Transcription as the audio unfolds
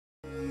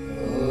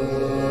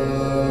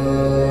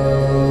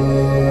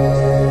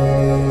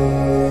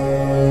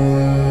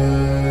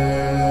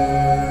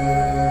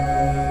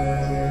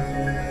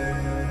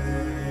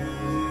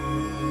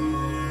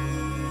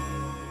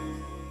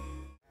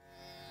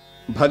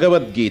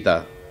భగవద్గీత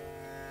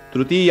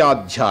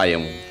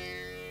తృతీయాధ్యాయం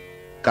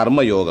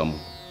కర్మయోగం.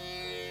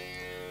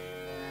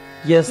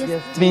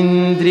 యస్మింద్రియాణి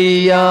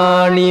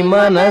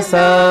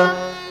మనసా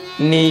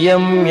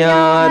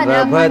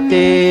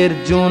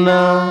నియమ్యారభతేర్జున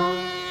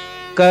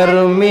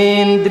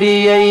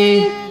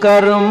కర్మేంద్రియైః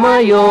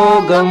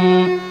కర్మయోగం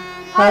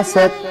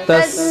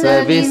అసక్తః స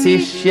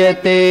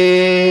విశిష్యతే.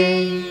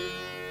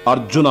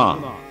 అర్జున,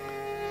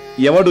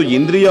 ఎవడు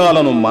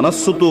ఇంద్రియాలను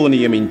మనస్సుతో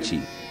నియమించి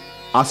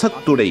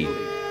అసక్తుడై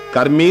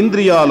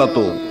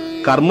కర్మేంద్రియాలతో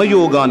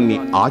కర్మయోగాన్ని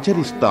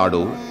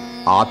ఆచరిస్తాడో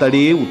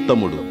ఆతడే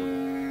ఉత్తముడు.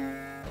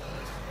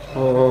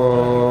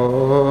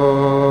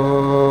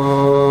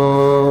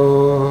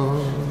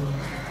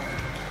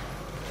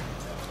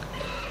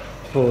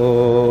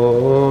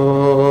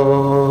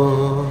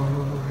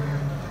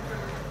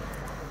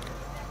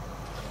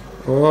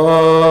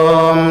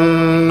 ఓం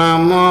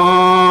నమో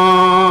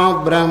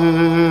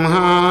బ్రహ్మాదిభ్యో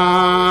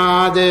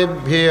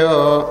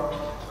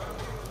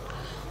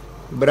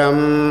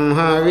బ్రహ్మ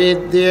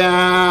విద్యా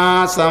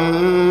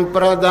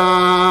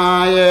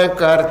సంప్రదాయ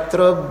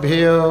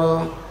కర్తృభ్యో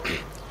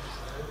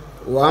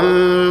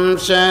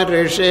వంశ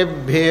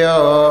ఋషిభ్యో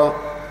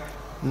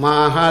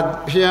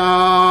మహద్భ్యో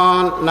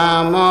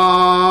నమో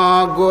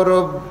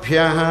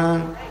గురుభ్యః.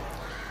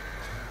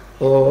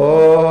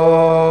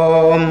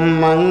 ఓం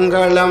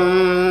మంగళం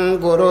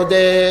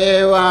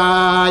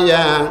గురుదేవాయ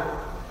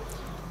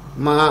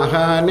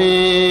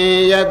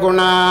మహనీయ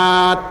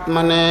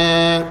గుణాత్మనే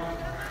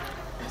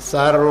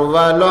సర్వలోకశరణ్యాయ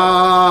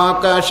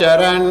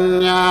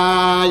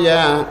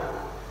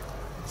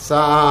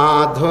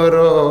సాధురూపాయ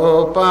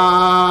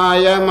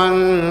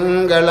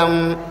మంగళం.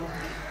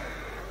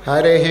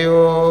 హరి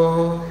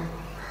ఓం.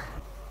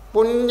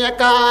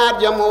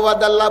 పుణ్యకార్యము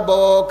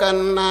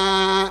వదలబోకన్నా.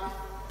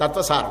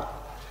 తత్వసారం.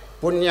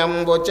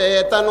 పుణ్యంబు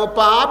చేతను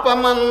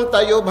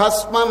పాపమంతయు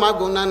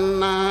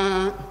భస్మమగునన్నా.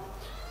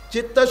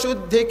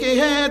 చిత్తశుద్ధికి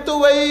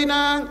హేతువైన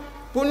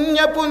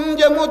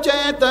పుణ్యపుంజము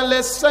చేత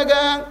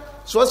లెస్సగా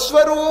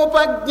స్వస్వరూప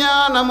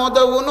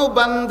జ్ఞానముదవును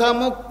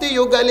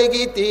బంధముక్తియు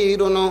గలిగి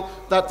తీరును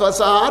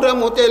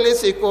తత్వసారము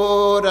తెలిసి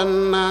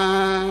కోరన్నా.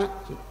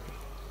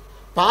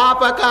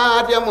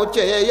 పాపకార్యము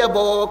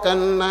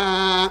చేయబోకన్నా.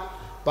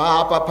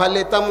 పాప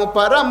ఫలితము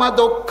పరమ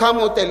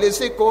దుఃఖము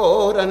తెలిసి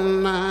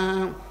కోరన్నా.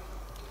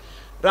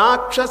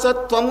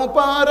 రాక్షసత్వము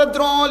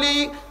పారద్రోలి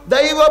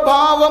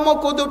దైవభావము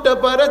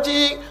కుదుటపరచి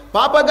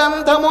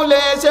పాపగంధము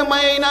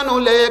లేశమైనను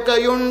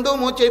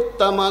లేకయుండుము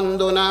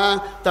చిత్తమందున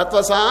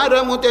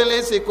తత్వసారము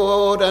తెలిసి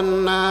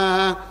కోరన్నా.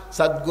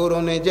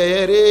 సద్గురుని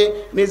చేరి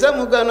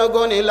నిజము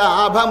గనుగొని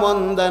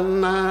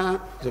లాభముందన్నా.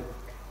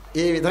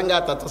 ఈ విధంగా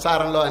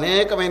తత్వసారంలో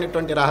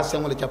అనేకమైనటువంటి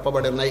రహస్యములు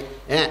చెప్పబడి ఉన్నాయి.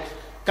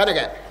 కనుక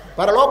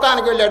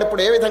పరలోకానికి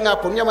వెళ్ళేటప్పుడు ఏ విధంగా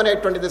పుణ్యం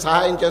అనేటువంటిది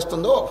సహాయం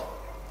చేస్తుందో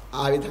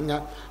ఆ విధంగా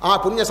ఆ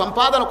పుణ్య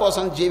సంపాదన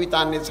కోసం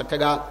జీవితాన్ని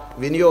చక్కగా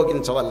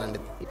వినియోగించవల్లండి.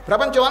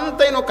 ప్రపంచం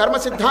అంతైనా కర్మ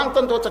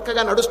సిద్ధాంతంతో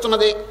చక్కగా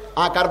నడుస్తున్నది.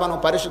 ఆ కర్మను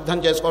పరిశుద్ధం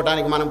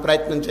చేసుకోవడానికి మనం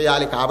ప్రయత్నం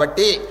చేయాలి.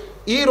 కాబట్టి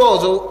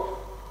ఈరోజు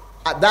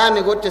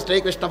దాన్ని గురించి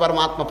శ్రీకృష్ణ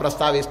పరమాత్మ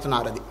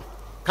ప్రస్తావిస్తున్నారు. అది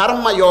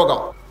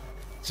కర్మయోగం.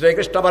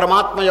 శ్రీకృష్ణ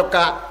పరమాత్మ యొక్క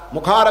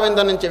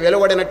ముఖారవిందం నుంచి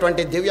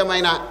వెలువడినటువంటి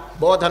దివ్యమైన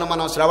బోధను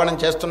మనం శ్రవణం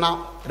చేస్తున్నాం.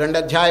 2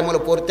 అధ్యాయములు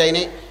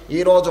పూర్తయినాయి.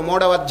 ఈరోజు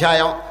 3వ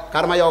అధ్యాయం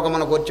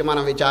కర్మయోగమును గురించి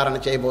మనం విచారణ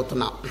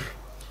చేయబోతున్నాం.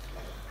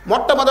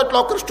 మొట్టమొదట్లో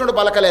కృష్ణుడు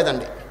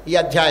పలకలేదండి. ఈ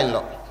అధ్యాయంలో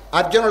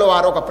అర్జునుడు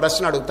వారు ఒక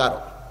ప్రశ్న అడుగుతారు.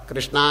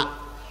 కృష్ణ,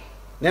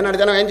 నిన్నటి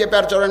దినం ఏం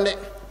చెప్పారు చూడండి.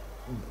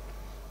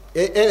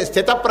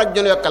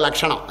 స్థితప్రజ్ఞుని యొక్క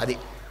లక్షణం అది.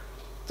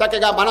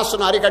 చక్కగా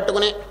మనస్సును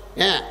అరికట్టుకుని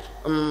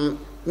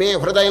మీ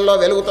హృదయంలో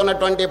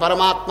వెలుగుతున్నటువంటి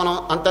పరమాత్మను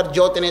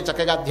అంతర్జ్యోతిని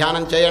చక్కగా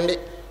ధ్యానం చేయండి.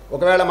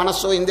 ఒకవేళ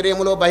మనస్సు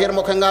ఇంద్రియములు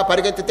బహిర్ముఖంగా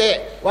పరిగెత్తితే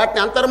వాటిని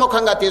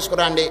అంతర్ముఖంగా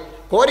తీసుకురండి.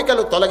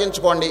 కోరికలు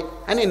తొలగించుకోండి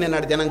అని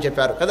నిన్నటి దినం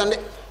చెప్పారు కదండి.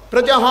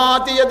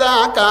 ప్రజహాతి యదా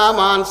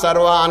కామాన్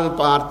సర్వాన్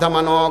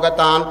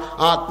పార్థమనోగతాన్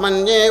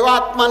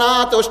ఆత్మన్యేవాత్మనా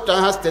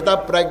తుష్టః స్థిత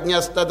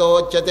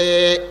ప్రజ్ఞస్తదోచ్యతే.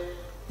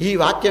 ఈ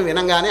వాక్యం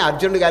వినంగానే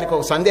అర్జునుడి గారికి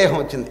ఒక సందేహం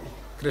వచ్చింది.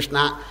 కృష్ణ,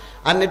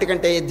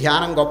 అన్నిటికంటే ఈ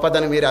ధ్యానం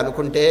గొప్పదని మీరు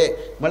అనుకుంటే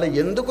మళ్ళీ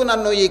ఎందుకు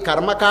నన్ను ఈ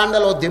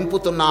కర్మకాండలో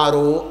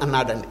దింపుతున్నారు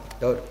అన్నాడండి.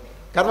 ఎవరు?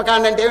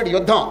 కర్మకాండ అంటే ఏమిటి?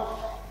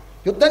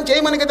 యుద్ధం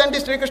చేయమని కదండి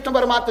శ్రీకృష్ణ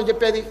పరమాత్మ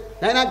చెప్పేది.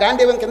 నైనా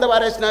గాంధీవం కింద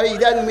వారేసినవి,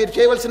 ఇదే మీరు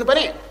చేయవలసిన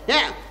పని.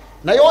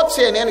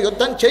 నయోత్సే, నేను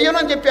యుద్ధం చేయను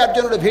అని చెప్పి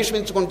అర్జునుడు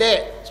భీష్మించుకుంటే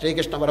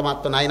శ్రీకృష్ణ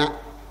పరమాత్మ, నాయన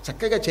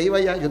చక్కగా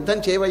చేయవయ్యా, యుద్ధం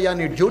చేయవయ్యా,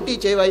 నీ డ్యూటీ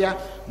చేయవయ్యా,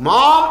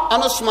 మాం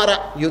అనుస్మర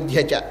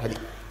యుధ్యచ. అది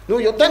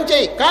నువ్వు యుద్ధం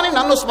చేయి, కానీ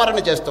నన్ను స్మరణ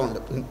చేస్తూ ఉండు.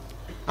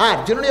 ఆ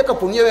అర్జునుడి యొక్క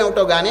పుణ్యం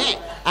ఏమిటో కానీ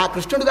ఆ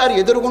కృష్ణుడు గారు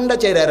ఎదురుగుండా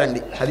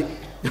చేరారండి. అది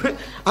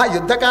ఆ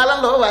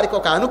యుద్ధకాలంలో వారికి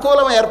ఒక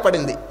అనుకూలం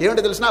ఏర్పడింది.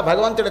 ఏమిటి తెలిసినా,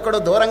 భగవంతుడు ఎక్కడో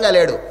దూరంగా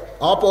లేడు,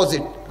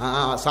 ఆపోజిట్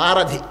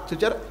సారథి.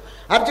 చూచారు,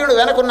 అర్జునుడు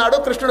వెనకున్నాడు,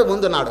 కృష్ణుడు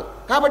ముందున్నాడు.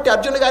 కాబట్టి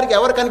అర్జునుడి గారికి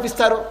ఎవరు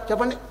కనిపిస్తారు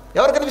చెప్పండి?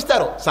 ఎవరు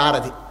కనిపిస్తారు?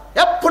 సారథి.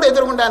 ఎప్పుడు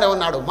ఎదురుగుండానే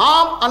ఉన్నాడు.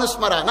 మాం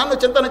అనుస్మర, నన్ను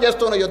చింతన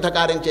చేస్తూనే యుద్ధ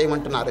కార్యం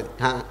చేయమంటున్నారు. ఇది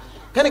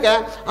కనుక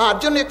ఆ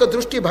అర్జునుడి యొక్క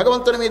దృష్టి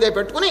భగవంతుని మీదే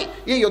పెట్టుకుని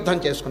ఈ యుద్ధం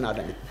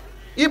చేసుకున్నాడండి.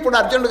 ఇప్పుడు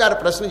అర్జునుడు గారు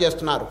ప్రశ్న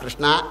చేస్తున్నారు,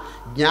 కృష్ణ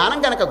జ్ఞానం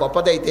గనక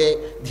గొప్పదైతే,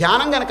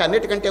 ధ్యానం గనక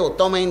అన్నిటికంటే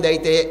ఉత్తమమైంది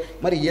అయితే,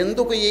 మరి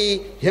ఎందుకు ఈ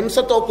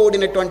హింసతో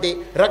కూడినటువంటి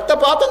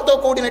రక్తపాతంతో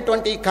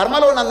కూడినటువంటి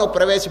కర్మలో నన్ను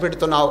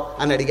ప్రవేశపెడుతున్నావు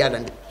అని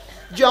అడిగాడండి.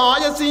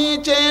 జాయసీ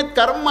చేత్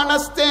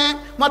కర్మణస్తే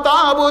మతా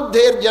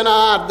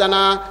బుద్ధిర్జనార్దన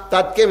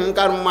తత్కిం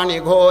కర్మణి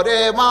ఘోరే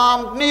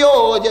మాం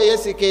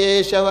నియోజయసి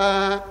కేశవ.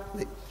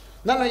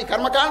 నన్ను ఈ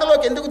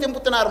కర్మకాండలోకి ఎందుకు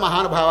దింపుతున్నారు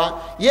మహానుభావ?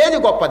 ఏది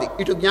గొప్పది,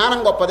 ఇటు జ్ఞానం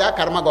గొప్పదా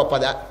కర్మ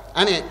గొప్పదా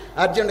అని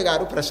అర్జునుడు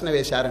గారు ప్రశ్న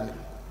వేశారండి.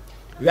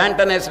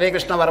 వెంటనే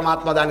శ్రీకృష్ణ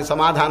పరమాత్మ దాని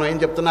సమాధానం ఏం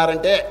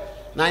చెప్తున్నారంటే,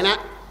 నాయన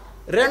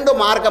 2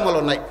 మార్గములు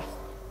ఉన్నాయి,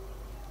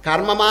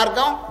 కర్మ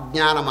మార్గం,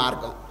 జ్ఞాన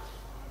మార్గం.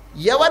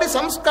 ఎవరి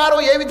సంస్కారం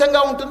ఏ విధంగా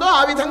ఉంటుందో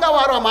ఆ విధంగా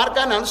వారు ఆ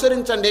మార్గాన్ని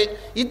అనుసరించండి,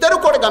 ఇద్దరు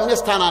కూడా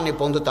గమ్యస్థానాన్ని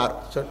పొందుతారు.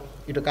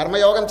 ఇటు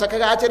కర్మయోగం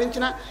చక్కగా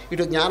ఆచరించిన,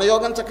 ఇటు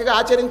జ్ఞానయోగం చక్కగా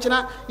ఆచరించిన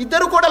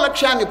ఇద్దరు కూడా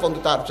లక్ష్యాన్ని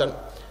పొందుతారు. చండి,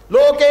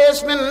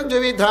 లోకేస్మిన్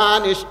ద్విధా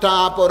నిష్ఠా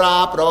పురా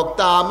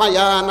ప్రోక్త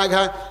మయా నఘ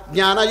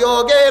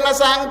జ్ఞానయోగేన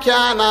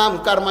సాంఖ్యానాం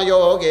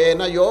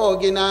కర్మయోగేన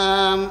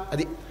యోగినాం.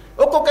 అది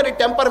ఒక్కొక్కరి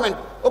టెంపర్మెంట్,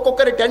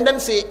 ఒక్కొక్కరి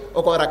టెండెన్సీ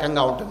ఒక్కో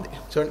రకంగా ఉంటుంది.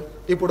 చూడండి,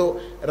 ఇప్పుడు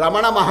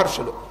రమణ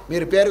మహర్షులు,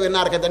 మీరు పేరు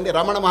విన్నారు కదండి,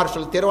 రమణ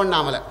మహర్షులు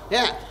తిరువణ్ణామల.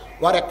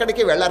 వారు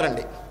ఎక్కడికి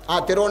వెళ్ళరండి, ఆ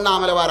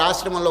తిరువణ్ణామల వారి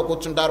ఆశ్రమంలో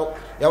కూర్చుంటారు.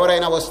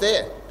 ఎవరైనా వస్తే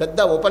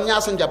పెద్ద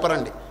ఉపన్యాసం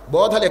చెప్పరండి,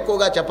 బోధలు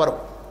ఎక్కువగా చెప్పరు.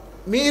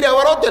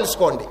 మీరెవరో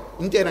తెలుసుకోండి,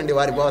 ఇంతేనండి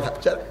వారి బోధ.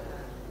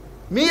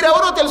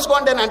 మీరెవరో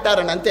తెలుసుకోండి అని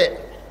అంటారండి, అంతే.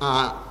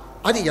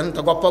 అది ఎంత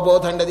గొప్ప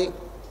బోధ అండి అది.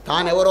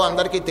 తానెవరో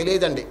అందరికీ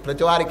తెలియదండి.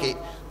 ప్రతివారికి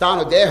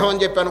తాను దేహం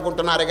అని చెప్పి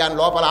అనుకుంటున్నారు కానీ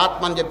లోపల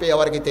ఆత్మ అని చెప్పి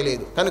ఎవరికి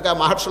తెలియదు. కనుక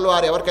మహర్షులు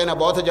వారు ఎవరికైనా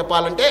బోధ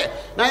చెప్పాలంటే,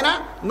 నాయన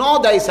నో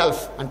దై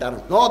సెల్ఫ్ అంటారు.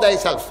 నో దై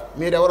సెల్ఫ్,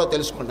 మీరెవరో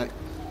తెలుసుకోండి.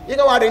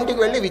 ఇక వాడి ఇంటికి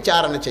వెళ్ళి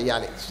విచారణ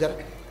చేయాలి. సరే,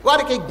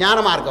 వారికి జ్ఞాన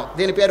మార్గం,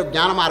 దీని పేరు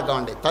జ్ఞాన మార్గం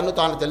అండి, తన్ను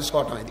తాను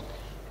తెలుసుకోవటం. ఇది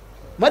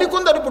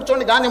మరికొందరు ఇప్పుడు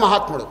చూడండి, గాంధీ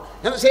మహాత్ముడు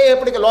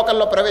ఎంతసేపటికి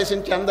లోకల్లో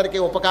ప్రవేశించి అందరికీ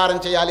ఉపకారం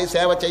చేయాలి,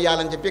 సేవ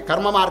చేయాలని చెప్పి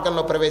కర్మ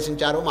మార్గంలో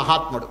ప్రవేశించారు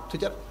మహాత్ముడు.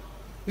 చూచారు,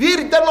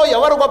 వీరిద్దరిలో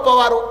ఎవరు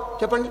గొప్పవారు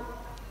చెప్పండి?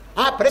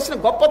 ఆ ప్రశ్న,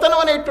 గొప్పతనం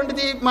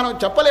అనేటువంటిది మనం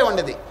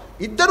చెప్పలేమండి.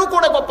 ఇద్దరు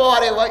కూడా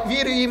గొప్పవారే.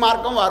 వీరు ఈ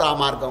మార్గం, వారు ఆ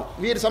మార్గం.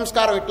 వీరి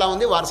సంస్కారం ఇట్లా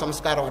ఉంది, వారి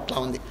సంస్కారం ఇట్లా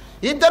ఉంది.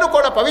 ఇద్దరు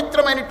కూడా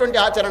పవిత్రమైనటువంటి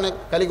ఆచరణ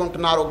కలిగి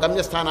ఉంటున్నారు,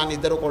 గమ్యస్థానాన్ని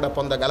ఇద్దరు కూడా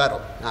పొందగలరు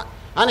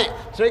అని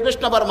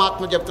శ్రీకృష్ణ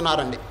పరమాత్మ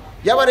చెప్తున్నారండి.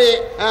 ఎవరి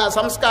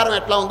సంస్కారం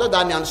ఎట్లా ఉందో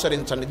దాన్ని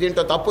అనుసరించండి,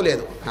 దీంట్లో తప్పు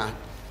లేదు.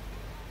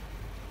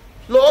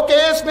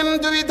 లోకేస్మిన్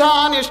ద్విధా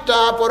నిష్ఠా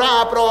పురా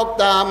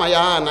ప్రోక్త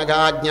మయా నఘ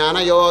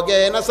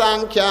జ్ఞానయోగేన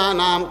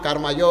సాంఖ్యానాం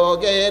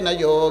కర్మయోగేన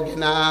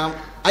యోగినాం.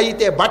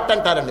 అయితే బట్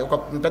అంటారండి, ఒక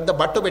పెద్ద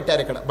బట్టు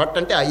పెట్టారు ఇక్కడ. బట్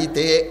అంటే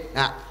అయితే.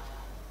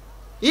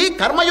 ఈ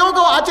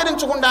కర్మయోగం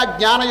ఆచరించకుండా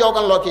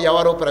జ్ఞానయోగంలోకి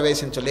ఎవరూ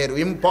ప్రవేశించలేరు,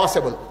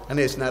 ఇంపాసిబుల్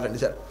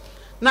అనేసినారండి సార్.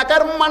 న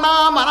కర్మణా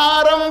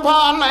మనారంభా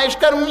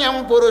నైష్కర్మ్యం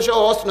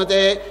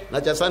పురుషోస్నుతే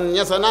నచ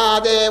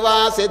సన్యసనాదేవా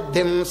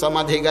సిద్ధిం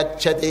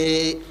సమధిగచ్చతి.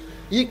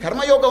 ఈ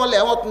కర్మయోగం వల్ల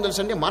ఏమవుతుందో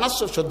తెలుసండి,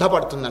 మనస్సు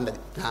శుద్ధపడుతుందండి అది.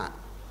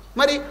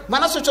 మరి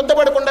మనస్సు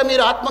శుద్ధపడకుండా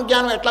మీరు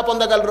ఆత్మజ్ఞానం ఎట్లా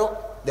పొందగలరు?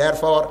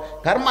 దేర్ఫోర్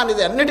కర్మ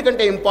అనేది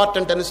అన్నిటికంటే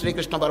ఇంపార్టెంట్ అని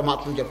శ్రీకృష్ణ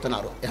పరమాత్మ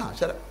చెప్తున్నారు.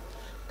 సరే,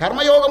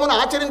 కర్మయోగమును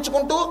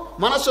ఆచరించుకుంటూ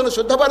మనస్సును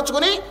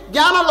శుద్ధపరచుకుని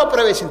జ్ఞానంలో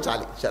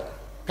ప్రవేశించాలి. సరే,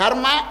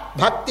 కర్మ,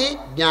 భక్తి,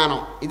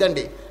 జ్ఞానం,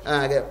 ఇదండి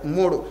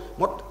 3.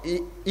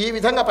 ఈ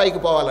విధంగా పైకి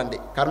పోవాలండి.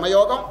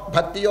 కర్మయోగం,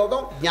 భక్తి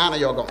యోగం,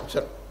 జ్ఞానయోగం.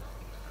 సరే,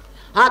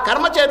 ఆ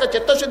కర్మ చేత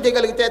చిత్తశుద్ధి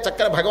కలిగితే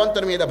చక్కర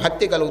భగవంతుని మీద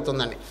భక్తి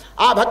కలుగుతుందండి.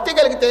 ఆ భక్తి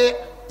కలిగితే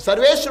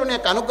సర్వేశ్వరుని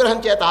యొక్క అనుగ్రహం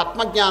చేత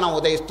ఆత్మజ్ఞానం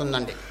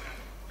ఉదయిస్తుందండి.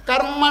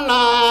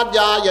 కర్మణా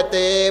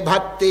జాయతే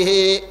భక్తి,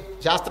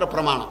 శాస్త్ర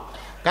ప్రమాణం.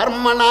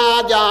 కర్మణా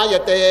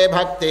జాయతే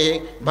భక్తి,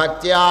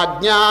 భక్త్యా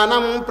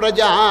జ్ఞానం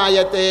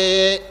ప్రజాయతే,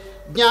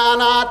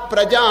 జ్ఞానాత్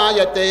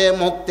ప్రజాయతే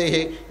ముక్తి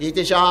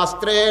ఇది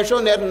శాస్త్రేషు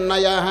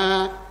నిర్ణయ.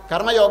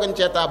 కర్మయోగం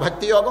చేత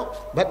భక్తి యోగం,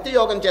 భక్తి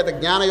యోగం చేత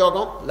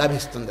జ్ఞానయోగం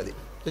లభిస్తుంది. అది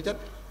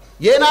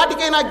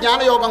ఏనాటికైనా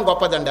జ్ఞానయోగం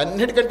గొప్పదండి,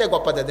 అన్నిటికంటే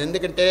గొప్పది అది.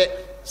 ఎందుకంటే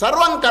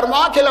సర్వం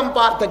కర్మాఖిలం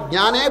పార్థ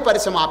జ్ఞానే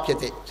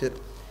పరిసమాప్యతే.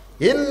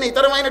 ఎన్ని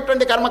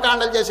ఇతరమైనటువంటి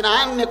కర్మకాండలు చేసినా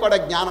అన్నీ కూడా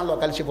జ్ఞానంలో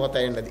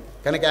కలిసిపోతాయండి అది.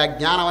 కనుక ఆ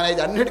జ్ఞానం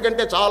అనేది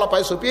అన్నిటికంటే చాలా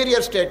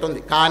సుపీరియర్ స్టేట్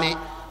ఉంది. కానీ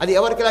అది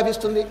ఎవరికి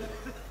లభిస్తుంది?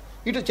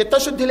 ఇటు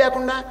చిత్తశుద్ధి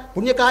లేకుండా,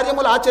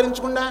 పుణ్యకార్యములు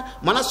ఆచరించకుండా,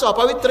 మనస్సు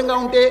అపవిత్రంగా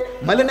ఉంటే,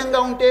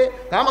 మలినంగా ఉంటే,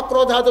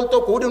 కామక్రోధాదులతో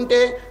కూడి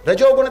ఉంటే,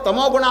 రజోగుణ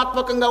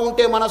తమోగుణాత్మకంగా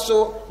ఉంటే మనస్సు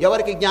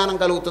ఎవరికి జ్ఞానం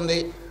కలుగుతుంది?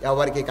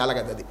 ఎవరికి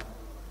కలగదది.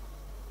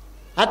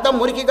 అద్దం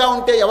మురికిగా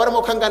ఉంటే ఎవరి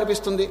ముఖం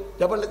కనిపిస్తుంది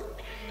చెప్పండి?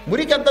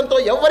 మురికి అద్దంతో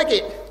ఎవరికి?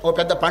 ఓ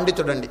పెద్ద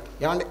పండితుడు అండి,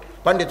 ఏమండి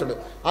పండితుడు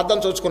అద్దం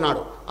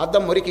చూసుకున్నాడు,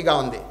 అద్దం మురికిగా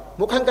ఉంది,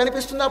 ముఖం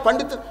కనిపిస్తుందా?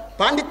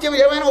 పాండిత్యం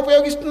ఏమైనా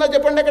ఉపయోగిస్తుందా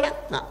చెప్పండి? అక్కడ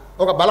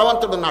ఒక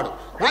బలవంతుడు ఉన్నాడు,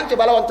 మంచి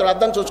బలవంతుడు,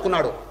 అద్దం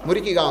చూసుకున్నాడు,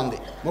 మురికిగా ఉంది,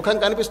 ముఖం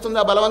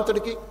కనిపిస్తుందా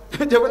బలవంతుడికి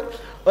చెప్పండి?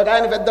 ఒక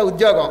ఆయన పెద్ద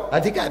ఉద్యోగం,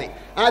 అధికారి,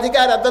 ఆ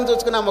అధికారి అద్దం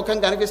చూసుకున్న ముఖం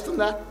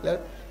కనిపిస్తుందా? లేదు.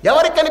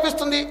 ఎవరికి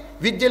కనిపిస్తుంది?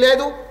 విద్య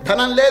లేదు,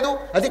 ధనం లేదు,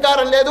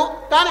 అధికారం లేదు,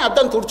 కానీ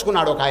అద్దం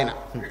తుడుచుకున్నాడు ఒక ఆయన,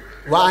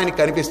 ఆయనకి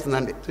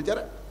కనిపిస్తుందండి.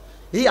 చూచారా?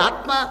 ఈ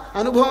ఆత్మ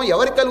అనుభవం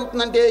ఎవరికి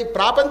కలుగుతుందంటే ఈ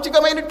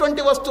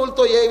ప్రాపంచికమైనటువంటి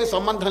వస్తువులతో ఏవి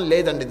సంబంధం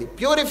లేదండి. ఇది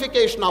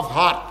ప్యూరిఫికేషన్ ఆఫ్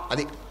హార్ట్,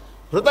 అది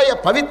హృదయ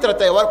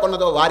పవిత్రత ఎవరికి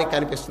ఉన్నదో వారికి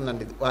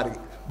కనిపిస్తుందండి. ఇది వారికి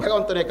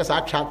భగవంతుని యొక్క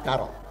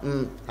సాక్షాత్కారం.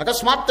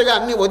 అకస్మాత్తుగా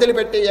అన్ని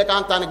వదిలిపెట్టి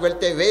ఏకాంతానికి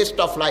వెళ్తే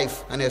వేస్ట్ ఆఫ్ లైఫ్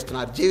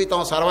అనేస్తున్నారు.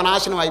 జీవితం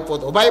సర్వనాశనం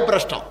అయిపోతుంది,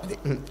 ఉభయభ్రష్టం. అది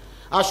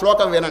ఆ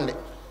శ్లోకం వినండి.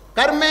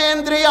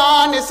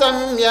 కర్మేంద్రియాణి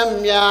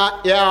సంయమ్య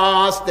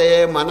యాస్తే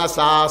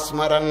మనసా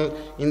స్మరన్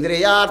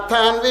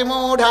ఇంద్రియార్థాన్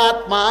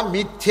విమూఢాత్మ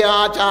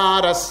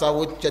మిథ్యాచార స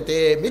ఉచ్యతే.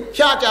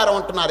 మిథ్యాచారం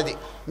అంటున్నారు. ఇది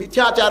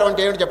మిథ్యాచారం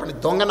అంటే ఏమిటి చెప్పండి?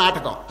 దొంగ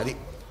నాటకం. అది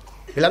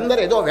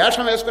వీళ్ళందరూ ఏదో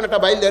వేషం వేసుకున్నట్టు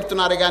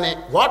బయలుదేరుతున్నారు, కానీ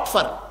వాట్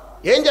ఫర్?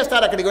 ఏం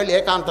చేస్తారు అక్కడికి వెళ్ళి?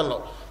 ఏకాంతంలో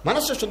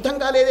మనస్సు శుద్ధం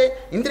కాలేదే,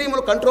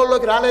 ఇంద్రియములు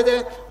కంట్రోల్లోకి రాలేదే,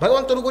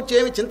 భగవంతుని గురించి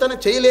ఏమి చింతన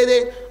చేయలేదే.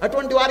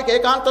 అటువంటి వారికి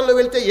ఏకాంతంలో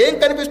వెళ్తే ఏం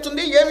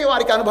కనిపిస్తుంది, ఏమి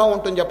వారికి అనుభవం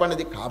ఉంటుంది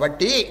చెప్పండి?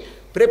 కాబట్టి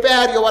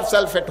prepare your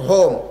self at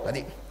home.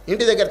 అది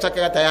ఇంటి దగ్గర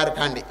చక్కగా తయారు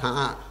కాండి.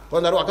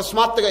 కొందరు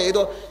అకస్మాత్తుగా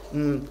ఏదో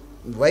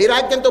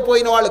వైరాగ్యంతో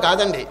పోయిన వాళ్ళు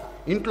కాదండి,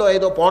 ఇంట్లో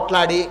ఏదో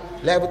పోట్లాడి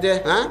లేకపోతే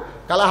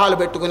కలహాలు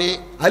పెట్టుకుని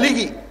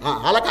అలిగి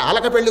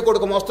అలక పెళ్లి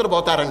కొడుకు మోస్తరు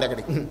పోతారండి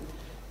అక్కడికి.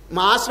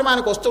 మా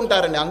ఆశ్రమానికి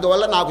వస్తుంటారండి,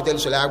 అందువల్ల నాకు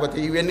తెలుసు, లేకపోతే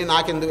ఇవన్నీ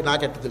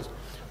నాకెట్టు తెలుసు.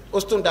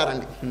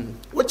 వస్తుంటారండి.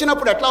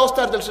 వచ్చినప్పుడు ఎట్లా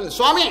వస్తారు తెలుసండి?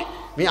 స్వామి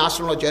మీ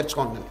ఆశ్రమంలో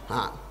చేర్చుకోండి.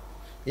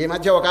 ఈ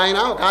మధ్య ఒక ఆయన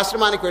ఒక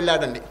ఆశ్రమానికి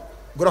వెళ్ళాడండి,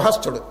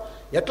 గృహస్థుడు.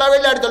 ఎట్లా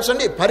వెళ్ళాడు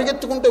తెలుసండి?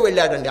 పరిగెత్తుకుంటూ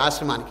వెళ్ళాడండి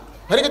ఆశ్రమానికి.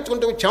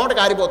 పరిగెత్తుకుంటూ చెమట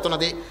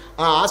కారిపోతున్నది.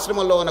 ఆ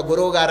ఆశ్రమంలో ఉన్న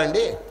గురువు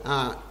గారండి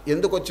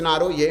ఎందుకు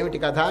వచ్చినారు, ఏమిటి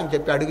కథ అని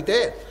చెప్పి అడిగితే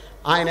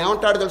ఆయన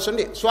ఏమంటాడు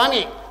తెలుసండి?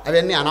 స్వామి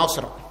అవన్నీ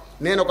అనవసరం,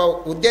 నేను ఒక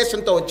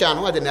ఉద్దేశంతో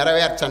వచ్చాను, అది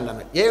నెరవేర్చండి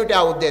అన్నాడు. ఏమిటి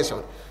ఆ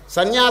ఉద్దేశం?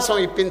 సన్యాసం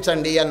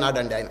ఇప్పించండి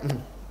అన్నాడండి ఆయన.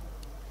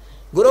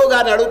 గురువు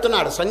గారిని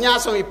అడుగుతున్నాడు,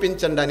 సన్యాసం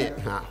ఇప్పించండి అని.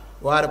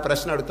 వారు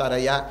ప్రశ్న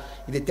అడుగుతారయ్యా,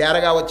 ఇది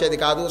తేరగా వచ్చేది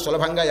కాదు,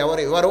 సులభంగా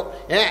ఎవరు ఇవ్వరు.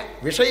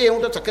 విషయం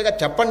ఏమిటో చక్కగా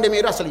చెప్పండి.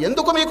 మీరు అసలు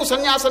ఎందుకు మీకు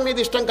సన్యాసం మీద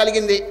ఇష్టం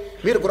కలిగింది?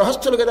 మీరు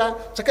గృహస్థులు కదా,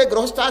 చక్కగా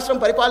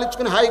గృహస్థాశ్రమం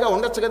పరిపాలించుకుని హాయిగా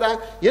ఉండొచ్చు కదా,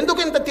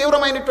 ఎందుకు ఇంత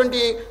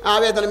తీవ్రమైనటువంటి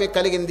ఆవేదన మీకు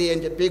కలిగింది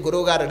అని చెప్పి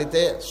గురువుగారు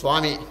అడిగితే,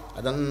 స్వామి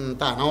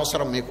అదంతా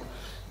అనవసరం, మీకు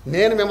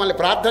నేను మిమ్మల్ని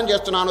ప్రార్థన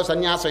చేస్తున్నాను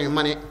సన్యాసం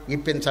ఇమ్మని,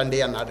 ఇప్పించండి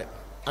అన్నాడు.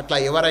 అట్లా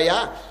ఎవరయ్యా,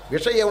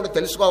 విషయం ఏమిటో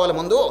తెలుసుకోవాలి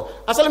ముందు,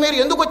 అసలు మీరు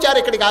ఎందుకు వచ్చారు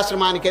ఇక్కడికి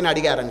ఆశ్రమానికి అని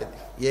అడిగారండి.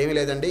 ఏమీ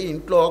లేదండి,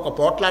 ఇంట్లో ఒక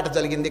పోట్లాట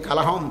జరిగింది,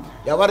 కలహం.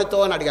 ఎవరితో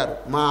అని అడిగారు.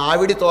 మా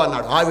ఆవిడితో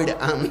అన్నాడు. ఆవిడ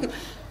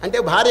అంటే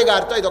భార్య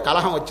గారితో ఏదో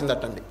కలహం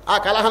వచ్చిందటండి. ఆ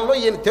కలహంలో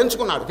ఈయన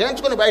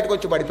తెంచుకుని బయటకు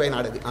వచ్చి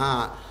పడిపోయినాడు. అది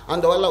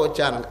అందువల్ల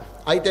వచ్చాను.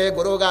 అయితే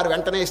గురువుగారు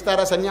వెంటనే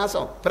ఇస్తారా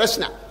సన్యాసం?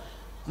 ప్రశ్న.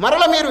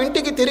 మరల మీరు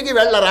ఇంటికి తిరిగి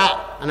వెళ్ళరా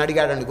అని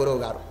అడిగాడండి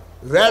గురువుగారు.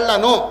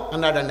 వెళ్ళను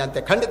అన్నాడండి, అంతే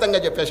ఖండితంగా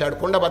చెప్పేశాడు,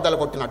 కుండబద్దలు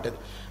కొట్టినట్టు.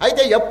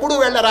 అయితే ఎప్పుడు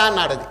వెళ్ళరా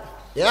అన్నాడు. అది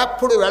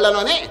ఎప్పుడు వెళ్ళను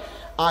అని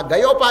ఆ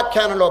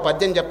గయోపాఖ్యానంలో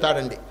పద్యం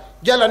చెప్తాడండి.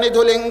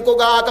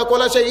 జలనిధులింకుగాక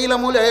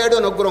కులశైలములేడు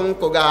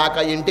నుగ్రుంకుగాక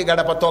ఇంటి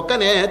గడప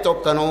తొక్కనే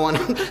తొక్కను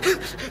అని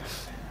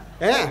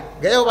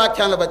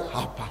గయోపాఖ్యానంలో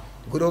అప్ప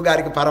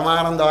గురువుగారికి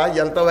పరమానందం,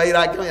 ఎంత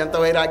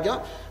వైరాగ్యం.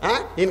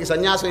 ఈయనకి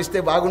సన్యాసం ఇస్తే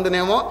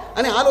బాగుండునేమో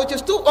అని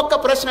ఆలోచిస్తూ ఒక్క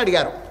ప్రశ్న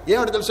అడిగారు.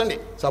 ఏమిటి తెలుసండి?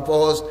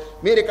 సపోజ్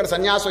మీరు ఇక్కడ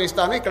సన్యాసం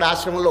ఇస్తాను, ఇక్కడ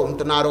ఆశ్రమంలో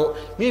ఉంటున్నారు,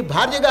 మీ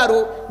భార్య గారు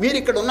మీరు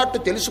ఇక్కడ ఉన్నట్టు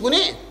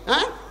తెలుసుకుని,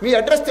 మీ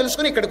అడ్రస్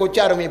తెలుసుకుని ఇక్కడికి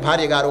వచ్చారు. మీ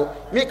భార్య గారు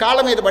మీ కాళ్ళ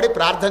మీద పడి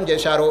ప్రార్థన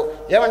చేశారు,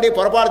 ఏమండి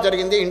పొరపాటు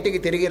జరిగింది,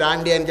 ఇంటికి తిరిగి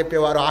రాండి అని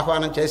చెప్పేవారు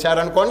ఆహ్వానం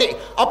చేశారనుకోండి,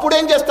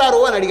 అప్పుడేం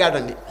చేస్తారు అని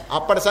అడిగాడండి.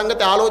 అప్పటి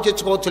సంగతి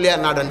ఆలోచించుకోవచ్చులే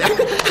అన్నాడండి.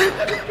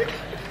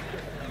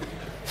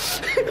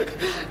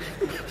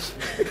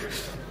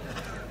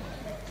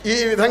 ఈ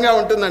విధంగా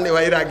ఉంటుందండి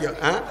వైరాగ్యం.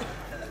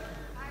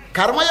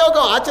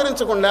 కర్మయోగం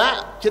ఆచరించకుండా,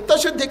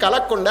 చిత్తశుద్ధి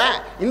కలగకుండా,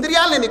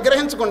 ఇంద్రియాలని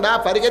నిగ్రహించకుండా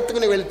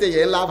పరిగెత్తుకుని వెళితే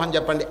ఏం లాభం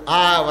చెప్పండి? ఆ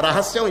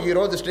రహస్యం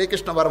ఈరోజు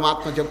శ్రీకృష్ణ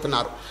పరమాత్మ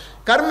చెప్తున్నారు.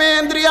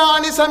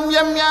 కర్మేంద్రియాణి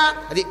సంయమ్య.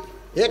 అది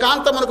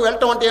ఏకాంతమునకు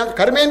వెళ్ళటం అంటే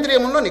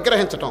కర్మేంద్రియములను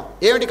నిగ్రహించటం.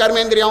 ఏమిటి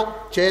కర్మేంద్రియం?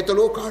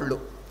 చేతులు కాళ్ళు.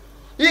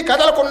 ఈ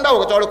కదలకుండా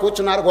ఒక చోట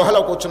కూర్చున్నారు,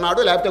 గుహలో కూర్చున్నాడు,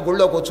 లేకపోతే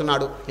గుళ్ళో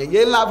కూర్చున్నాడు,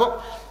 ఏం లాభం?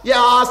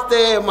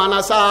 యాస్తే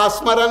మనసా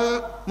స్మరన్.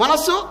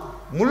 మనస్సు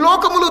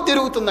ముల్లోకములు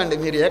తిరుగుతుందండి.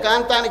 మీరు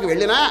ఏకాంతానికి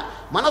వెళ్ళినా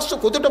మనస్సు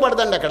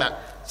కుదుటపడదండి. అక్కడ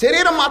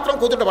శరీరం మాత్రం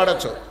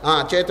కుదుటపడవచ్చు.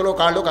 చేతులు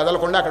కాళ్ళు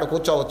కదలకుండా అక్కడ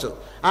కూర్చోవచ్చు.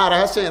 ఆ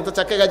రహస్యం ఎంత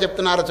చక్కగా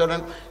చెప్తున్నారో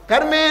చూడండి.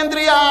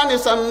 కర్మేంద్రియాని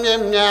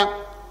సంయమ్య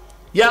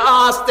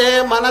యాస్తే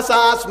మనసా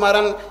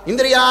స్మరన్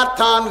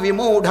ఇంద్రియార్థాన్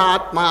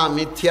విమూఢాత్మ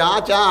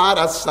మిథ్యాచార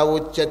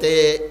సౌచ్యతే.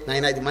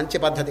 నైనా ఇది మంచి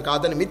పద్ధతి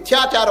కాదని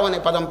మిథ్యాచారం అనే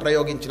పదం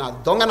ప్రయోగించిన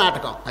దొంగ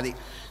నాటకం. అది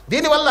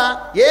దీనివల్ల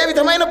ఏ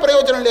విధమైన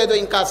ప్రయోజనం లేదు,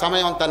 ఇంకా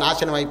సమయం అంతా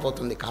నాశనం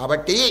అయిపోతుంది.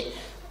 కాబట్టి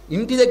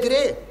ఇంటి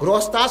దగ్గరే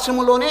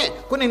గృహస్థాశ్రమంలోనే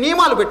కొన్ని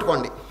నియమాలు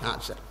పెట్టుకోండి.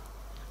 సరే,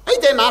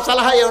 అయితే నా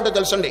సలహా ఏమిటో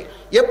తెలుసండి,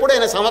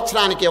 ఎప్పుడైనా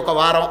సంవత్సరానికి ఒక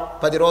వారం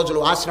 10 రోజులు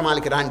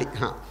ఆశ్రమాలకి రాండి,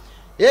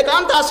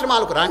 ఏకాంత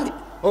ఆశ్రమాలకు రాండి.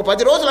 ఓ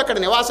 10 రోజులు అక్కడ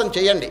నివాసం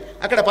చేయండి.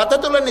 అక్కడ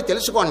పద్ధతులన్నీ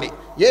తెలుసుకోండి.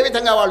 ఏ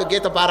విధంగా వాళ్ళు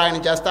గీత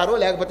పారాయణం చేస్తారు,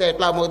 లేకపోతే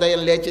ఎట్లా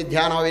ఉదయం లేచి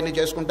ధ్యానం అవన్నీ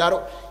చేసుకుంటారు.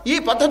 ఈ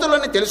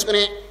పద్ధతులన్నీ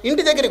తెలుసుకుని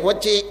ఇంటి దగ్గరికి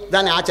వచ్చి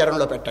దాన్ని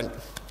ఆచరణలో పెట్టండి.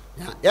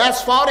 As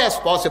far as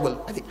possible.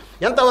 అది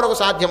ఎంతవరకు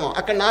సాధ్యమో.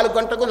 అక్కడ 4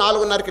 గంటలకు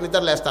 4:30కి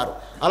నిద్రలేస్తారు,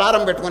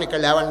 అలారం పెట్టుకుని ఇక్కడ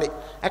లేవండి.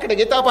 అక్కడ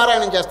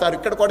గీతాపారాయణం చేస్తారు,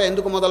 ఇక్కడ కూడా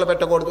ఎందుకు మొదలు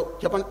పెట్టకూడదు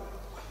చెప్పండి?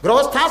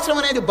 గృహస్థాశ్రమం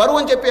అనేది బరువు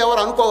అని చెప్పి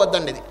ఎవరు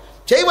అనుకోవద్దండి. ఇది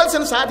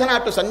చేయవలసిన సాధన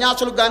అటు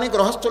సన్యాసులకు కానీ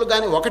గృహస్థులకు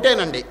కానీ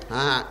ఒకటేనండి.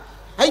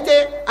 అయితే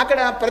అక్కడ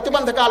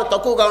ప్రతిబంధకాలు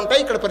తక్కువగా ఉంటాయి,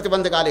 ఇక్కడ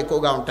ప్రతిబంధకాలు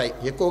ఎక్కువగా ఉంటాయి.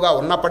 ఎక్కువగా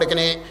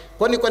ఉన్నప్పటికీ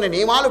కొన్ని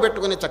నియమాలు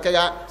పెట్టుకుని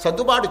చక్కగా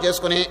సర్దుబాటు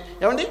చేసుకుని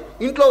ఏమండి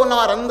ఇంట్లో ఉన్న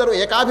వారందరూ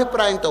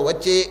ఏకాభిప్రాయంతో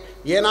వచ్చి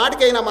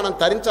ఏనాటికైనా మనం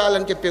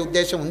తరించాలని చెప్పే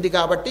ఉద్దేశం ఉంది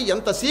కాబట్టి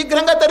ఎంత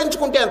శీఘ్రంగా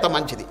తరించుకుంటే అంత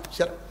మంచిది.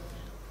 సరే,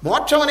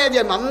 మోక్షం అనేది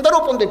అందరూ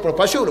పొంది, ఇప్పుడు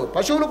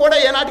పశువులు కూడా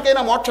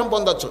ఏనాటికైనా మోక్షం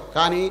పొందొచ్చు,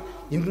 కానీ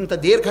ఇంత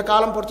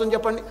దీర్ఘకాలం పడుతుంది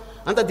చెప్పండి.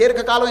 అంత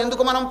దీర్ఘకాలం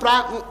ఎందుకు మనం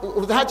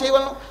వృధా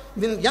చేయవలను?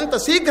 ఎంత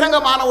శీఘ్రంగా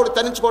మానవుడు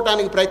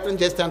తరించుకోవడానికి ప్రయత్నం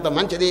చేస్తే అంత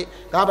మంచిది.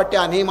 కాబట్టి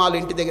ఆ నియమాలు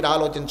ఇంటి దగ్గర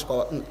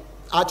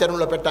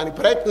ఆచరణలో పెట్టడానికి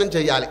ప్రయత్నం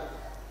చేయాలి.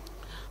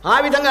 ఆ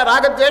విధంగా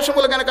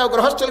రాగద్వేషములు కనుక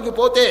గృహస్థులకి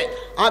పోతే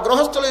ఆ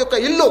గృహస్థుల యొక్క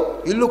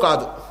ఇల్లు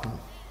కాదు.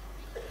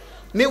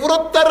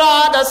 నివృత్త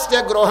రాగస్య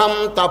గృహం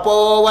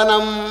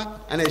తపోవనం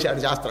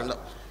అనేసాడు శాస్త్రంలో.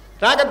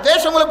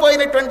 రాగద్వేషములు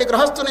పోయినటువంటి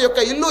గృహస్థుని యొక్క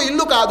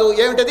ఇల్లు కాదు,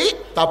 ఏమిటది?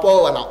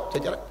 తపోవనం.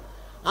 చూచారా?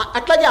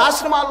 అట్లాగే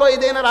ఆశ్రమాల్లో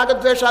ఏదైనా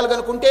రాగద్వేషాలు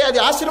కనుకుంటే అది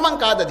ఆశ్రమం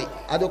కాదు,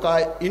 అది ఒక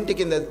ఇంటి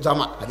కింద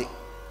జమ అది.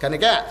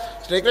 కనుక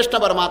శ్రీకృష్ణ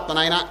పరమాత్మ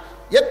నాయన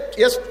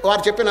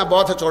వారు చెప్పిన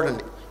బోధ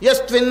చూడండి.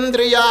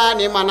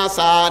 యస్త్వింద్రియాని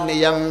మనసా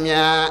నియమ్య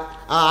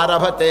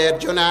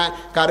ఆరభతేర్జున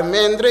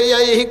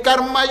కర్మేంద్రియై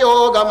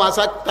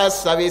కర్మయోగమసక్త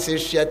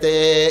సవిశిష్యతే.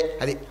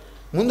 అది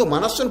ముందు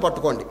మనస్సును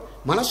పట్టుకోండి,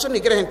 మనస్సును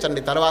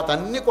నిగ్రహించండి, తర్వాత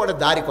అన్నీ కూడా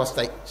దారికి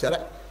వస్తాయి. సరే,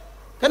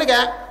 కనుక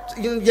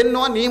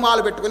ఎన్నో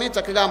నియమాలు పెట్టుకుని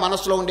చక్కగా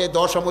మనస్సులో ఉండే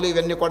దోషములు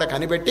ఇవన్నీ కూడా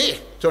కనిపెట్టి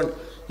చూడండి.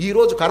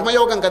 ఈరోజు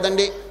కర్మయోగం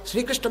కదండి.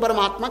 శ్రీకృష్ణ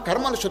పరమాత్మ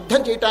కర్మను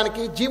శుద్ధం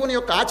చేయడానికి, జీవుని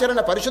యొక్క ఆచరణ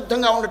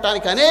పరిశుద్ధంగా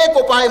ఉండటానికి అనేక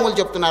ఉపాయములు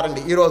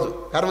చెప్తున్నారండి ఈరోజు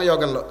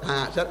కర్మయోగంలో.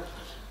 సరే,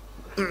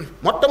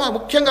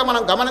 ముఖ్యంగా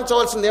మనం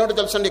గమనించవలసింది ఏమిటో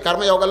తెలుసండి.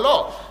 కర్మయోగంలో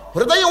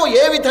హృదయం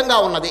ఏ విధంగా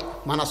ఉన్నది,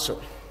 మనస్సు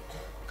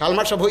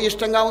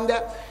కల్మషభూయిష్టంగా ఉందా,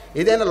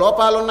 ఏదైనా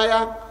లోపాలు ఉన్నాయా,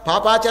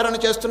 పాపాచరణ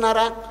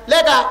చేస్తున్నారా,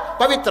 లేక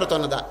పవిత్రత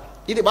ఉన్నదా,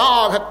 ఇది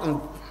బాగా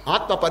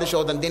ఆత్మ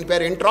పరిశోధన. దీని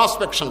పేరు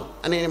ఇంట్రాస్పెక్షన్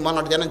అని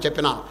మొన్నటి దినం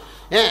చెప్పినాను.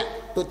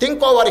 To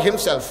think over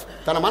himself.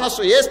 తన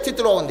మనస్సు ఏ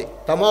స్థితిలో ఉంది,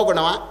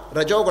 తమోగుణమా,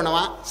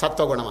 రజోగుణమా,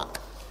 సత్వగుణమా,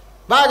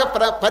 బాగా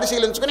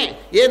పరిశీలించుకుని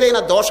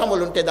ఏదైనా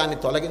దోషములు ఉంటే దాన్ని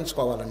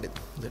తొలగించుకోవాలండి.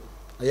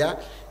 అయ్యా,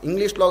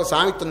 ఇంగ్లీష్లో ఒక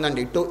సామెత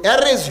ఉందండి, టు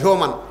ఎర్ర్ ఈజ్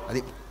హ్యూమన్.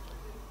 అది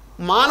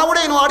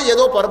మానవుడైన వాడు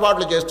ఏదో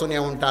పొరపాట్లు చేస్తూనే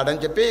ఉంటాడని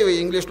చెప్పి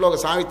ఇంగ్లీష్లో ఒక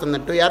సామెత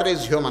ఉందండి, టు ఎర్ర్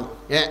ఈజ్ హ్యూమన్.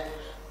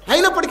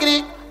 అయినప్పటికీ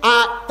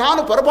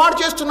తాను పొరపాటు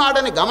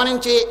చేస్తున్నాడని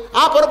గమనించి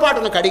ఆ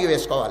పొరపాటును కడిగి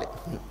వేసుకోవాలి.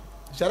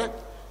 సరే,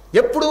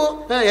 ఎప్పుడు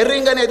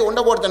ఎర్రింగ్ అనేది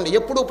ఉండకూడదండి,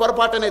 ఎప్పుడు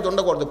పొరపాటు అనేది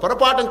ఉండకూడదు.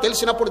 పొరపాటును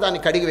తెలిసినప్పుడు దాన్ని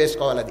కడిగి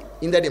వేసుకోవాలి. అది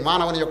ఇందటి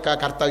మానవుని యొక్క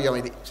కర్తవ్యం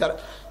ఇది. సరే,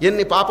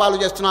 ఎన్ని పాపాలు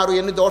చేస్తున్నారు,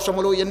 ఎన్ని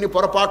దోషములు, ఎన్ని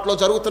పొరపాట్లు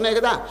జరుగుతున్నాయి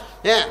కదా.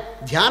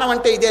 ధ్యానం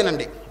అంటే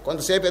ఇదేనండి.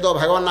 కొంతసేపు ఏదో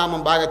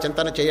భగవన్నామం బాగా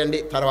చింతన చేయండి,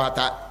 తర్వాత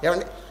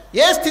ఏమండి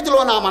ఏ స్థితిలో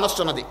నా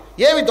మనస్సున్నది,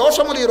 ఏమి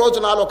దోషములు ఈరోజు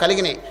నాలో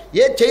కలిగినాయి,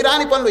 ఏ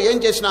చేయరాని పనులు ఏం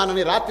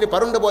చేసినానని రాత్రి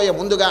పరుండబోయే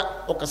ముందుగా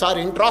ఒక్కసారి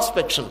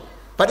ఇంట్రాస్పెక్షన్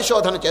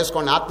పరిశోధన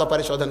చేసుకోండి, ఆత్మ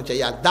పరిశోధన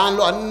చేయాలి.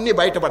 దానిలో అన్నీ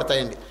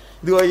బయటపడతాయండి.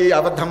 ఇదిగో ఈ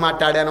అబద్ధం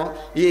మాట్లాడాను,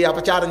 ఈ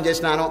అపచారం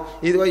చేసినాను,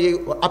 ఇదిగో ఈ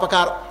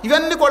అపకారం,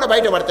 ఇవన్నీ కూడా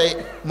బయటపడతాయి.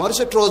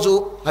 మరుసటి రోజు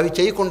అవి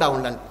చేయకుండా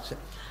ఉండండి.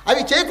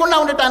 అవి చేయకుండా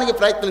ఉండటానికి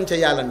ప్రయత్నం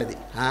చేయాలండి. అది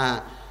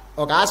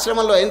ఒక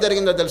ఆశ్రమంలో ఏం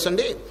జరిగిందో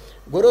తెలుసండి.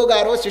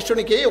 గురువుగారు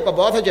శిష్యునికి ఒక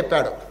బోధ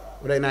చెప్పాడు.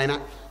 ఎవరైనా ఆయన,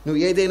 నువ్వు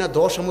ఏదైనా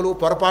దోషములు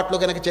పొరపాట్లు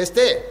కనుక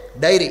చేస్తే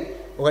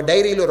ఒక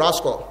డైరీలో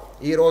రాసుకో.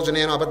 ఈరోజు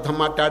నేను అబద్ధం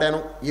మాట్లాడాను,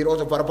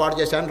 ఈరోజు పొరపాటు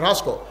చేశాను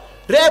రాసుకో.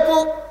 రేపు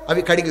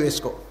అవి కడిగి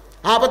వేసుకో.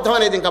 ఆ అబద్ధం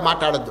అనేది ఇంకా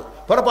మాట్లాడద్దు,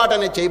 పొరపాటు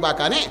అనేది చేయబా.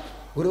 కానీ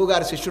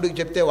గురువుగారు శిష్యుడికి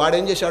చెప్తే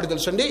వాడేం చేశాడు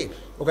తెలుసండి,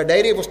 ఒక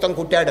డైరీ పుస్తకం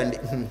కుట్టాడండి.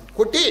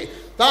 కుట్టి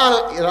తాను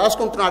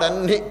రాసుకుంటున్నాడు,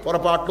 అన్ని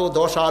పొరపాట్లు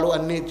దోషాలు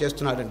అన్నీ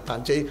చేస్తున్నాడండి.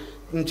 తాను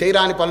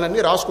చేయరాని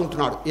పనులన్నీ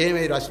రాసుకుంటున్నాడు.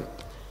 ఏమేమి రాసిన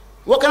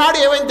ఒకనాడు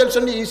ఏమైంది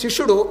తెలుసండి, ఈ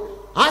శిష్యుడు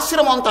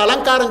ఆశ్రమం అంతా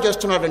అలంకారం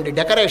చేస్తున్నాడండి,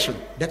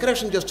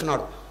 డెకరేషన్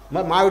చేస్తున్నాడు.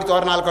 మామిడి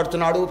తోరణాలు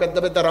కడుతున్నాడు, పెద్ద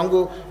పెద్ద రంగు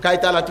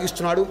కాగితాలు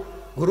అతికిస్తున్నాడు.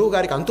 గురువు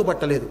గారికి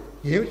అంతుపట్టలేదు.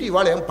 ఏమిటి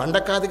ఇవాళ ఏం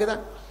పండగ కాదు కదా,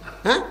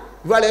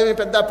 ఇవాళ ఏమి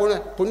పెద్ద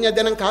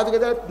పుణ్యదినం కాదు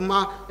కదా, మా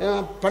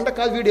పండగ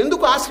కాదు, వీడు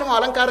ఎందుకు ఆశ్రమం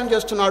అలంకారం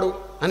చేస్తున్నాడు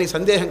అని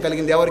సందేహం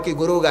కలిగింది ఎవరికి,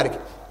 గురువు గారికి.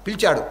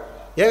 పిలిచాడు,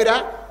 ఏమిరా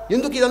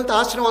ఎందుకు ఇదంతా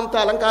ఆశ్రమం అంతా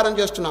అలంకారం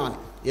చేస్తున్నామని.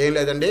 ఏం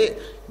లేదండి,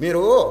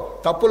 మీరు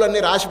తప్పులన్నీ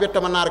రాసి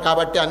పెట్టమన్నారు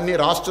కాబట్టి అన్నీ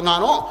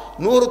రాస్తున్నాను,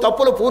 100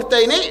 తప్పులు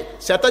పూర్తయినాయి,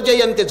 100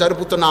 జయంతి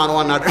జరుపుతున్నాను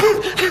అన్నాడు.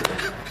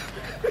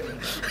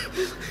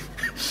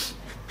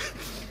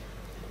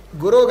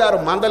 గురువుగారు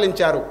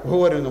మందలించారు,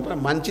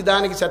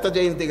 మంచిదానికి 100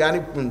 జయంతి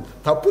కానీ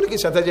తప్పులకి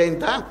 100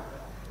 జయంతా,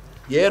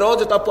 ఏ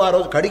రోజు తప్పు ఆ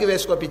రోజు కడిగి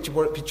వేసుకో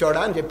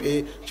పిచ్చోడా అని చెప్పి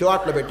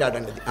చివాట్లు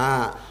పెట్టాడండి. అది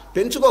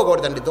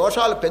పెంచుకోకూడదండి,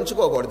 దోషాలు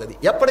పెంచుకోకూడదు. అది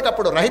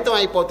ఎప్పటికప్పుడు రహితం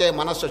అయిపోతే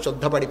మనస్సు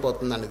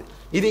శుద్ధపడిపోతుందన్నది.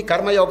 ఇది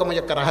కర్మయోగం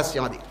యొక్క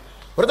రహస్యం. అది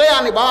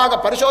హృదయాన్ని బాగా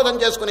పరిశోధన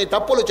చేసుకుని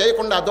తప్పులు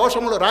చేయకుండా,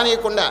 దోషములు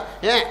రానియకుండా,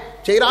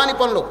 చేయరాని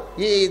పనులు,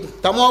 ఈ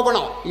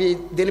తమోగుణం,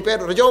 దీని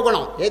పేరు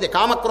రజోగుణం, ఏది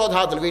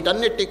కామక్రోధాదులు,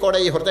 వీటన్నిటి కూడా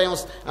ఈ హృదయం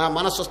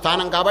మనస్సు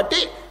స్థానం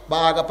కాబట్టి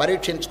బాగా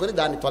పరీక్షించుకుని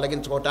దాన్ని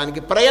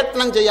తొలగించుకోవటానికి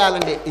ప్రయత్నం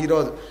చేయాలండి.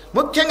 ఈరోజు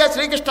ముఖ్యంగా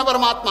శ్రీకృష్ణ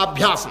పరమాత్మ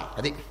అభ్యాసం.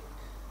 అది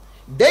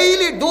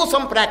డైలీ డూ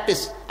సమ్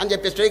ప్రాక్టీస్ అని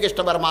చెప్పి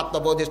శ్రీకృష్ణ పరమాత్మ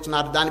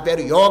బోధిస్తున్నారు. దాని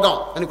పేరు యోగం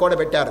అని కూడా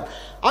పెట్టారు.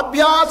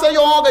 అభ్యాస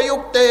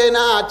యోగయుక్తేన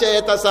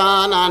చేతసా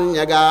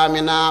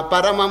నాన్యగామిన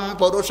పరమం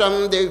పురుషం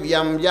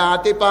దివ్యం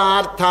యాతి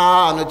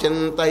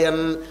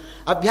పార్థానుచింతయన్.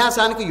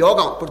 అభ్యాసానికి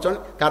యోగం. ఇప్పుడు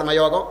చూడండి,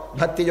 కర్మయోగం,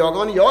 భక్తి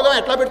యోగం అని యోగం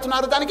ఎట్లా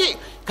పెడుతున్నారు. దానికి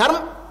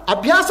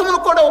అభ్యాసమును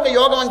కూడా ఒక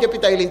యోగం అని చెప్పి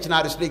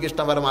తగిలించినారు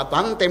శ్రీకృష్ణ పరమాత్మ.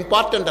 అంత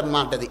ఇంపార్టెంట్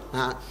అన్నమాట అది.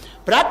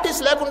 ప్రాక్టీస్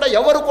లేకుండా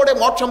ఎవరు కూడా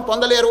మోక్షం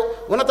పొందలేరు,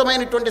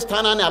 ఉన్నతమైనటువంటి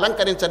స్థానాన్ని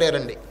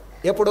అలంకరించలేరండి,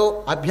 ఎప్పుడు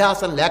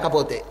అభ్యాసం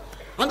లేకపోతే.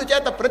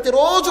 అందుచేత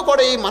ప్రతిరోజు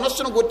కూడా ఈ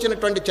మనస్సును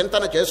కూర్చున్నటువంటి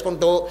చింతన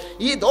చేసుకుంటూ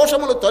ఈ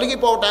దోషములు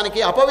తొలగిపోవటానికి,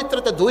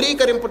 అపవిత్రత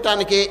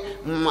దూరీకరింపటానికి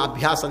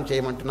అభ్యాసం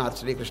చేయమంటున్నారు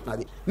శ్రీకృష్ణ.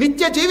 అది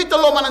నిత్య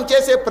జీవితంలో మనం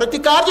చేసే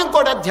ప్రతి కార్యం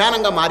కూడా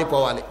ధ్యానంగా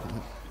మారిపోవాలి.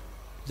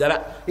 జరా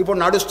ఇప్పుడు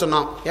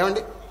నడుస్తున్నాం,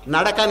 ఏమండి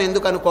నడకని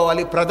ఎందుకు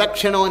అనుకోవాలి,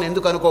 ప్రదక్షిణం అని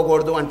ఎందుకు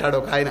అనుకోకూడదు అంటాడు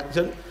ఒక ఆయన.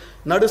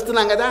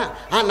 నడుస్తున్నాం కదా,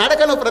 ఆ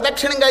నడకను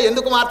ప్రదక్షిణంగా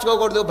ఎందుకు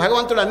మార్చుకోకూడదు,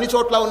 భగవంతుడు అన్ని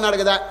చోట్ల ఉన్నాడు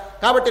కదా,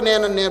 కాబట్టి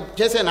నేను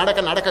చేసే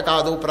నడక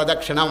కాదు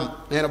ప్రదక్షిణం,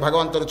 నేను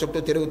భగవంతుడు చుట్టూ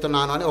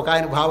తిరుగుతున్నాను అని ఒక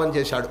ఆయన భావం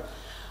చేశాడు.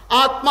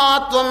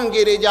 ఆత్మాత్వం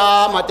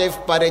గిరిజామతి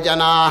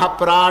పరిజనా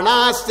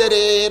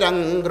ప్రాణాశరీరం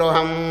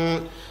గృహం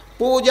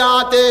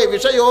పూజాతే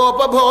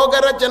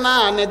విషయోపభోగరచన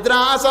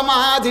నిద్రా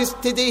సమాధి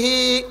స్థితి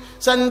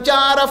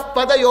సంచార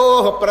పదయో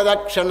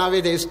ప్రదక్షిణ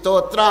విధి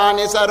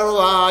స్తోత్రాన్ని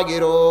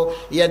సర్వాగిరో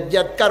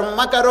యద్యత్కర్మ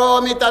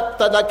కరోమి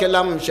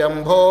తత్తదఖిలం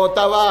శంభో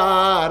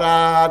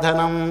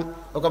తవారాధనం.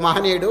 ఒక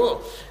మహనీయుడు,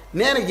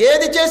 నేను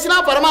ఏది చేసినా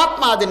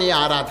పరమాత్మ అది నీ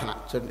ఆరాధన.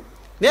 చూడండి,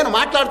 నేను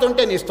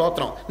మాట్లాడుతుంటే నీ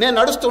స్తోత్రం, నేను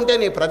నడుస్తుంటే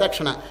నీ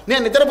ప్రదక్షిణ,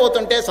 నేను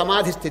నిద్రపోతుంటే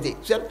సమాధి స్థితి,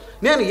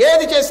 నేను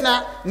ఏది చేసినా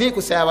నీకు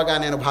సేవగా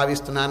నేను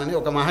భావిస్తున్నానని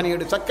ఒక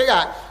మహనీయుడు చక్కగా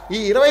ఈ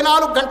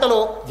 24 గంటలు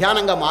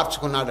ధ్యానంగా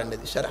మార్చుకున్నాడండి.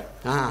 ఇది సరే,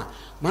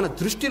 మన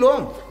దృష్టిలో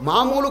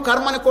మామూలు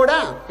కర్మని కూడా,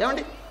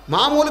 ఏమండి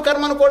మామూలు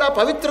కర్మను కూడా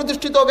పవిత్ర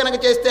దృష్టితో కనుక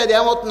చేస్తే అది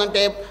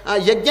ఏమవుతుందంటే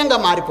యజ్ఞంగా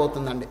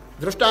మారిపోతుందండి.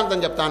 దృష్టాంతం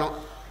చెప్తాను.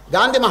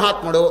 గాంధీ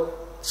మహాత్ముడు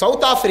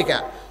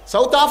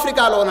సౌత్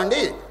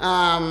ఆఫ్రికాలోనండి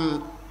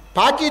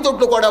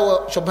పాకీదొడ్లు కూడా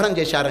శుభ్రం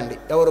చేశారండి.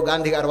 ఎవరు?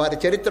 గాంధీ గారు. వారి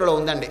చరిత్రలో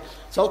ఉందండి.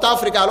 సౌత్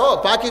ఆఫ్రికాలో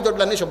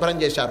పాకీదొడ్లన్నీ శుభ్రం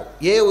చేశారు.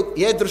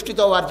 ఏ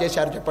దృష్టితో వారు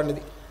చేశారు చెప్పండి.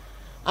 ఇది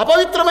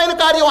అపవిత్రమైన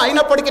కార్యం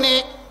అయినప్పటికీ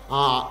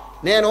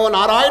నేను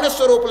నారాయణ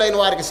స్వరూపులైన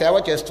వారికి సేవ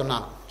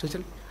చేస్తున్నాను.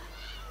 చూసారు,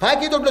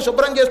 పాకీదొడ్లు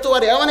శుభ్రం చేస్తూ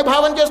వారు ఏమని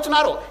భావం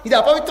చేస్తున్నారు, ఇది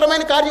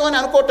అపవిత్రమైన కార్యం అని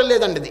అనుకోవటం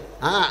లేదండి. ఇది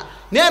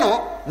నేను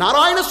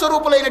నారాయణ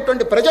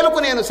స్వరూపులైనటువంటి ప్రజలకు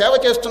నేను సేవ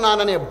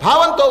చేస్తున్నాననే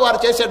భావంతో వారు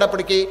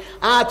చేసేటప్పటికీ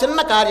ఆ చిన్న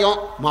కార్యం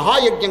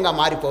మహాయజ్ఞంగా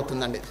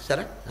మారిపోతుందండి.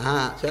 సరే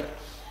సరే,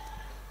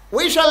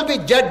 we shall be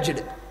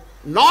judged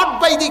not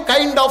by the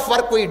kind of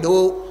work we do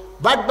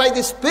but by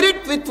the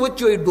spirit with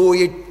which we do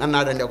it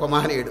అన్నాడండి ఒక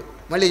మహనీయుడు.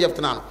 మళ్ళీ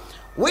చెప్తున్నాను,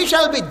 we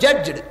shall be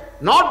judged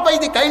not by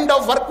the kind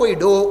of work we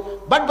do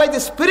but by the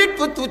spirit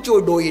with which we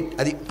do it.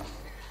 అది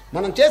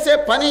మనం చేసే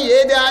పని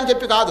ఏదే అని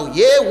చెప్పి కాదు,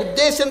 ఏ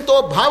ఉద్దేశంతో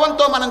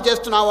భావంతో మనం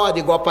చేస్తున్నామో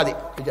అది గొప్పది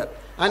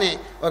అని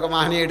ఒక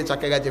మహనీయుడు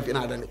చక్కగా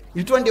చెప్పినాడండి.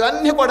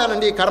 ఇటువంటివన్నీ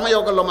కూడానండి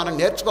కర్మయోగంలో మనం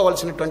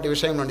నేర్చుకోవాల్సినటువంటి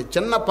విషయం నుండి.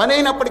 చిన్న పని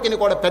అయినప్పటికీ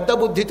కూడా పెద్ద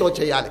బుద్ధితో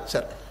చేయాలి.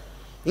 సార్,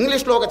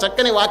 ఇంగ్లీష్లో ఒక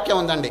చక్కని వాక్యం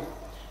ఉందండి.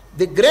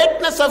 The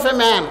greatness of a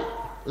man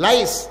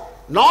lies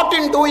not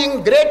in doing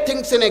great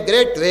things in a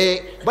great way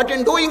but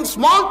in doing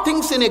small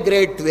things in a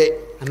great way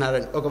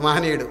అన్నారండి ఒక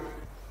మహనీయుడు.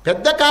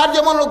 పెద్ద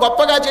కార్యములను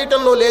గొప్పగా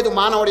చేయటంలో లేదు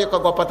మానవుడి యొక్క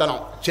గొప్పతనం,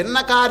 చిన్న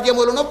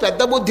కార్యములను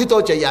పెద్ద బుద్ధితో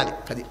చేయాలి.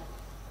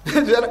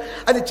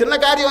 అది చిన్న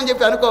కార్యం అని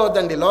చెప్పి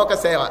అనుకోవద్దండి.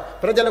 లోకసేవ,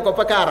 ప్రజలకు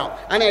ఉపకారం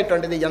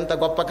అనేటువంటిది ఎంత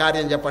గొప్ప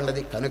కార్యం చెప్పండి.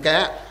 అది కనుక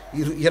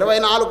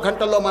 24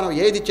 గంటల్లో మనం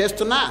ఏది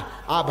చేస్తున్నా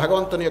ఆ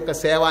భగవంతుని యొక్క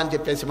సేవ అని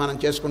చెప్పేసి మనం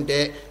చేసుకుంటే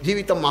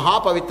జీవితం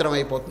మహాపవిత్రం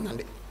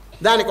అయిపోతుందండి.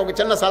 దానికి ఒక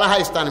చిన్న సలహా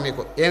ఇస్తాను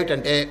మీకు.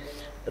 ఏమిటంటే,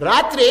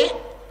 రాత్రి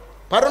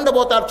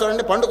పరుండబోతారు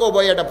చూడండి,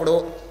 పండుకోబోయేటప్పుడు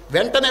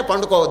వెంటనే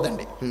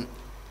పండుకోవద్దండి.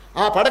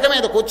 ఆ పడక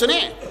మీద కూర్చుని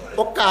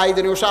ఒక్క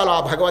 5 నిమిషాలు ఆ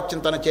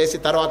భగవచ్చింతన చేసి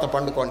తర్వాత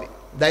పండుకోండి.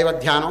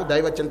 దైవధ్యానం,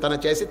 దైవచింతన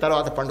చేసి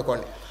తర్వాత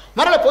పండుకోండి.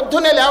 మరల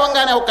పొద్దున్నే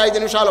లేవంగానే ఒక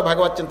 5 నిమిషాలు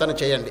భగవచ్చింతన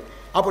చేయండి.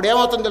 అప్పుడు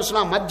ఏమవుతుందో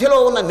తెలుసిన, మధ్యలో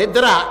ఉన్న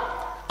నిద్ర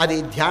అది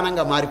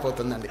ధ్యానంగా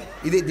మారిపోతుందండి.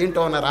 ఇది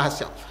దీంట్లో ఉన్న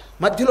రహస్యం.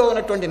 మధ్యలో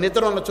ఉన్నటువంటి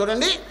నిద్ర ఉన్న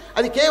చూడండి,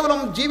 అది కేవలం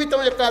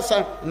జీవితం యొక్క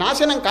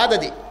నాశనం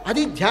కాదది,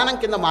 అది ధ్యానం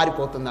కింద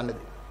మారిపోతుందండి.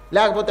 అది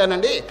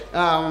లేకపోతేనండి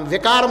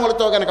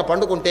వికారములతో కనుక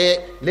పండుకుంటే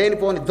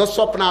లేనిపోని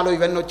దుస్వప్నాలు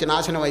ఇవన్నీ వచ్చి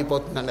నాశనం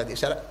అయిపోతుందండి. అది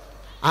సరే,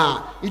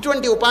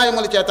 ఇటువంటి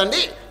ఉపాయముల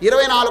చేతండి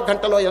 24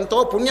 గంటలో ఎంతో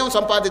పుణ్యం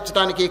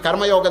సంపాదించడానికి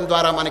కర్మయోగం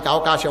ద్వారా మనకి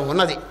అవకాశం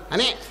ఉన్నది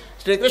అని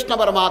శ్రీకృష్ణ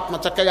పరమాత్మ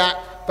చక్కగా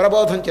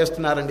ప్రబోధం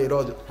చేస్తున్నారండి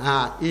ఈరోజు.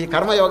 ఈ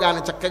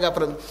కర్మయోగాన్ని చక్కగా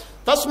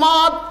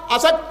తస్మాత్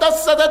అసక్త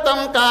సతతం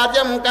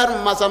కార్యం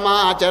కర్మ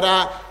సమాచర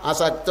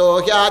అసక్తో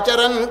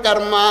హ్యాచరన్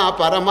కర్మ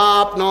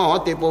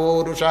పరమాప్నోతి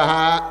పూరుష.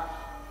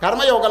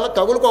 కర్మయోగంలో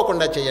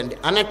తగులుకోకుండా చేయండి,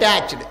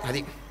 అన్అటాచ్డ్.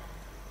 అది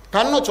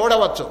కన్ను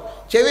చూడవచ్చు,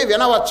 చెవి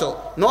వినవచ్చు,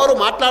 నోరు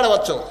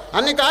మాట్లాడవచ్చు,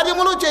 అన్ని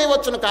కార్యములు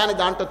చేయవచ్చును, కానీ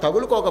దాంట్లో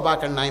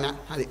తగులుకోకబాకండి ఆయన.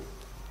 అది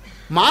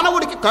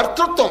మానవుడికి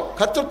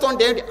కర్తృత్వం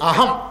అంటే ఏంటి?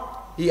 అహం.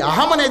 ఈ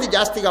అహం అనేది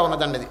జాస్తిగా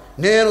ఉన్నదండి. అది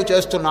నేను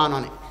చేస్తున్నాను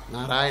అని.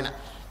 నారాయణ,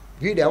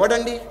 వీడు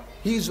ఎవడండి?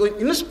 He's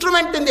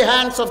instrument in the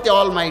hands of the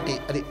all mighty.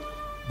 అది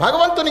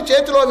భగవంతుని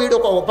చేతిలో వీడు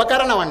ఒక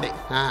ఉపకరణం అండి.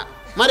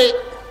 మరి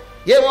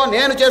ఏమో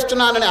నేను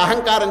చేస్తున్నానని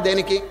అహంకారం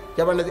దేనికి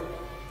చెప్పండి.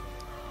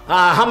 ఆ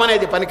అహం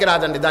అనేది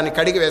పనికిరాదండి, దాన్ని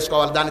కడిగి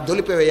వేసుకోవాలి, దాన్ని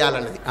దులిపి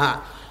వేయాలన్నది.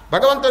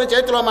 భగవంతుని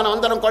చేతిలో మనం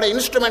అందరం కూడా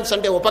ఇన్స్ట్రుమెంట్స్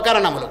అంటే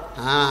ఉపకరణములు.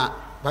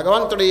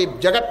 భగవంతుడు ఈ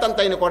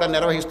జగత్తంతైన కూడా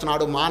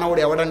నిర్వహిస్తున్నాడు.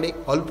 మానవుడు ఎవడండి?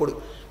 అల్పుడు.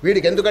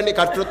 వీడికి ఎందుకండి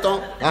కర్తృత్వం,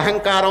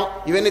 అహంకారం,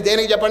 ఇవన్నీ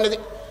దేనికి చెప్పండి?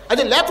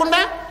 అది లేకుండా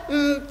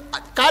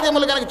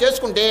కార్యములు కనుక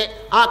చేసుకుంటే,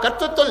 ఆ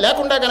కర్తృత్వం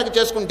లేకుండా కనుక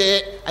చేసుకుంటే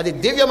అది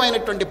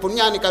దివ్యమైనటువంటి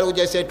పుణ్యాన్ని కలుగు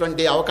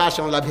చేసేటువంటి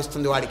అవకాశం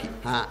లభిస్తుంది వాడికి.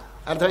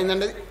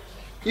 అర్థమైందండి?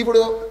 ఇప్పుడు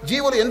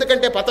జీవులు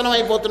ఎందుకంటే పతనం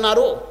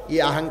అయిపోతున్నారు? ఈ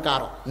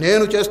అహంకారం,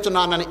 నేను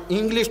చేస్తున్నానని.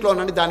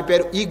 ఇంగ్లీష్లోనండి దాని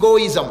పేరు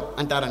ఈగోయిజం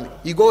అంటారండి.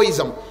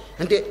 ఈగోయిజం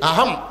అంటే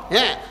అహం,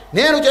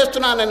 నేను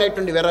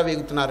చేస్తున్నాననేటువంటి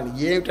వెర్రవీగుతున్నారని.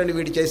 ఏమిటండి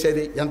వీడు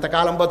చేసేది?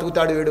 ఎంతకాలం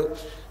బతుకుతాడు వీడు?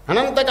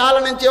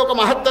 అనంతకాలం నుంచి ఒక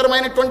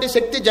మహత్తరమైనటువంటి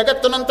శక్తి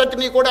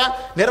జగత్తునంతటినీ కూడా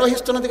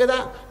నిర్వహిస్తున్నది కదా.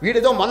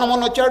 వీడిదో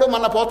మొన్న వచ్చాడు,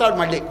 మొన్న పోతాడు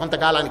మళ్ళీ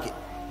కొంతకాలానికి.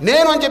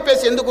 నేను అని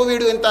చెప్పేసి ఎందుకు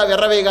వీడు ఇంత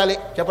వెర్రవేగాలి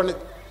చెప్పండి?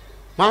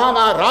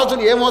 మహా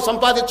రాజులు ఏమో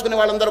సంపాదించుకునే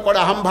వాళ్ళందరూ కూడా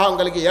అహంభావం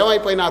కలిగి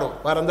ఏమైపోయినారు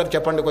వారందరూ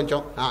చెప్పండి కొంచెం.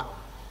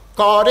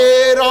 కారే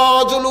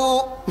రాజులు,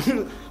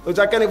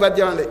 చక్కని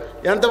పద్యం అండి.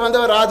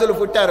 ఎంతమంది రాజులు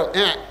పుట్టారు.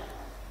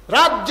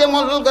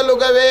 రాజ్యములు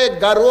గలుగవే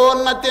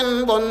గర్వోన్నతిన్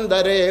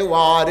పొందరే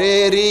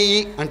వారేరి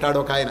అంటాడు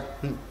ఒక ఆయన.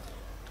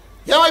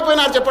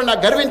 ఏమైపోయినారు చెప్పండి? ఆ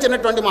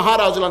గర్వించినటువంటి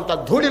మహారాజులంతా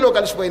ధూళిలో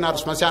కలిసిపోయినారు,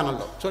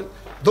 శ్మశానంలో చూడండి,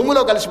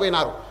 దుమ్ములో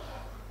కలిసిపోయినారు.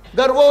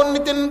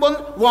 గర్వోన్నతిన్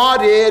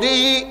వారేరి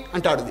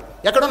అంటాడు. ఇది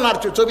ఎక్కడున్నారు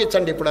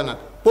చూపించండి ఇప్పుడు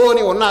అన్నారు.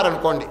 పోని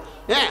ఉన్నారనుకోండి,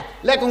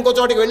 లేక ఇంకో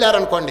చోటికి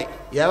వెళ్ళారనుకోండి,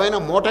 ఏమైనా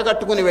మూట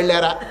కట్టుకుని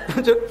వెళ్ళారా?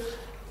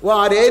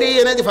 వారేరి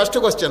అనేది ఫస్ట్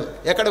క్వశ్చన్.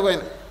 ఎక్కడికి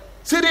పోయినా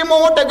సిరి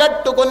మూట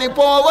కట్టుకుని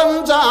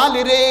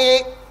పోవంచాలిరే,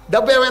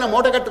 డబ్బు ఏమైనా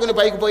మూట కట్టుకుని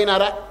పైకి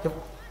పోయినారా?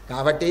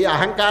 కాబట్టి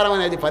అహంకారం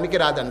అనేది పనికి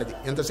రాదన్నది.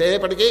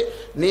 ఎంతసేపటికి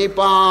నీ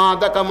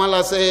పాద కమల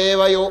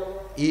సేవయో,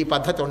 ఈ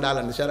పద్ధతి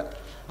ఉండాలండి. సరే,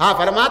 ఆ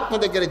పరమాత్మ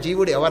దగ్గర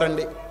జీవుడు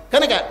ఎవరండి?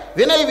 కనుక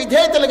వినయ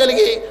విధేయతలు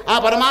కలిగి ఆ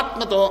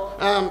పరమాత్మతో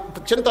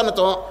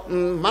చింతనతో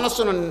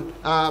మనస్సును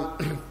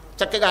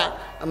చక్కగా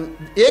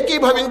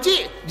ఏకీభవించి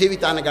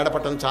జీవితాన్ని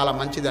గడపటం చాలా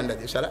మంచిదండి.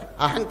 అది సరే,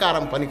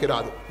 అహంకారం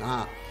పనికిరాదు.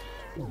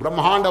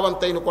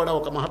 బ్రహ్మాండవంతైన కూడా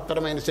ఒక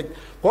మహత్తరమైన శక్తి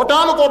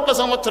కోటాను కోట్ల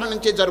సంవత్సరం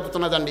నుంచి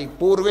జరుపుతున్నదండి.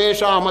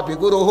 పూర్వేషామపి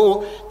గురుః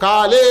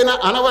కాలేన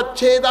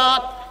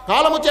అనవచ్ఛేదాత్.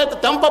 కాలము చేత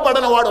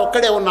తెంపబడిన వాడు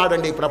ఒక్కడే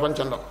ఉన్నాడండి ఈ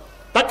ప్రపంచంలో.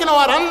 తక్కిన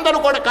వారందరూ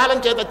కూడా కాలం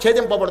చేత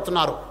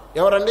ఛేదింపబడుతున్నారు.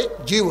 ఎవరండి?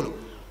 జీవులు.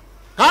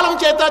 కాలం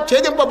చేత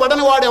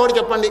ఛేదింపబడని వాడు ఎవడు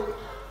చెప్పండి?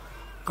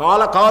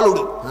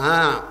 కాలకాలుడు.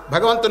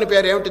 భగవంతుని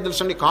పేరు ఏమిటి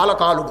తెలుసండి?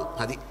 కాలకాలుడు.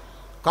 అది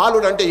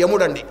కాలుడు అంటే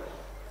యముడండి.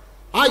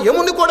 ఆ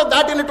యముని కూడా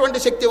దాటినటువంటి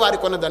శక్తి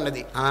వారికి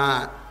ఉన్నదన్నది.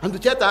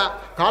 అందుచేత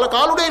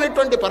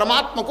కాలకాలుడైనటువంటి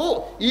పరమాత్మకు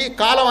ఈ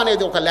కాలం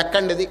అనేది ఒక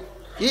లెక్కండిది.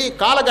 ఈ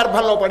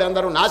కాలగర్భంలో పడి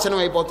అందరూ నాశనం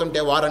అయిపోతుంటే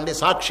వారండి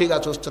సాక్షిగా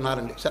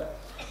చూస్తున్నారండి. సరే,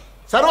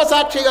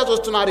 సర్వసాక్షిగా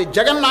చూస్తున్నారు. ఈ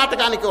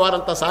జగన్నాటకానికి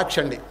వారంతా సాక్షి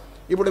అండి.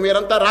 ఇప్పుడు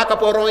మీరంతా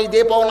రాకపోవడం ఈ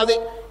దీపం ఉన్నది,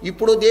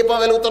 ఇప్పుడు దీపం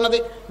వెలుగుతున్నది,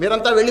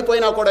 మీరంతా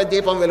వెళ్ళిపోయినా కూడా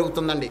దీపం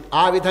వెలుగుతుందండి.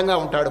 ఆ విధంగా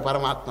ఉంటాడు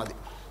పరమాత్మది.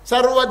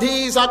 సర్వధీ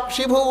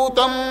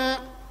సాక్షిభూతం.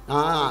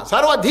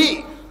 సర్వధీ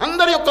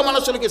అందరి యొక్క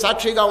మనస్సులకి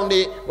సాక్షిగా ఉండి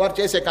వారు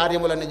చేసే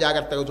కార్యములన్నీ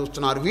జాగ్రత్తగా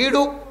చూస్తున్నారు.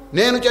 వీడు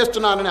నేను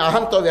చేస్తున్నానని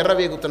అహంతో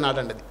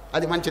వెర్రవేగుతున్నాడండి.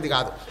 అది మంచిది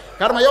కాదు.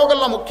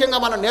 కర్మయోగంలో ముఖ్యంగా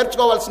మనం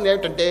నేర్చుకోవాల్సింది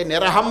ఏమిటంటే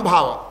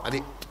నిరహంభావం.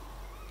 అది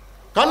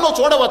కన్ను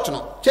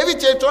చూడవచ్చును, చెవి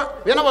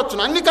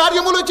వినవచ్చును, అన్ని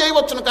కార్యములు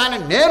చేయవచ్చును, కానీ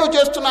నేను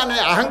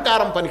చేస్తున్నాననే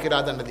అహంకారం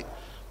పనికిరాదన్నది.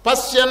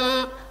 పశ్యన్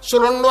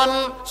శృణ్వన్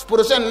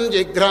స్పృశన్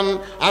జిఘ్రన్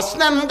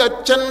అస్నన్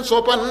గచ్చన్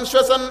స్వపన్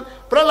శ్వసన్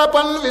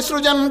ప్రలపన్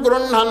విసృజన్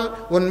గృహ్ణన్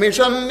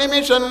ఉన్మిషన్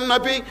నిమిషన్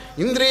అపి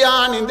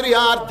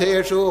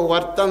ఇంద్రియార్థేషు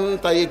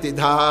వర్తంత ఇతి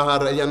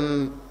ధారయన్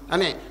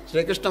అని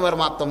శ్రీకృష్ణ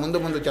పరమాత్మ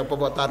ముందు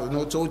చెప్పబోతారు.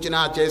 నువ్వు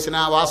చూచినా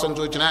చేసినా వాసన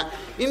చూచినా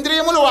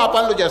ఇంద్రియములు ఆ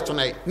పనులు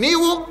చేస్తున్నాయి.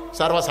 నీవు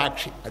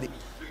సర్వసాక్షి. అది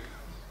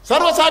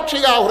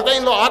సర్వసాక్షిగా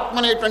హృదయంలో ఆత్మ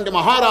అనేటువంటి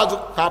మహారాజు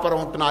కాపరం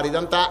ఉంటున్నారు.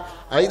 ఇదంతా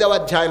 5వ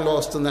అధ్యాయంలో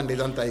వస్తుందండి.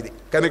 ఇదంతా ఇది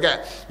కనుక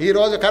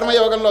ఈరోజు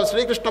కర్మయోగంలో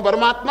శ్రీకృష్ణ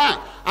పరమాత్మ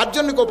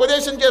అర్జునునికి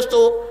ఉపదేశం చేస్తూ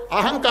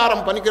అహంకారం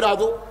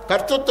పనికిరాదు,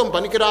 కర్తృత్వం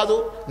పనికిరాదు,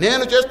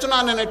 నేను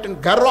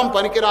చేస్తున్నాననేటువంటి గర్వం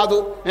పనికిరాదు,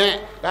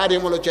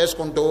 కార్యములు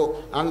చేసుకుంటూ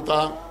అంత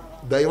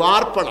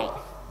దైవార్పణం,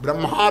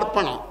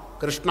 బ్రహ్మార్పణం,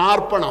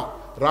 కృష్ణార్పణం,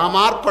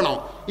 రామార్పణం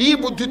ఈ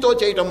బుద్ధితో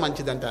చేయటం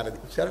మంచిదంటారు. అది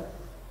సరే.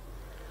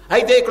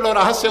 అయితే ఇక్కడ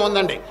రహస్యం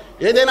ఉందండి.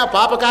 ఏదైనా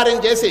పాపకార్యం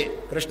చేసి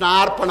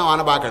కృష్ణార్పణం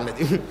అనబాకండి.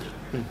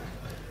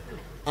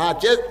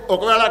 అది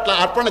ఒకవేళ అట్లా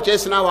అర్పణ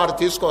చేసినా వారు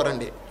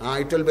తీసుకోరండి.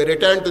 It will be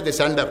return to the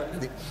sender.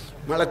 అది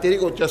మళ్ళీ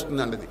తిరిగి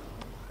వచ్చేస్తుందండి. అది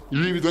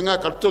ఈ విధంగా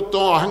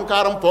కర్తృత్వం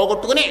అహంకారం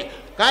పోగొట్టుకుని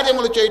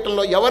కార్యములు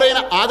చేయటంలో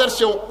ఎవరైనా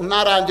ఆదర్శం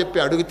ఉన్నారా అని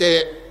చెప్పి అడిగితే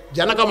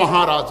జనక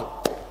మహారాజు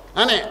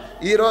అనే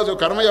ఈరోజు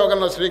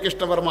కర్మయోగంలో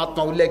శ్రీకృష్ణ పరమాత్మ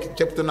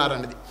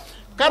చెప్తున్నారన్నది.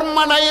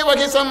 కర్మణైవ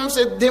హి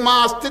సంసిద్ధిమా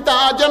స్థిత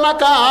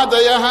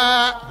జనకాదయ.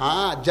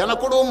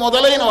 జనకుడు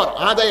మొదలైనవారు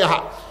ఆదయ.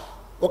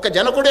 ఒక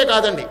జనకుడే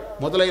కాదండి,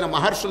 మొదలైన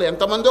మహర్షులు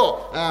ఎంతమందో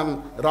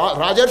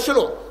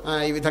రాజర్షులు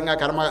ఈ విధంగా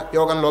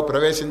కర్మయోగంలో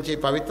ప్రవేశించి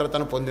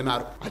పవిత్రతను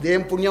పొందినారు.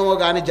 అదేం పుణ్యమో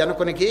కానీ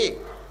జనకునికి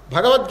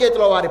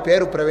భగవద్గీతలో వారి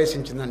పేరు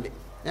ప్రవేశించిందండి.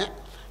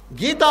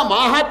 గీతా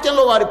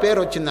మాహాత్యంలో వారి పేరు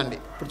వచ్చిందండి.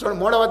 ఇప్పుడు చూడండి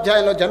 3వ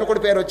అధ్యాయంలో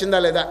జనకుడి పేరు వచ్చిందా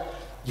లేదా?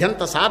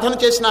 ఎంత సాధన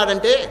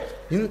చేసినాడంటే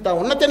ఇంత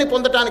ఉన్నతిని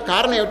పొందటానికి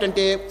కారణం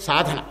ఏమిటంటే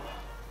సాధన.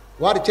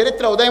 వారి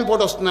చరిత్ర ఉదయం పూట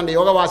వస్తుందండి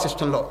యోగ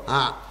వాసిష్టంలో.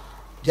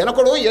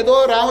 జనకుడు ఏదో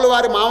రాముల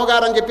వారి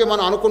మామగారు అని చెప్పి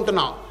మనం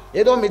అనుకుంటున్నాం,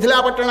 ఏదో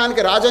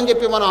మిథిలాపట్టణానికి రాజు అని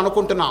చెప్పి మనం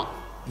అనుకుంటున్నాం.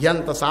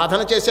 ఎంత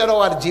సాధన చేశారో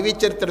వారి జీవిత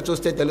చరిత్ర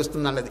చూస్తే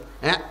తెలుస్తుందన్నది.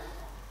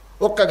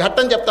 ఒక్క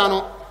ఘట్టం చెప్తాను.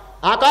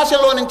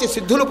 ఆకాశంలో నుంచి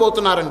సిద్ధులు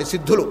పోతున్నారండి.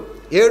 సిద్ధులు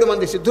 7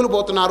 మంది సిద్ధులు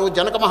పోతున్నారు.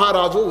 జనక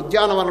మహారాజు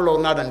ఉద్యానవనంలో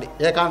ఉన్నాడండి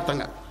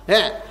ఏకాంతంగా.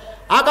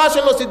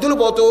 ఆకాశంలో సిద్ధులు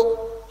పోతూ,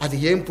 అది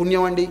ఏం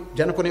పుణ్యం అండి,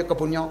 జనకుని యొక్క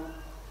పుణ్యం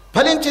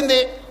ఫలించింది.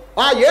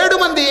 ఆ 7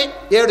 మంది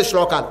 7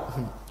 శ్లోకాలు.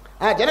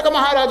 ఆ జనక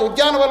మహారాజు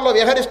ఉద్యానవనంలో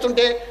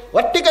విహరిస్తుంటే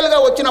వర్టికల్గా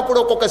వచ్చినప్పుడు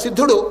ఒక్కొక్క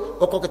సిద్ధుడు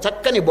ఒక్కొక్క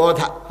చక్కని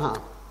బోధ,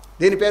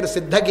 దీని పేరు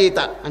సిద్ధగీత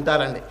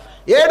అంటారండి.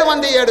 7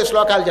 మంది 7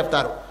 శ్లోకాలు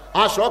చెప్తారు.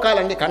 ఆ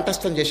శ్లోకాలన్నీ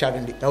కంఠస్థం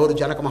చేశాడండి ఎవరు,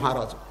 జనక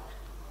మహారాజు.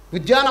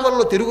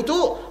 ఉద్యానవనంలో తిరుగుతూ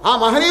ఆ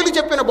మహనీయులు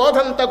చెప్పిన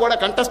బోధంతా కూడా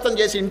కంఠస్థం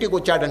చేసి ఇంటికి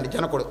వచ్చాడండి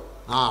జనకుడు.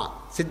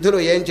 సిద్ధులు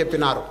ఏం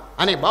చెప్పినారు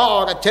అని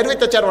బాగా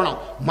చర్విత చర్వణం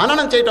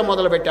మననం చేయటం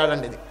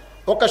మొదలుపెట్టాడండి. ఇది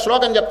ఒక్క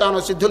శ్లోకం చెప్తాను,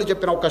 సిద్ధులు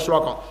చెప్పిన ఒక్క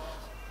శ్లోకం.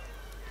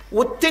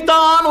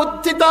 ఉత్థితాన్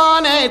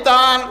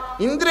ఉత్థితానేతాన్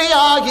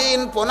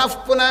ఇంద్రియాహీన్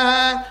పునఃపునః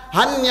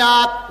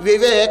హన్యాత్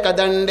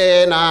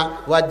వివేకదండేన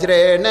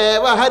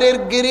వజ్రేణేవ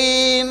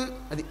హరిర్గిరీన్.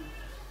 అది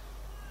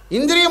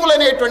ఇంద్రియములు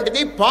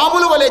అనేటువంటిది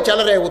పాముల వలె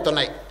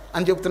చెలరేగుతున్నాయి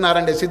అని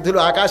చెప్తున్నారండి సిద్ధులు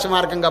ఆకాశ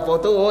మార్గంగా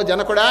పోతూ. ఓ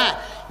జనకుడా,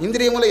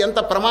 ఇంద్రియములు ఎంత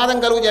ప్రమాదం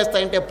కలుగు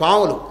చేస్తాయంటే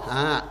పాములు.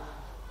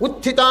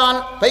 ఉత్థితాన్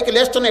పైకి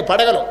లేస్తున్నాయి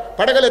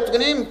పడగలు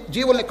ఎత్తుకుని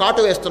జీవుల్ని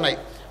కాటు వేస్తున్నాయి.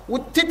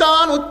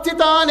 ఉత్థితాన్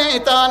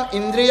ఉత్థితానేతాన్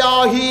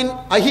ఇంద్రియాహీన్.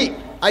 అహి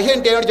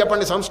అంటే ఏమిటి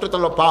చెప్పండి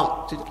సంస్కృతంలో? పాము.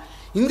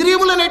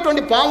 ఇంద్రియములు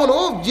అనేటువంటి పాములు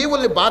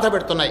జీవుల్ని బాధ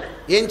పెడుతున్నాయి.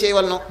 ఏం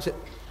చేయవలను?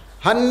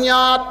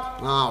 హన్యాత్,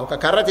 ఒక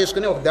కర్ర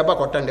తీసుకుని ఒక దెబ్బ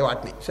కొట్టండి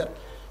వాటిని. సరే,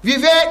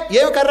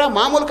 ఏమి కర్ర?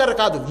 మామూలు కర్ర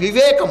కాదు,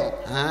 వివేకము.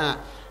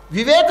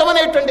 వివేకం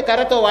అనేటువంటి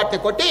కర్రతో వాటిని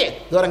కొట్టి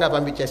దూరంగా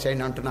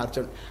పంపించేసేయండి అంటున్నారు.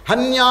 చూడండి,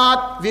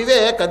 హన్యాత్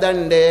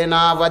వివేకదండేన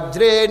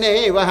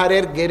వజ్రేణేవ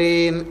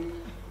హరిర్గిరీన్.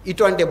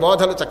 ఇటువంటి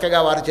బోధలు చక్కగా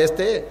వారు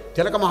చేస్తే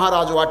జనక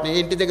మహారాజు వాటిని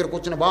ఇంటి దగ్గర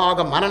కూర్చుని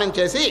బాగా మననం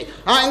చేసి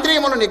ఆ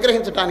ఇంద్రియములను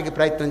నిగ్రహించడానికి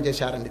ప్రయత్నం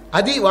చేశారండి.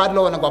 అది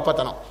వారిలో ఉన్న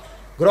గొప్పతనం.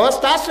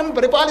 గృహస్థాశ్రమం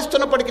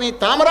పరిపాలిస్తున్నప్పటికీ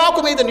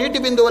తామరాకు మీద నీటి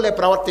బిందువులే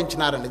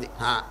ప్రవర్తించినారండి. ఇది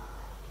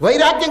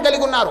వైరాగ్యం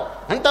కలిగి ఉన్నారు.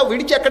 అంతా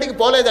విడిచి ఎక్కడికి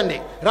పోలేదండి.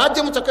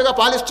 రాజ్యము చక్కగా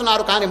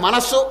పాలిస్తున్నారు, కానీ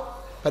మనస్సు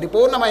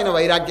పరిపూర్ణమైన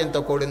వైరాగ్యంతో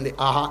కూడింది.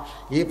 ఆహా,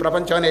 ఈ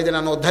ప్రపంచం అనేది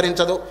నన్ను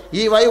ఉద్ధరించదు,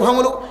 ఈ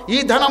వైభవములు, ఈ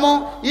ధనము,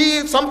 ఈ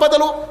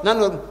సంపదలు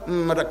నన్ను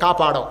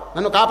కాపాడవు.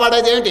 నన్ను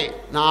కాపాడేది ఏంటి?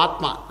 నా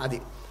ఆత్మ. అది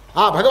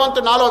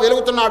భగవంతుడు నాలో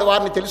వెలుగుతున్నాడు,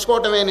 వారిని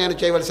తెలుసుకోవటమే నేను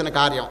చేయవలసిన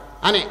కార్యం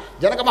అని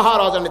జనక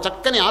మహారాజుని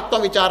చక్కని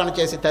ఆత్మవిచారణ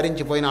చేసి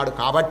తరించిపోయినాడు.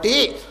 కాబట్టి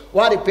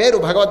వారి పేరు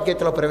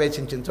భగవద్గీతలో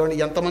ప్రవేశించింది. చూడండి,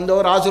 ఎంతమందో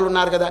రాజులు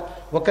ఉన్నారు కదా,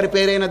 ఒక్కరి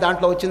పేరైనా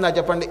దాంట్లో వచ్చిందా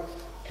చెప్పండి?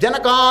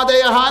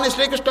 జనకాదయ అని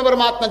శ్రీకృష్ణ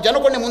పరమాత్మ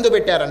జనకుడిని ముందు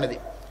పెట్టారన్నది.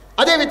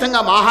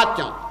 అదేవిధంగా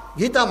మాహాత్మ్యం,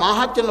 గీతా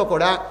మాహాత్మ్యంలో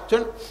కూడా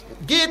చూడండి,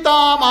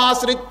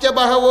 గీతామాశ్రిత్య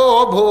బహవో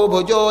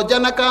భూభుజో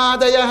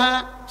జనకాదయ.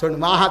 చూడండి,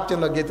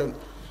 మాహాత్మ్యంలో గీత ఉంది.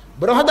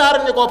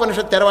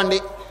 బృహదారణ్యకోపనిషత్తు తెరవండి,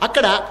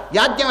 అక్కడ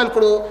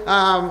యాజ్ఞవల్కుడు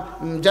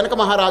జనక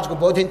మహారాజుకు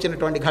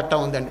బోధించినటువంటి ఘట్టం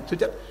ఉందండి.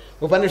 చూచారు,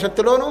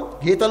 ఉపనిషత్తులోను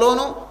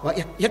గీతలోను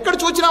ఎక్కడ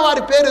చూసినా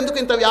వారి పేరు ఎందుకు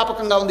ఇంత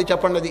వ్యాపకంగా ఉంది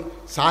చెప్పండి? అది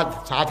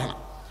సాధన.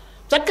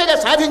 చక్కగా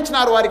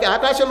సాధించినారు. వారికి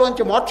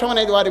ఆకాశంలోంచి మోక్షం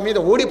అనేది వారి మీద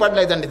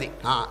ఊడిపడలేదండి. ఇది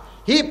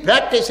హీ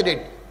ప్రాక్టీస్డ్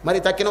ఇట్. మరి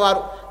తక్కిన వారు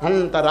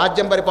అంత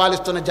రాజ్యం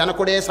పరిపాలిస్తున్న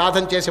జనకుడే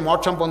సాధన చేసి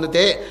మోక్షం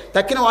పొందితే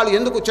తక్కిన వాళ్ళు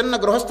ఎందుకు చిన్న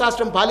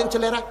గృహస్థాశ్రమం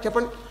పాలించలేరా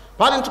చెప్పండి?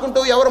 పాలించుకుంటూ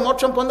ఎవరు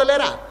మోక్షం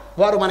పొందలేరా?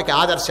 వారు మనకి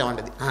ఆదర్శం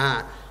అండి.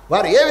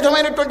 వారు ఏ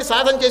విధమైనటువంటి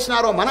సాధన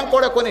చేసినారో మనం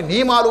కూడా కొన్ని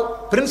నియమాలు,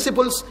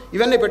 ప్రిన్సిపుల్స్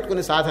ఇవన్నీ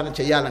పెట్టుకుని సాధన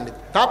చేయాలండి.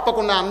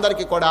 తప్పకుండా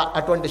అందరికీ కూడా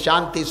అటువంటి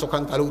శాంతి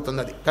సుఖం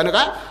కలుగుతున్నది. కనుక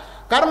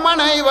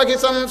కర్మణైవ హి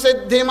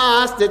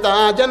సంసిద్ధిమాస్థిత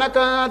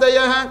జనకాదయ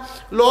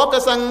లోక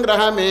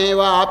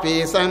సంగ్రహమేవాపి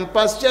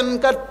సంపశ్యన్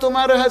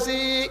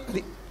కర్తుమర్హసి.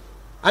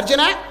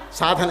 అర్జున,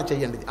 సాధన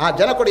చెయ్యండి. ఆ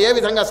జనకుడు ఏ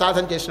విధంగా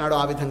సాధన చేసినాడో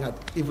ఆ విధంగా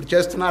ఇప్పుడు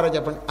చేస్తున్నారో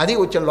చెప్పండి. అది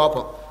వచ్చిన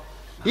లోపం.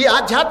 ఈ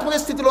ఆధ్యాత్మిక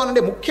స్థితిలో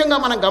నుండి ముఖ్యంగా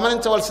మనం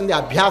గమనించవలసింది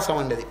అభ్యాసం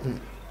అండి.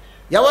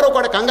 ఎవరు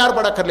కూడా కంగారు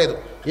పడక్కర్లేదు.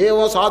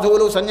 ఏవో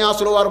సాధువులు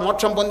సన్యాసులు వారు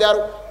మోక్షం పొందారు,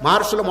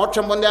 మహర్షులు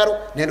మోక్షం పొందారు,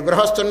 నేను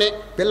గృహస్థుణ్ణి,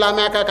 పిల్ల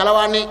మేక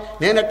కలవాణ్ణి,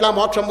 నేనెట్లా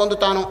మోక్షం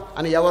పొందుతాను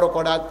అని ఎవరు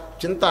కూడా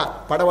చింత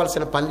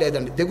పడవలసిన పని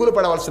లేదండి, దిగులు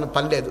పడవలసిన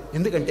పని లేదు.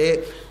 ఎందుకంటే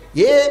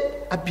ఏ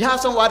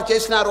అభ్యాసం వారు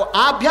చేసినారో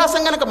ఆ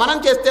అభ్యాసం కనుక మనం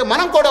చేస్తే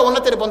మనం కూడా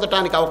ఉన్నతిని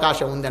పొందటానికి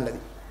అవకాశం ఉందండి.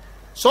 అది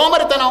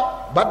సోమరితనం,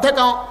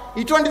 బద్ధకం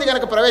ఇటువంటిది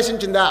కనుక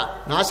ప్రవేశించిందా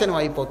నాశనం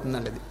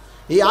అయిపోతుందండి. అది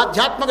ఈ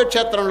ఆధ్యాత్మిక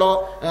క్షేత్రంలో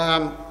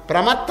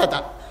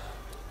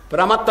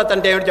ప్రమత్తత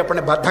అంటే ఏమిటి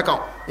చెప్పండి? బద్ధకం.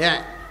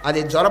 అది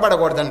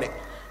జ్వరపడకూడదండి.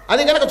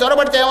 అది కనుక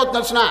జ్వరపడితే ఏమవుతుంది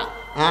తెలిసిన,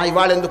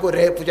 ఇవాళ ఎందుకు,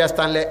 రేపు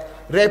చేస్తానులే,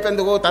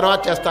 రేపెందుకు, తర్వాత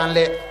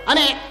చేస్తానులే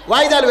అని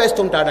వాయిదాలు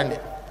వేస్తుంటాడండి.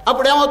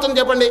 అప్పుడు ఏమవుతుంది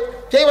చెప్పండి?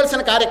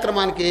 చేయవలసిన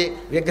కార్యక్రమానికి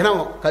విఘ్నం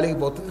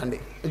కలిగిపోతుందండి.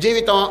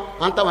 జీవితం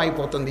అంతం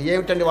అయిపోతుంది.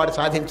 ఏమిటండి వాడు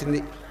సాధించింది?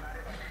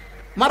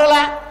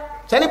 మరలా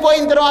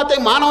చనిపోయిన తర్వాత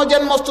మానవ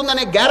జన్మ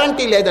వస్తుందనే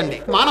గ్యారంటీ లేదండి.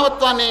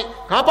 మానవత్వాన్ని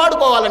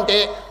కాపాడుకోవాలంటే,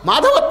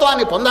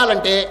 మాధవత్వాన్ని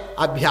పొందాలంటే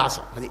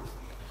అభ్యాసం. అది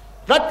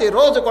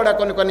ప్రతిరోజు కూడా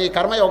కొన్ని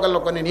కర్మయోగంలో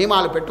కొన్ని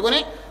నియమాలు పెట్టుకుని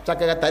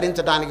చక్కగా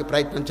తరించడానికి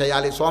ప్రయత్నం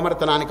చేయాలి.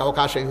 సోమరితనానికి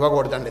అవకాశం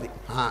ఇవ్వకూడదండి. అది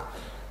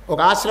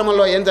ఒక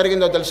ఆశ్రమంలో ఏం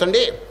జరిగిందో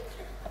తెలుసండి.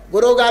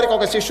 గురువుగారికి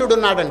ఒక శిష్యుడు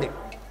ఉన్నాడండి.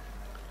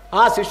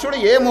 ఆ శిష్యుడు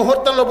ఏ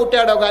ముహూర్తంలో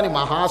పుట్టాడో కానీ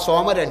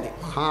మహాసోమరి అండి,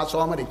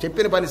 మహాసోమరి.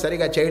 చెప్పిన పని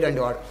సరిగా చేయడండి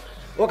వాడు.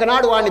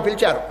 ఒకనాడు వాడిని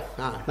పిలిచారు.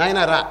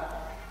 నాయనా రా.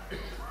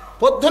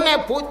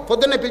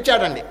 పొద్దున్నే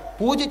పిలిచాడండి.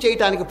 పూజ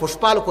చేయటానికి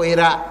పుష్పాలు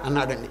కోయిరా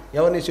అన్నాడండి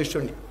ఎవరిని?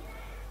 శిష్యుడిని.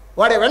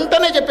 వాడు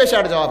వెంటనే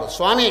చెప్పేశాడు జవాబు.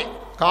 స్వామి,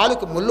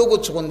 కాలుకి ముళ్ళు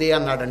గుచ్చుకుంది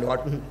అన్నాడండి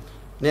వాడు.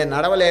 నేను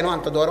నడవలేను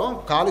అంత దూరం,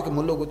 కాలుకి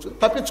ముళ్ళు గుచ్చు.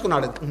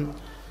 తప్పించుకున్నాడు.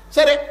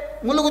 సరే,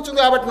 ముళ్ళు గుచ్చుంది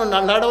కాబట్టి నువ్వు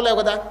నడవలేవు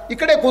కదా,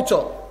 ఇక్కడే కూర్చో,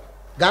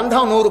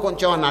 గంధం నూరు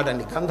కొంచెం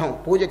అన్నాడండి. గంధం,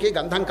 పూజకి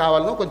గంధం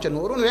కావాలను, కొంచెం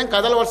నూరు, నువ్వేం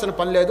కదలవలసిన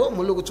పని లేదు,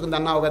 ముళ్ళు గుచ్చుకుంది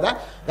అన్నావు కదా,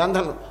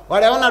 గంధం.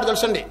 వాడు ఏమన్నాడు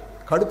తెలుసండి?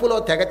 కడుపులో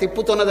తెగ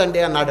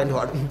తిప్పుతున్నదండి అన్నాడండి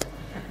వాడు.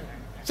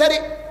 సరే,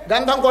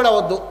 గంధం కూడా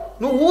వద్దు,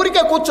 నువ్వు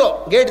ఊరికే కూర్చో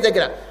గేటు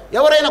దగ్గర,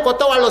 ఎవరైనా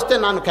కొత్త వాళ్ళు వస్తే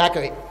నన్ను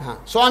కేకవే.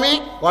 స్వామి,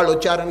 వాళ్ళు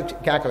వచ్చారని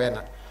కేకవే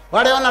అన్నాడు.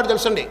 వాడేమన్నాడు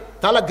తెలుసండి?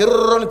 తల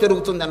గిర్రని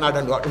తిరుగుతుంది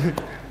అన్నాడండి వాడు.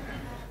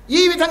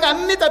 ఈ విధంగా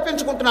అన్నీ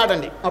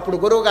తప్పించుకుంటున్నాడండి. అప్పుడు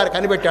గురువు గారు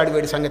కనిపెట్టాడు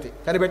వీడి సంగతి.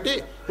 కనిపెట్టి,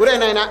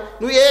 ఒరేనాయనా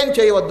నువ్వేం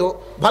చేయవద్దు,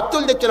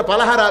 భక్తులు తెచ్చిన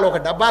పలహారాలు ఒక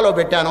డబ్బాలో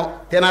పెట్టాను,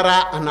 తినరా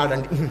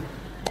అన్నాడండి.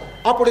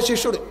 అప్పుడు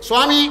శిష్యుడు,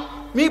 స్వామి,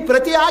 మీ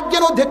ప్రతి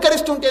ఆజ్ఞను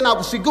ధిక్కరిస్తుంటే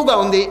నాకు సిగ్గుగా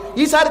ఉంది,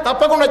 ఈసారి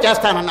తప్పకుండా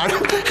చేస్తానన్నాడు.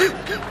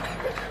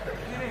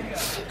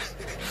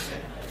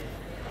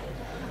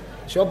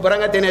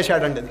 శుభ్రంగా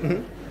తినేశాడండి.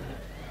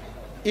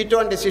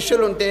 ఇటువంటి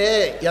శిష్యులుంటే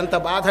ఎంత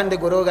బాధ అండి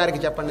గురువు గారికి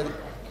చెప్పండి.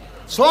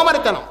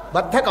 సోమరితనం,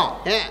 బద్ధకం,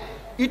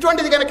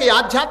 ఇటువంటిది కనుక ఈ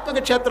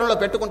ఆధ్యాత్మిక క్షేత్రంలో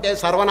పెట్టుకుంటే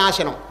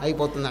సర్వనాశనం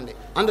అయిపోతుందండి.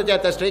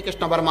 అందుచేత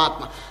శ్రీకృష్ణ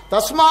పరమాత్మ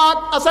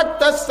తస్మాత్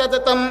అసక్త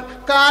సతతం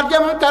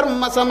కార్యం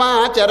కర్మ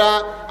సమాచర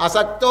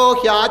అసక్తో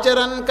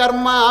హ్యాచరన్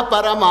కర్మ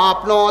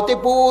పరమాప్నోతి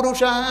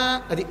పూరుష.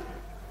 అది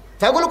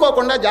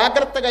తగులుకోకుండా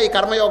జాగ్రత్తగా ఈ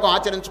కర్మయోగం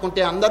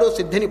ఆచరించుకుంటే అందరూ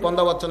సిద్ధిని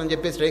పొందవచ్చునని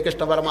చెప్పి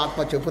శ్రీకృష్ణ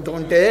పరమాత్మ చెబుతూ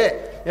ఉంటే,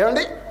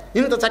 ఏమండి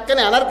ఇంత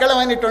చక్కని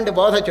అనర్గళమైనటువంటి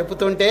బోధ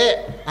చెబుతుంటే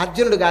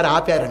అర్జునుడు గారు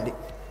ఆపారండి.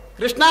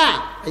 కృష్ణ,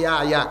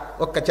 అయ్యా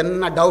ఒక్క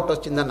చిన్న డౌట్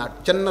వచ్చిందన్నాడు,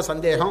 చిన్న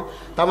సందేహం.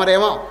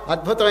 తమరేమో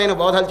అద్భుతమైన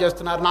బోధలు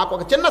చేస్తున్నారు, నాకు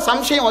ఒక చిన్న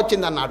సంశయం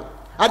వచ్చిందన్నాడు.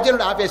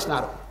 అర్జునుడు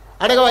ఆపేసినారు.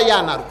 అడగవయ్యా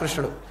అన్నారు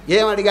కృష్ణుడు.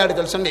 ఏం అడిగాడు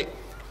తెలుసండి?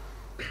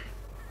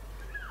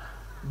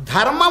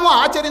 ధర్మము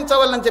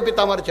ఆచరించవాలని చెప్పి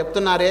తమరు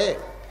చెప్తున్నారే,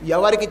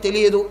 ఎవరికి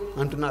తెలియదు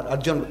అంటున్నారు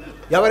అర్జునుడు.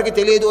 ఎవరికి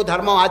తెలియదు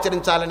ధర్మం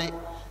ఆచరించాలని,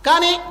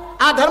 కానీ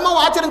ఆ ధర్మం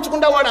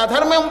ఆచరించకుండా వాడు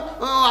అధర్మం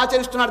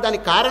ఆచరిస్తున్నాడు,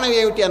 దానికి కారణం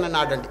ఏమిటి అని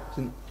అన్నాడండి.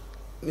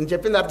 నేను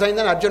చెప్పింది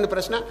అర్థమైందని అర్జునుడి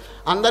ప్రశ్న.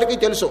 అందరికీ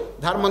తెలుసు,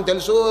 ధర్మం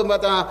తెలుసు,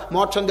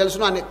 మోక్షం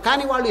తెలుసును అని,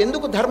 కానీ వాళ్ళు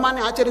ఎందుకు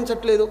ధర్మాన్ని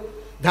ఆచరించట్లేదు?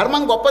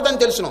 ధర్మం గొప్పదని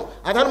తెలుసును,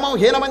 అధర్మం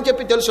హీనమని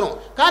చెప్పి తెలుసును,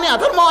 కానీ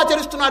అధర్మం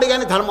ఆచరిస్తున్నాడు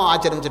కానీ ధర్మం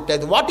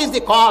ఆచరించట్లేదు. What is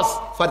the cause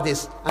for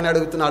this అని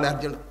అడుగుతున్నాడు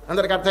అర్జునుడు.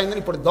 అందరికీ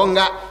అర్థమైందని. ఇప్పుడు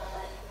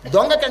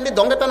దొంగకండి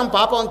దొంగతనం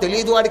పాపం అని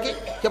తెలియదు వాడికి,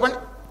 చెప్పండి.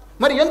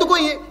 మరి ఎందుకు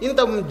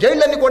ఇంత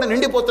జైళ్ళన్నీ కూడా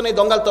నిండిపోతున్నాయి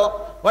దొంగలతో?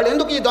 వాళ్ళు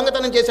ఎందుకు ఈ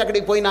దొంగతనం చేసి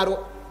అక్కడికి పోయినారు?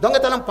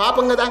 దొంగతనం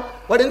పాపం కదా,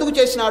 వాడు ఎందుకు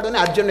చేసినాడు అని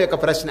అర్జునుడు యొక్క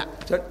ప్రశ్న.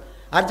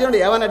 అర్జునుడు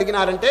ఏమని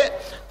అడిగినారంటే,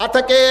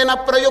 అతకేన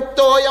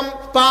ప్రయుక్తోయం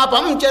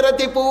పాపం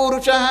చరతి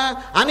పూరుష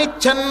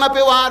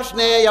అనిచ్ఛన్నపి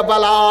వార్ష్ణేయ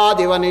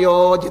బలాదివ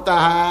నియోజిత.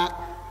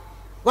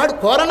 వాడు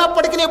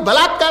కోరనప్పటికీ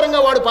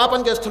బలాత్కారంగా వాడు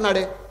పాపం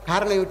చేస్తున్నాడే,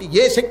 కారణం ఏమిటి?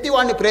 ఏ శక్తి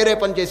వాడిని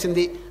ప్రేరేపణ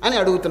చేసింది అని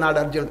అడుగుతున్నాడు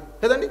అర్జునుడు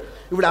కదండి.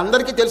 ఇప్పుడు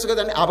అందరికీ తెలుసు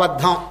కదండి,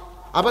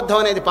 అబద్ధం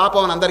అనేది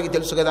పాపం అని అందరికీ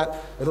తెలుసు కదా.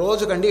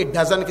 రోజుకండి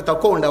డజన్కి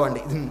తక్కువ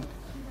ఉండవండి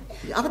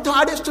అబద్ధం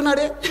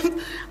ఆడేస్తున్నాడే.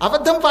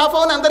 అబద్ధం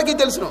పాపం అని అందరికీ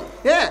తెలుసును,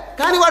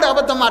 కానీ వాడు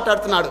అబద్ధం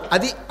మాట్లాడుతున్నాడు.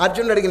 అది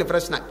అర్జునుడు అడిగిన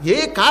ప్రశ్న. ఏ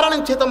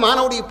కారణం చేత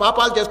మానవుడు ఈ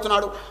పాపాలు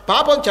చేస్తున్నాడు?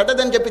 పాపం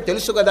చెడ్డదని చెప్పి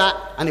తెలుసు కదా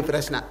అని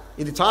ప్రశ్న.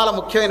 ఇది చాలా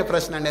ముఖ్యమైన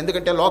ప్రశ్న అండి.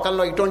 ఎందుకంటే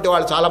లోకంలో ఇటువంటి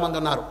వాళ్ళు చాలామంది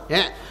ఉన్నారు.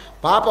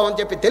 పాపం అని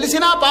చెప్పి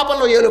తెలిసినా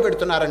పాపంలో ఏలు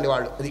పెడుతున్నారండి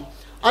వాళ్ళు. అది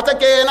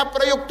అతకేన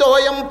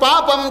ప్రయుక్తోయం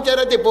పాపం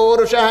చరతి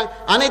పూరుష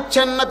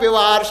అనిచ్ఛన్నపి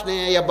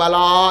వార్ష్ణేయ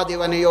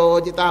బలాదివ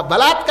నియోజిత.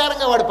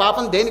 బలాత్కారంగా వాడు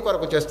పాపం దేని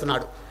కొరకు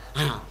చేస్తున్నాడు?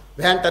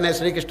 వెంటనే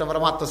శ్రీకృష్ణ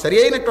పరమాత్మ సరి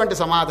అయినటువంటి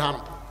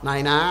సమాధానం,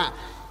 నాయనా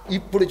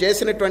ఇప్పుడు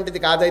చేసినటువంటిది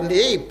కాదండి,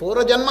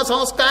 పూర్వజన్మ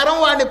సంస్కారం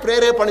వాడిని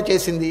ప్రేరేపణ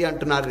చేసింది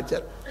అంటున్నారు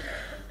టీచర్.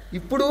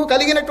 ఇప్పుడు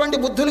కలిగినటువంటి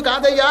బుద్ధులు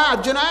కాదయ్యా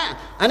అర్జున,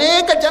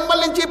 అనేక జన్మల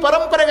నుంచి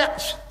పరంపరగా,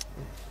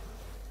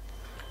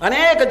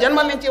 అనేక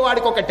జన్మల నుంచి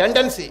వాడికి ఒక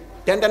టెండెన్సీ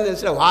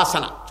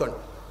వాసన.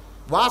 చూడండి,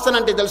 వాసన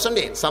అంటే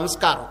తెలుసండి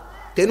సంస్కారం.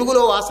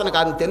 తెలుగులో వాసన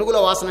కాదు,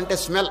 తెలుగులో వాసన అంటే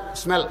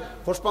స్మెల్,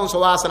 పుష్పం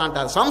సువాసన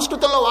అంటారు.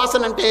 సంస్కృతంలో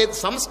వాసన అంటే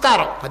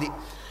సంస్కారం. అది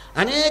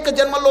అనేక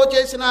జన్మల్లో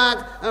చేసిన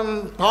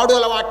పాడు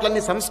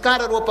అలవాట్లన్నీ సంస్కార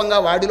రూపంగా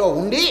వాడిలో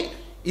ఉండి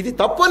ఇది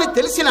తప్పు అని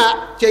తెలిసినా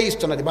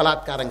చేయిస్తున్నది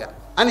బలాత్కారంగా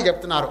అని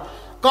చెప్తున్నారు.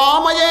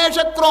 కామయేష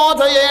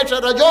క్రోధయేష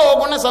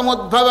రజోగుణ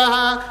సముద్భవ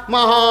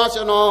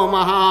మహాశనో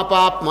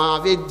మహాపాప్మ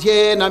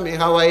విద్యేన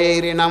మిహ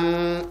వైరిణం.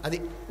 అది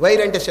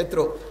వైరి అంటే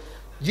శత్రువు.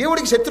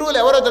 జీవుడికి శత్రువులు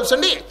ఎవరో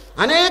తెలుసండి,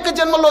 అనేక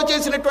జన్మల్లో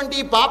చేసినటువంటి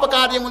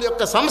పాపకార్యముల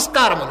యొక్క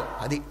సంస్కారములు.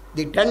 అది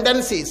ది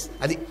టెండెన్సీస్.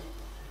 అది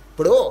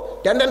ఇప్పుడు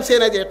టెండెన్సీ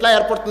అనేది ఎట్లా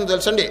ఏర్పడుతుందో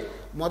తెలుసండి.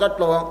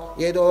 మొదట్లో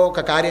ఏదో ఒక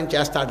కార్యం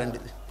చేస్తాడండి,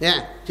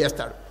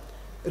 చేస్తాడు.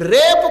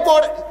 రేపు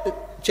కూడా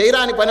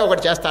చేయరాని పని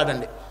ఒకటి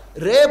చేస్తాడండి.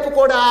 రేపు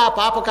కూడా ఆ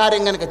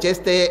పాపకార్యం కనుక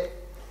చేస్తే,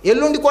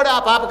 ఎల్లుండి కూడా ఆ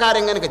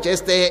పాపకార్యం కనుక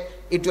చేస్తే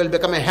it will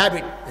become a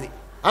habit. అది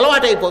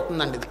అలవాటు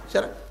అయిపోతుందండి. ఇది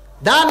సరే,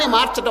 దాన్ని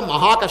మార్చడం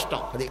మహా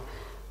కష్టం అది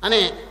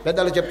అని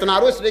పెద్దలు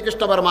చెప్తున్నారు.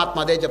 శ్రీకృష్ణ పరమాత్మ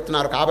అదే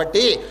చెప్తున్నారు.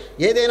 కాబట్టి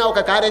ఏదైనా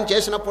ఒక కార్యం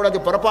చేసినప్పుడు అది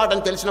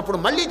పొరపాటు తెలిసినప్పుడు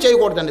మళ్ళీ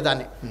చేయకూడదండి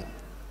దాన్ని.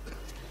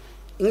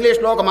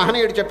 ఇంగ్లీష్లో ఒక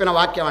మహనీయుడు చెప్పిన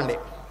వాక్యం అండి,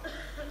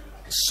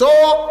 so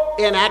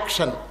an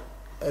action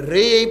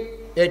reap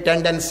A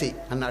tendency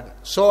అన్నాడు.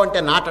 సో అంటే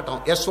నాటటం,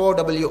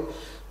 SOW.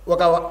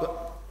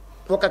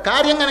 ఒక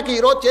కార్యం కనుక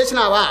ఈరోజు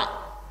చేసినావా,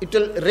 ఇటు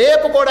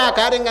రేపు కూడా ఆ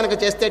కార్యం కనుక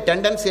చేస్తే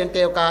టెండెన్సీ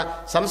అంటే ఒక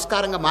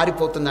సంస్కారంగా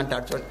మారిపోతుంది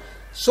అంటాడు. చూడండి,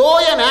 so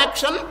an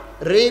action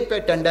reap A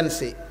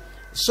tendency,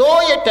 so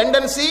A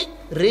tendency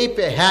reap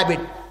a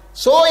habit,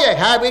 so a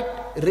habit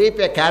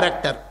reap A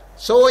character,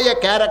 so A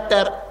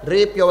character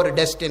reap your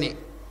destiny.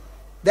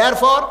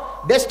 Therefore,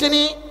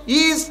 destiny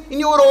is in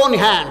your own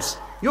hands.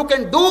 You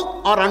can do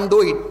or undo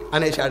it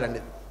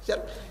అనేసాడండి.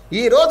 సరే,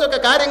 ఈరోజు ఒక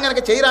కార్యం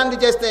కనుక చేయరాంది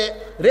చేస్తే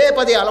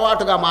రేపది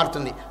అలవాటుగా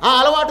మారుతుంది. ఆ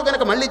అలవాటు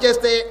కనుక మళ్ళీ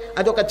చేస్తే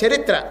అది ఒక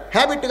చరిత్ర,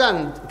 హ్యాబిట్గా,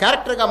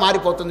 క్యారెక్టర్గా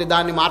మారిపోతుంది.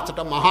 దాన్ని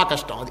మార్చడం మహా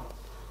కష్టం అది.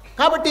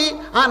 కాబట్టి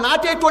ఆ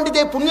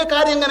నాటేటువంటిదే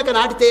పుణ్యకార్యం కనుక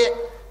నాటితే,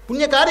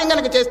 పుణ్యకార్యం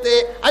కనుక చేస్తే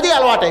అది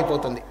అలవాటు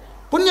అయిపోతుంది.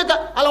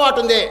 అలవాటు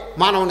ఉందే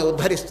మానవుని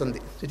ఉద్ధరిస్తుంది.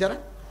 చూచారా?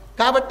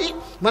 కాబట్టి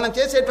మనం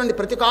చేసేటువంటి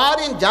ప్రతి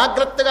కార్యం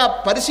జాగ్రత్తగా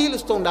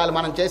పరిశీలిస్తూ ఉండాలి.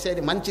 మనం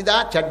చేసేది మంచిదా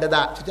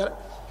చెడ్డదా. చూచారా?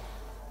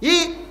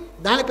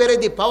 దాని పేరు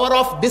ది పవర్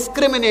ఆఫ్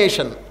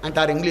డిస్క్రిమినేషన్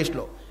అంటారు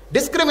ఇంగ్లీష్లో.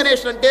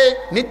 డిస్క్రిమినేషన్ అంటే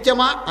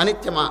నిత్యమా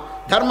అనిత్యమా,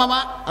 ధర్మమా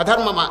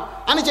అధర్మమా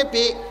అని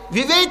చెప్పి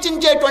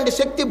వివేచించేటువంటి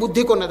శక్తి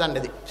బుద్ధికి ఉన్నదండి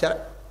అది. సరే,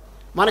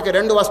 మనకి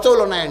 2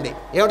 వస్తువులు ఉన్నాయండి.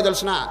 ఏమిటి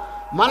తెలుసిన?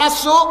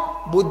 మనస్సు,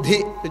 బుద్ధి.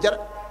 చూచారా?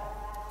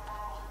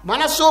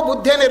 మనస్సు,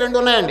 బుద్ధి అని 2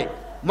 ఉన్నాయండి.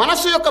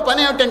 మనస్సు యొక్క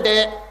పని ఏమిటంటే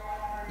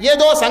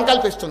ఏదో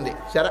సంకల్పిస్తుంది.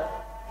 సరే,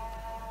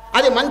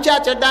 అది మంచిగా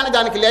చెడ్డ అని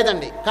దానికి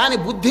లేదండి. కానీ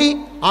బుద్ధి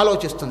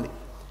ఆలోచిస్తుంది.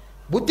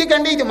 బుద్ధి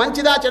కండి ఇది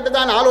మంచిదా చెడ్డదా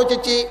అని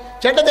ఆలోచించి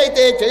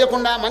చెడ్డదైతే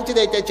చేయకుండా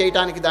మంచిదైతే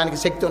చేయటానికి దానికి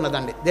శక్తి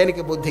ఉన్నదండి.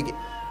 దేనికి? బుద్ధికి.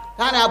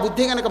 కానీ ఆ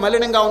బుద్ధి కనుక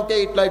మలినంగా ఉంటే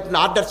ఇట్లా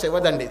ఆర్డర్స్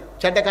ఇవ్వదండి,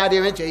 చెడ్డ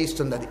కార్యమే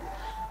చేయిస్తుంది అది.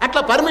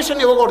 అట్లా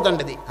పర్మిషన్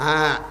ఇవ్వకూడదండి అది.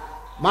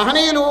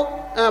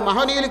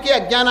 మహనీయులకి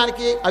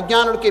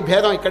అజ్ఞానుడికి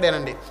భేదం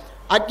ఇక్కడేనండి.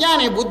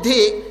 అజ్ఞాని బుద్ధి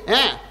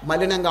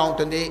మలినంగా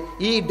ఉంటుంది.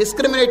 ఈ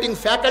డిస్క్రిమినేటింగ్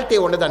ఫ్యాకల్టీ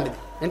ఉండదండి.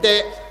 అంటే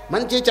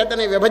మంచి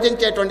చెడ్డని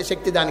విభజించేటువంటి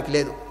శక్తి దానికి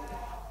లేదు.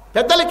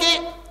 పెద్దలకి,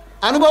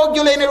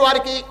 అనుభవజ్ఞులైన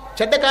వారికి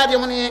చెడ్డ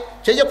కార్యముని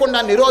చేయకుండా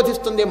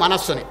నిరోధిస్తుంది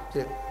మనస్సుని.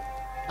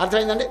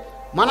 అర్థమైందండి?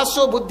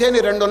 మనస్సు, బుద్ధి అని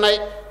 2 ఉన్నాయి.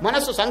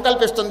 మనస్సు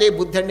సంకల్పిస్తుంది,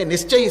 బుద్ధి అంటే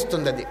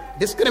నిశ్చయిస్తుంది. అది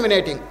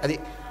డిస్క్రిమినేటింగ్. అది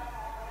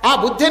ఆ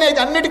బుద్ధి అనేది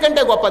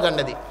అన్నిటికంటే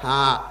గొప్పదండి అది.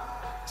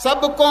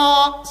 సబ్కో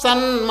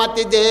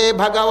సన్మతి దే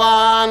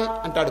భగవాన్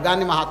అంటాడు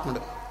గాంధీ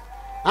మహాత్ముడు.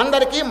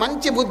 అందరికీ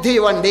మంచి బుద్ధి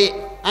ఇవ్వండి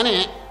అని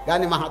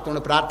గాంధీ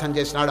మహాత్ముడు ప్రార్థన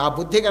చేసినాడు. ఆ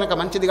బుద్ధి కనుక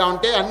మంచిదిగా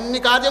ఉంటే అన్ని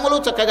కార్యములు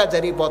చక్కగా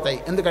జరిగిపోతాయి.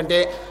 ఎందుకంటే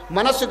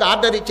మనస్సుకు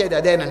ఆర్డర్ ఇచ్చేది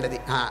అదేనండి అది.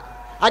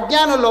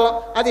 అజ్ఞానంలో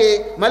అది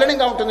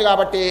మలినంగా ఉంటుంది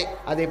కాబట్టి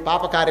అది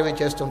పాపకార్యమే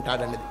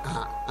చేస్తుంటాడండి.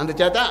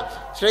 అందుచేత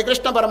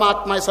శ్రీకృష్ణ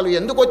పరమాత్మ అసలు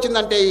ఎందుకు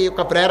వచ్చిందంటే ఈ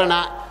యొక్క ప్రేరణ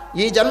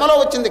ఈ జన్మలో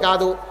వచ్చింది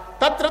కాదు.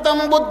 తత్రతం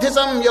బుద్ధి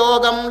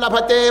సంయోగం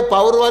లభతే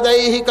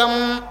పౌర్వదైహికం.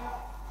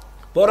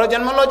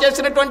 పూర్వజన్మలో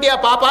చేసినటువంటి ఆ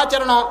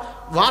పాపాచరణం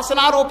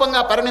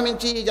వాసనారూపంగా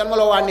పరిణమించి ఈ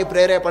జన్మలో వాడిని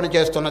ప్రేరేపణ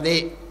చేస్తున్నది.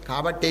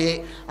 కాబట్టి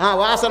ఆ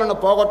వాసనను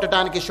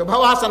పోగొట్టడానికి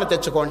శుభవాసన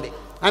తెచ్చుకోండి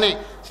అని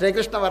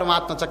శ్రీకృష్ణ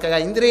పరమాత్మ చక్కగా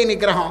ఇంద్రియ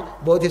నిగ్రహం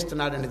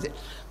బోధిస్తున్నాడండి.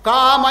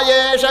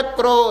 కామయేష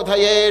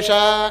క్రోధయేష.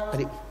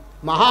 అది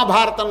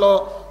మహాభారతంలో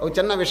ఒక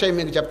చిన్న విషయం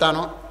మీకు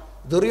చెప్తాను.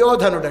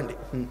 దుర్యోధనుడండి.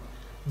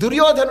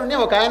 దుర్యోధనుడిని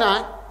ఒక ఆయన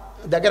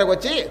దగ్గరకు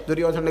వచ్చి,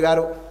 దుర్యోధనుడు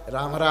గారు,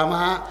 రామరామ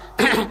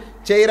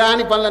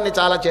చేయరాని పనులన్నీ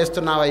చాలా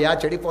చేస్తున్నావయ్యా,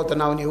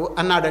 చెడిపోతున్నావు నీవు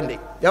అన్నాడండి.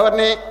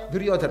 ఎవరిని?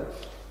 దుర్యోధను.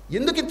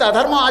 ఎందుకు ఇంత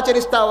అధర్మం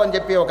ఆచరిస్తావు అని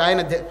చెప్పి ఒక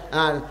ఆయన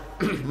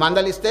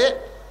మందలిస్తే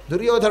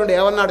దుర్యోధనుడు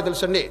ఏమన్నాడు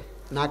తెలుసండి?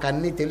 నాకు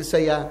అన్నీ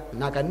తెలుసయ్యా,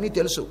 నాకు అన్నీ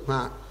తెలుసు.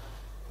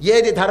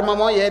 ఏది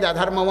ధర్మమో ఏది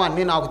అధర్మమో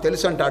అన్నీ నాకు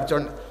తెలుసు అంటాడు.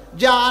 చూడండి,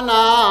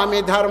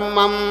 జానామి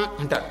ధర్మం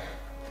అంటాడు.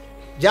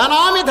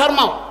 జానామి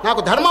ధర్మం,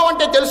 నాకు ధర్మం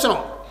అంటే తెలుసును.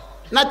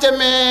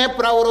 నచ్చమే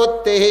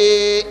ప్రవృత్తి,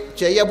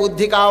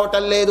 చెయ్యబుద్ధి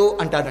కావటం లేదు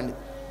అంటాడండి.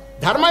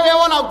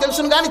 ధర్మమేమో నాకు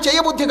తెలుసును కానీ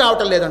చెయ్యబుద్ధి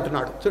కావటం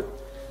లేదంటున్నాడు.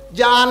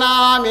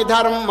 జానామి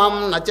ధర్మం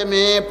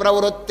నచమే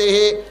ప్రవృత్తి,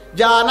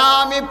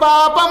 జానామి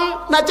పాపం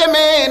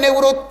నచమే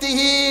నివృత్తి.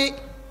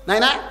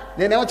 నాయనా,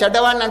 నేనేమో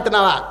చెడ్డవాడిని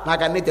అంటున్నావా?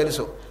 నాకు అన్నీ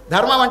తెలుసు.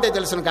 ధర్మం అంటే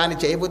తెలుసును కానీ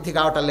చేయబుద్ధి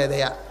కావటం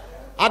లేదయ్యా.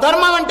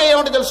 అధర్మం అంటే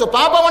ఏమిటి తెలుసు,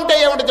 పాపం అంటే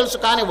ఏమిటి తెలుసు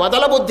కానీ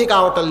వదలబుద్ధి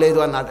కావటం లేదు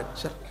అన్నాడు.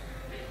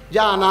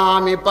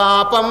 జానామి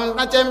పాపం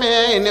నచమే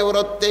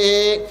నివృత్తి,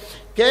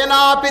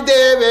 కేనాపి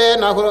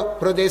దేవేన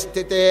హృది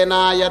స్థితేన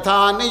యథా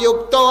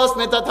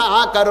నియుక్తోస్మి తథా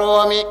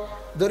కరోమి.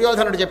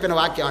 దుర్యోధనుడు చెప్పిన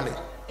వాక్యం అండి.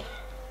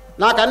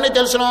 నాకు అన్నీ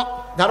తెలుసును,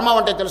 ధర్మం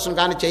అంటే తెలుసును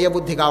కానీ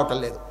చేయబుద్ధి కావటం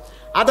లేదు.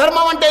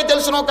 అధర్మం అంటే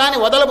తెలుసును కానీ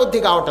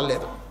వదలబుద్ధి కావటం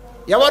లేదు.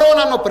 ఎవరో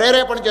నన్ను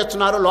ప్రేరేపణ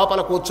చేస్తున్నారు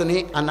లోపల కూర్చుని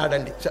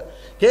అన్నాడండి.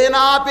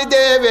 కేనాపి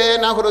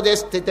దేవేన హృది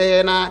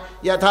స్థితేన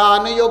యథా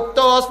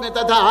నియుక్తోస్మి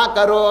తథా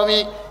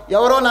కరోమి.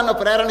 ఎవరో నన్ను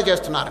ప్రేరణ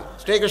చేస్తున్నారు.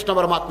 శ్రీకృష్ణ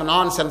పరమాత్మ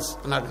నాన్ సెన్స్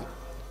అన్నాడు.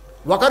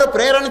 ఒకరు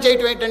ప్రేరణ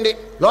చేయటం ఏంటండి?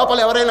 లోపల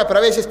ఎవరైనా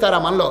ప్రవేశిస్తారా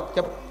మనలో?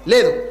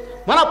 లేదు.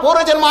 మన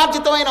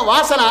పూర్వజన్మార్జితమైన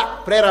వాసన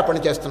ప్రేరేపణ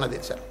చేస్తున్నది.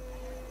 సార్,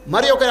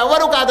 మరి ఒకరు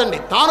ఎవరు కాదండి,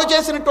 తాను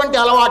చేసినటువంటి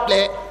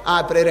అలవాట్లే ఆ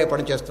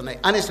ప్రేరేపణ చేస్తున్నాయి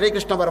అని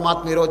శ్రీకృష్ణ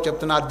పరమాత్మ ఈరోజు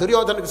చెప్తున్నారు.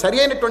 దుర్యోధనుడికి సరి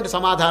అయినటువంటి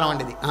సమాధానం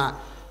అండి ఇది.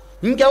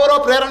 ఇంకెవరో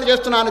ప్రేరణ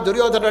చేస్తున్నాను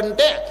దుర్యోధనుడు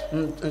అంటే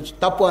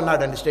తప్పు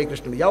అన్నాడండి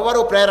శ్రీకృష్ణుడు. ఎవరు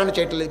ప్రేరణ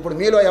చేయట్లేదు. ఇప్పుడు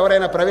మీలో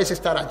ఎవరైనా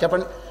ప్రవేశిస్తారా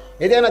చెప్పండి?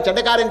 ఏదైనా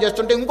చెడ్డకార్యం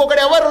చేస్తుంటే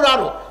ఇంకొకటి ఎవరు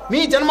రారు,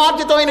 మీ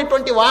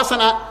జన్మార్జితమైనటువంటి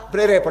వాసన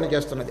ప్రేరేపణ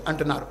చేస్తున్నది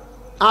అంటున్నారు.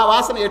 ఆ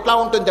వాసన ఎట్లా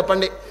ఉంటుంది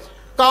చెప్పండి?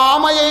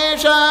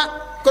 కామయేష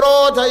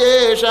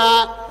క్రోధయేష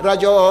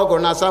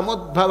రజోగుణ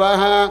సముద్భవ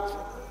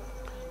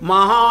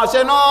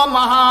మహాశనో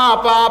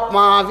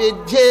మహాపాప్మా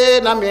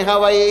విద్యేన మిహ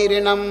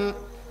వైరిణం.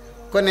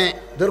 కొన్ని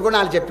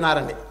దుర్గుణాలు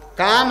చెప్పినారండి.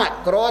 కామ,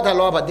 క్రోధ,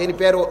 లోభ, దీని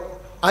పేరు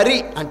అరి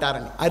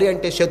అంటారండి. అరి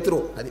అంటే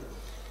శత్రువు. అది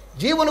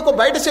జీవులకు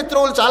బయట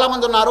శత్రువులు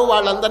చాలామంది ఉన్నారు,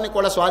 వాళ్ళందరినీ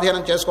కూడా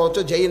స్వాధీనం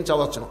చేసుకోవచ్చు,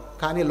 జయించవచ్చును.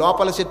 కానీ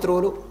లోపల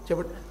శత్రువులు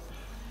చెప్పండి,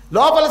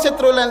 లోపల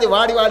శత్రువులు అనేది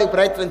వాడి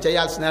ప్రయత్నం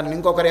చేయాల్సిన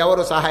ఇంకొకరు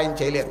ఎవరు సహాయం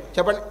చేయలేరు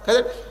చెప్పండి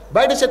కదా.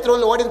 బయట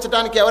శత్రువులను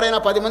ఓడించడానికి ఎవరైనా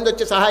 10 మంది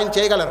వచ్చి సహాయం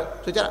చేయగలరు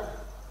చూచారా?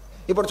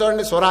 ఇప్పుడు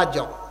చూడండి,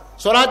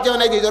 స్వరాజ్యం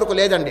అనేది ఇదివరకు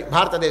లేదండి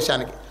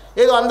భారతదేశానికి.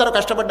 ఏదో అందరూ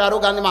కష్టపడ్డారు,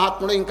 గాంధీ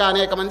మహాత్ముడు ఇంకా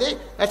అనేక మంది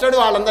కష్టపడి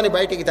వాళ్ళందరినీ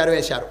బయటికి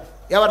తరివేశారు.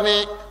 ఎవరిని?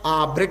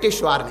 బ్రిటిష్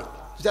వారిని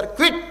చూసారు.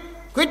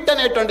 క్విట్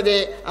అనేటువంటిది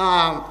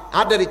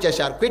ఆర్డర్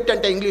ఇచ్చేశారు. క్విట్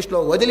అంటే ఇంగ్లీష్లో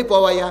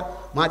వదిలిపోవయ్యా,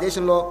 మా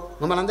దేశంలో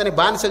మమ్మల్ని అందరినీ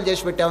బానిసలు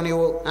చేసి పెట్టావు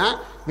నీవు,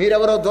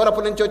 మీరెవరో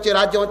దూరపు నుంచి వచ్చి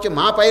రాజ్యం వచ్చి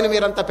మా పైన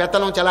మీరంతా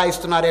పెత్తనం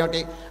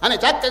చెలాయిస్తున్నారేమిటి అని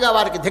చక్కగా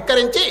వారికి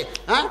ధిక్కరించి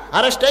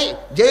అరెస్ట్ అయ్యి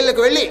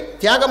జైళ్ళకి వెళ్ళి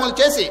త్యాగములు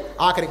చేసి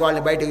ఆఖరికి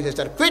వాళ్ళని బయటికి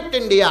చేశారు. క్విట్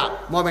ఇండియా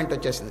మూమెంట్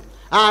వచ్చేసింది.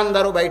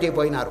 అందరూ బయటికి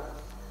పోయినారు.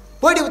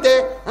 పోడితే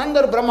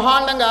అందరూ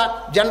బ్రహ్మాండంగా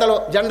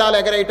జెండాలు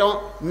ఎగరేయటం,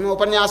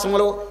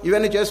 ఉపన్యాసములు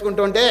ఇవన్నీ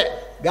చేసుకుంటుంటే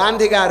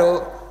గాంధీ గారు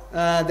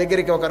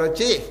దగ్గరికి ఒకరు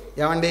వచ్చి,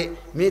 ఏమండి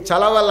మీ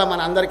చలవ వల్ల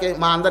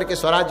మా అందరికీ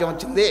స్వరాజ్యం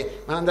వచ్చింది,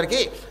 మనందరికీ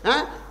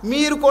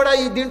మీరు కూడా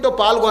దీంట్లో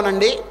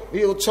పాల్గొనండి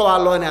ఈ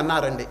ఉత్సవాల్లో అని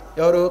అన్నారండి.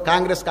 ఎవరు?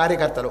 కాంగ్రెస్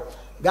కార్యకర్తలు.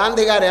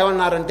 గాంధీ గారు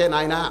ఏమన్నారంటే,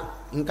 నాయన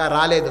ఇంకా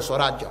రాలేదు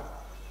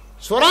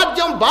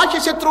స్వరాజ్యం బాహ్య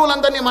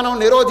శత్రువులందరినీ మనం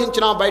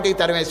నిరోధించినాం, బయటికి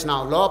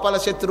తరివేసినాం, లోపల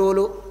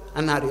శత్రువులు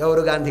అన్నారు.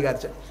 ఎవరు? గాంధీ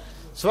గారు.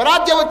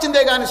 స్వరాజ్యం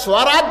వచ్చిందే కానీ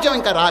స్వరాజ్యం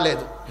ఇంకా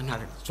రాలేదు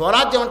అన్నాడు.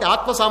 స్వరాజ్యం అంటే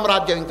ఆత్మ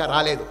సామ్రాజ్యం ఇంకా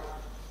రాలేదు.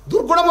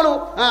 దుర్గుణములు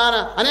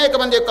అనేక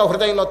మంది యొక్క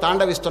హృదయంలో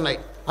తాండవిస్తున్నాయి.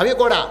 అవి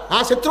కూడా ఆ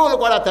శత్రువులు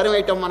కూడా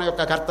తరివేయటం మన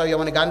యొక్క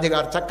కర్తవ్యం అని గాంధీ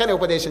గారు చక్కని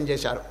ఉపదేశం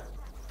చేశారు.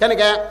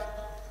 కనుక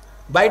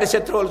బయట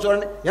శత్రువులు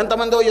చూడండి,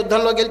 ఎంతమందో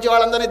యుద్ధంలో గెలిచి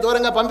వాళ్ళందరినీ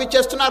దూరంగా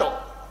పంపించేస్తున్నారు.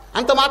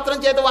 అంత మాత్రం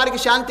చేత వారికి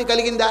శాంతి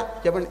కలిగిందా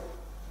చెప్పండి?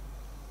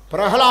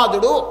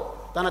 ప్రహ్లాదుడు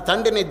తన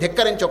తండ్రిని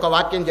ధిక్కరించి ఒక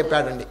వాక్యం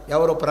చెప్పాడండి.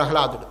 ఎవరు?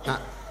 ప్రహ్లాదుడు.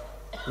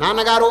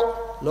 నాన్నగారు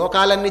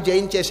లోకాలన్నీ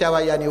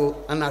జయించేశావయ్యా నీవు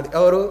అన్నాడు.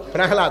 ఎవరు?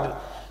 ప్రహ్లాదుడు.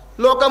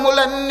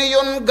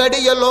 లోకములన్నీయున్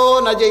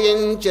గడియలోన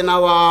జయించిన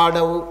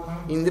వాడవు,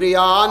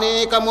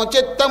 ఇంద్రియానేకము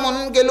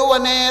చిత్తమున్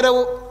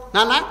గెలువనేరవు.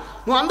 నాన్న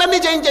నువ్వు అందరినీ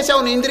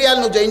జయించేశావు, నీ ఇంద్రియాలు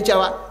నువ్వు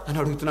జయించావా అని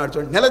అడుగుతున్నాడు.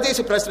 చూడండి,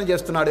 నిలదీసి ప్రశ్న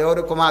చేస్తున్నాడు.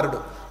 ఎవరు? కుమారుడు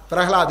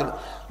ప్రహ్లాదుడు.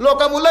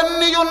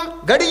 లోకములన్నీయున్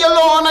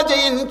గడియలోన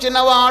జయించిన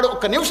వాడు,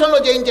 ఒక్క నిమిషంలో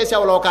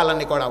జయించేశావు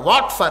లోకాలన్నీ కూడా.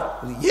 What for?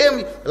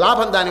 ఏమి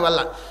లాభం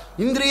దానివల్ల?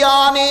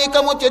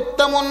 ఇంద్రియానేకము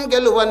చిత్తమున్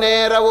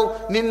గెలువనేరవు,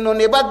 నిన్ను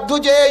నిబద్ధు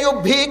చేయు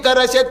భీకర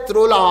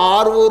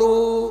శత్రులారువురు.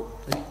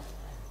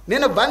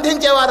 నేను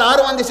బంధించేవారు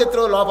 6 మంది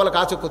శత్రువులు లోపల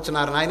కాచు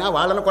కూర్చున్నారు. నాయన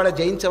వాళ్ళను కూడా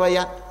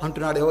జయించవయ్యా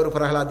అంటున్నాడు. ఎవరు?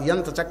 ప్రహ్లాద్.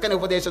 ఎంత చక్కని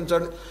ఉపదేశం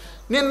చూడండి.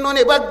 నిన్ను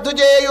నిబద్ధు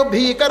చేయు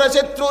భీకర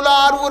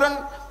శత్రులారువురన్,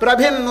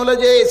 ప్రభిన్నులు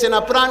చేసిన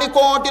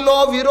ప్రాణికోటిలో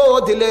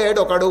విరోధి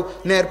లేడొకడు,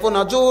 నేర్పున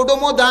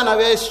జూడుము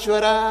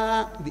దానవేశ్వర.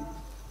 ఇది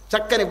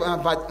చక్కని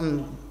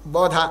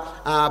బోధ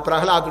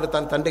ప్రహ్లాదుడు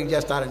తన తండ్రికి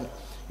చేస్తారండి.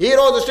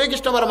 ఈరోజు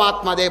శ్రీకృష్ణ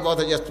పరమాత్మ అదే బోధ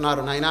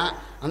చేస్తున్నారు. నాయన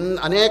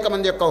అనేక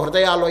మంది యొక్క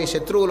హృదయాల్లో ఈ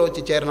శత్రువులు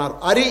వచ్చి చేరినారు.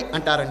 అరి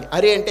అంటారండి.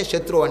 అరి అంటే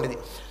శత్రువు అండిది.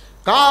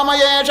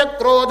 కామయేష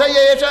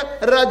క్రోధయేష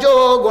రజో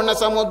గుణ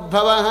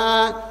సముద్భవ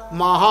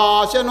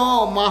మహాశనో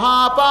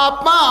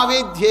మహాపాప్మా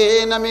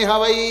విద్యేన మిహ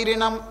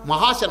వైరిణం.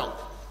 మహాశనం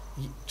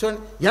చూడండి,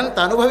 ఎంత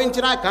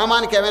అనుభవించినా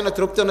కామానికి ఏమైనా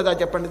తృప్తి ఉన్నదా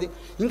చెప్పండి?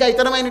 ఇంకా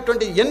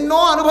ఇతరమైనటువంటి ఎన్నో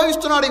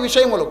అనుభవిస్తున్నాడు ఈ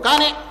విషయములు,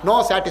 కానీ నో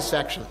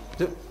సాటిస్ఫాక్షన్.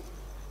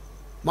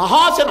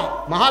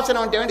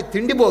 మహాశనం అంటే ఏమంటే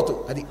తిండిపోతు.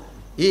 అది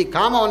ఈ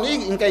కామాన్ని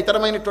ఇంకా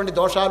ఇతరమైనటువంటి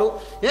దోషాలు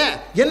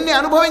ఎన్ని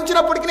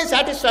అనుభవించినప్పటికీ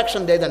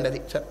సాటిస్ఫాక్షన్ లేదండి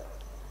అది.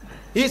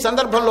 ఈ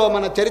సందర్భంలో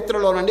మన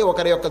చరిత్రలో నుండి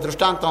ఒకరి యొక్క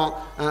దృష్టాంతం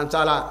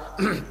చాలా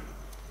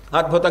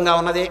అద్భుతంగా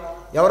ఉన్నది.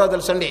 ఎవరో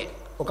తెలుసండి?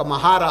 ఒక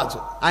మహారాజు.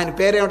 ఆయన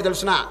పేరేమిటి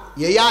తెలిసిన?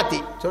 యయాతి.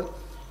 చూడండి,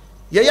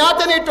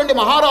 యయాతి అనేటువంటి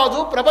మహారాజు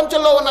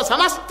ప్రపంచంలో ఉన్న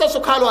సమస్త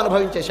సుఖాలు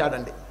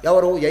అనుభవించేశాడండి.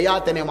 ఎవరు?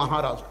 యయాతి అనే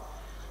మహారాజు.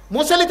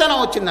 ముసలితనం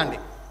వచ్చిందండి.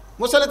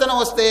 ముసలితనం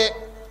వస్తే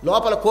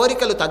లోపల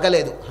కోరికలు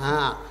తగ్గలేదు.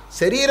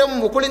 శరీరం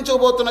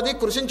ముకుళించుకుపోతున్నది,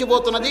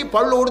 కృషించిపోతున్నది,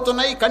 పళ్ళు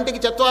ఊడుతున్నాయి, కంటికి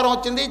చత్వారం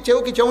వచ్చింది,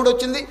 చెవికి చెవుడు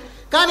వచ్చింది,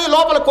 కానీ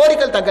లోపల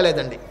కోరికలు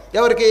తగ్గలేదండి.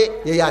 ఎవరికి?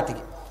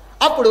 యయాతికి.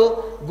 అప్పుడు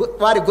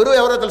వారి గురువు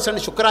ఎవరో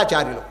తెలుసండి?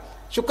 శుక్రాచార్యులు.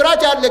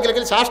 శుక్రాచార్యుల దగ్గరికి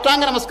వెళ్ళి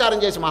సాష్టాంగ నమస్కారం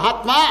చేసి,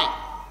 మహాత్మా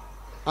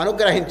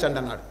అనుగ్రహించండి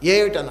అన్నాడు.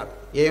 ఏమిటన్నాడు?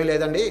 ఏమి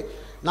లేదండి,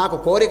 నాకు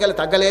కోరికలు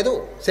తగ్గలేదు,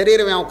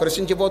 శరీరం ఏమో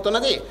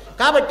కృషించిపోతున్నది,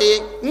 కాబట్టి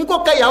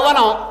ఇంకొక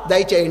యవ్వనం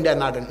దయచేయండి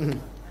అన్నాడు.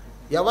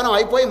 యవ్వనం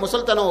అయిపోయి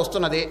ముసలితనం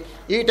వస్తున్నది.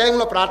 ఈ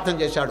టైంలో ప్రార్థన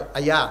చేశాడు.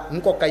 అయ్యా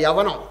ఇంకొక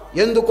యవ్వనం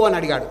ఎందుకు అని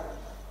అడిగాడు.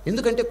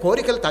 ఎందుకంటే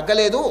కోరికలు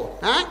తగ్గలేదు,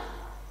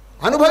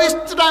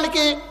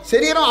 అనుభవించడానికి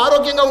శరీరం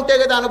ఆరోగ్యంగా ఉంటే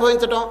కదా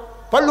అనుభవించటం.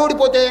 పళ్ళు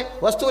ఊడిపోతే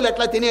వస్తువులు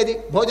ఎట్లా తినేది,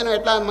 భోజనం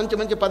ఎట్లా, మంచి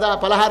మంచి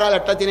పలహారాలు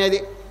ఎట్లా తినేది?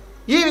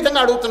 ఈ విధంగా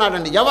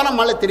అడుగుతున్నాడండి. యవ్వనం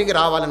మళ్ళీ తిరిగి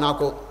రావాలి,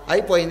 నాకు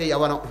అయిపోయింది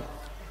యవ్వనం.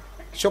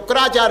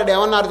 శుక్రాచార్యుడు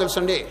ఏమన్నారు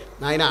తెలుసండి,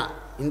 నాయన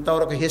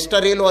ఇంతవరకు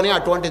హిస్టరీలోనే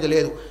అటువంటిది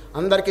లేదు,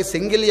 అందరికీ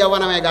సింగిల్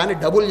యవ్వనమే కానీ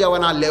డబుల్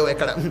యవ్వనాలు లేవు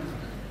ఎక్కడ.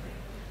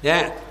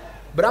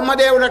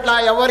 బ్రహ్మదేవుడు అట్లా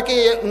ఎవరికి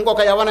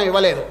ఇంకొక యవ్వనం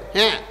ఇవ్వలేదు,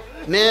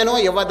 నేను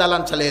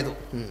ఇవ్వదలంచలేదు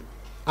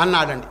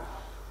అన్నాడండి.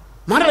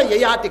 మరల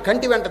యయాతి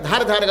కంటి వెంట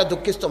ధారధారగా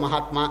దుఃఖిస్తూ,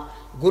 మహాత్మా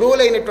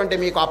గురువులైనటువంటి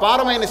మీకు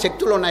అపారమైన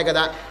శక్తులు ఉన్నాయి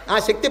కదా, ఆ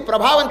శక్తి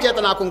ప్రభావం చేత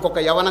నాకు ఇంకొక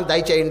యవ్వనం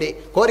దయచేయండి,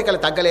 కోరికలు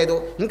తగ్గలేదు,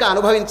 ఇంకా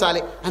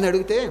అనుభవించాలి అని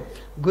అడిగితే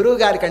గురువు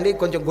గారికండి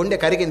కొంచెం గుండె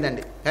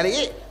కరిగిందండి.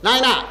 కరిగి,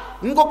 నాయన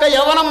ఇంకొక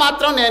యవ్వనం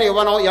మాత్రం నేను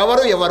ఇవ్వను,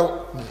 ఎవరు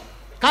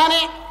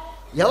కానీ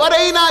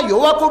ఎవరైనా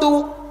యువకుడు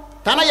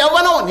తన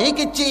యవ్వనం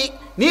నీకిచ్చి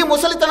నీ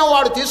ముసలితనం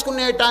వాడు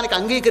తీసుకునేటానికి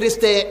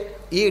అంగీకరిస్తే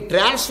ఈ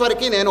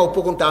ట్రాన్స్ఫర్కి నేను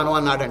ఒప్పుకుంటాను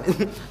అన్నాడండి.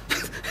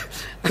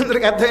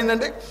 అందరికి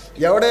అర్థమైందండి.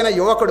 ఎవడైనా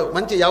యువకుడు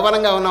మంచి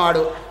యవ్వనంగా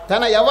ఉన్నవాడు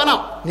తన యవ్వనం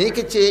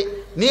నీకిచ్చి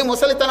నీ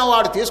ముసలితనం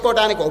వాడు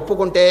తీసుకోవడానికి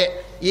ఒప్పుకుంటే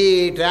ఈ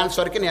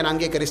ట్రాన్స్ఫర్కి నేను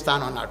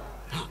అంగీకరిస్తాను అన్నాడు.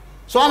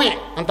 స్వామి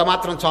అంత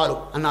మాత్రం చాలు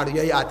అన్నాడు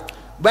యయాతి.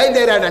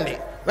 బయలుదేరాడండి.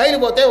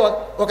 బయలుపోతే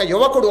ఒక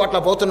యువకుడు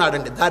అట్లా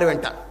పోతున్నాడండి దారి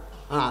వెంట.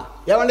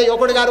 ఏమండి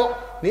యువకుడు గారు,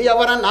 నీ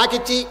యవ్వనం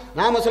నాకిచ్చి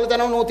నా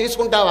ముసలితనం నువ్వు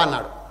తీసుకుంటావా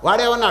అన్నాడు.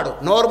 వాడేమన్నాడు,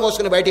 నోరు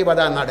మూసుకుని బయటికి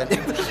పదా అన్నాడండి.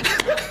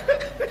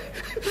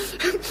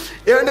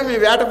 ఏమంటే మీ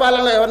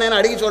వేటపాలెంలో ఎవరైనా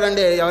అడిగి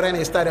చూడండి, ఎవరైనా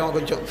ఇస్తారేమో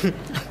కొంచెం.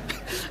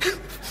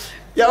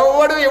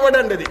 ఎవడు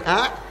ఇవ్వడండి అది.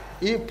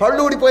 ఈ పళ్ళు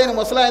ఊడిపోయిన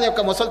ముసలాయన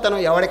యొక్క ముసలితనం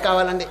ఎవరికి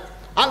కావాలండి?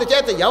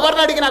 అందుచేత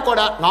ఎవరిని అడిగినా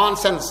కూడా నాన్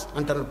సెన్స్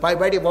అంటారు,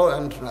 బయటికి పో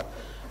అంటున్నారు.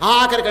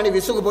 ఆఖరికండి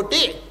విసుగు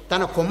పుట్టి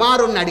తన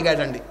కుమారుడిని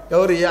అడిగాడండి.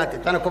 ఎవరు? యాతి.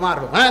 తన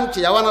కుమారుడు, మంచి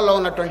యవనంలో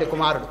ఉన్నటువంటి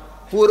కుమారుడు,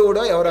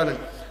 పూర్వుడో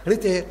ఎవరోనండి.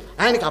 అడిగితే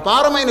ఆయనకి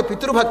అపారమైన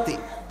పితృభక్తి,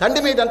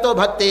 తండ్రి మీద ఎంతో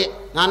భక్తి.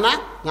 నాన్న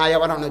నా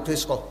యవనం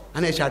తీసుకో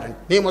అనేసాడండి,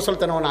 నీ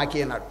ముసలితనం నాకి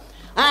అన్నాడు.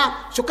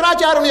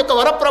 శుక్రాచార్యుని యొక్క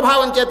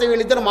వరప్రభావం చేత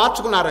వీళ్ళిద్దరు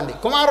మార్చుకున్నారండి.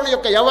 కుమారుని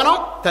యొక్క యవ్వనం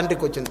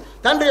తండ్రికి వచ్చింది,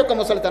 తండ్రి యొక్క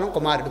ముసలితనం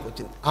కుమారుడికి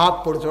వచ్చింది.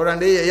 అప్పుడు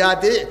చూడండి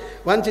యయాతి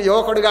మంచి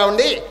యువకుడిగా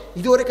ఉండి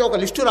ఇదివరకే ఒక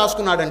లిస్టు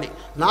రాసుకున్నాడండి.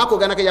 నాకు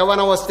గనక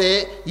యవ్వనం వస్తే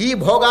ఈ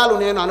భోగాలు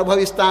నేను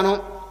అనుభవిస్తాను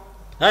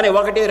అని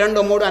 1,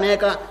 2, 3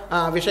 అనేక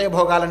విషయ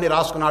భోగాలన్నీ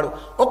రాసుకున్నాడు.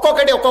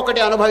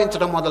 ఒక్కొక్కటి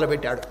అనుభవించడం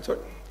మొదలుపెట్టాడు.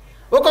 చూడండి,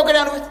 ఒక్కొక్కటి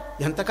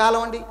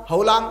ఎంతకాలం అండి?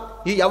 హౌలాంగ్?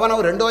 ఈ యవ్వనం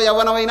రెండో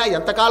యవ్వనమైనా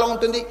ఎంతకాలం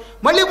ఉంటుంది?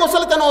 మళ్ళీ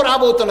ముసలితనం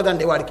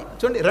రాబోతున్నదండి వాడికి.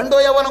 చూడండి, రెండో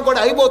యవ్వనం కూడా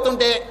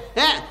అయిపోతుంటే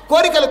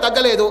కోరికలు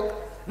తగ్గలేదు,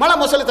 మళ్ళీ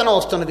ముసలితనం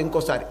వస్తున్నది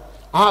ఇంకోసారి.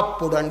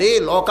 అప్పుడు అండి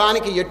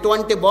లోకానికి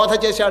ఎటువంటి బోధ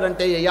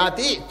చేశాడంటే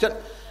యయాతి,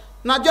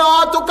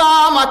 నజాతు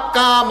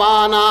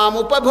కామకామానాముపభోగే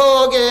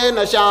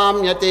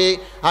నశామ్యతే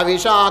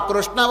అవిషా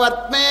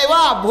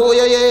కృష్ణవర్త్మేవా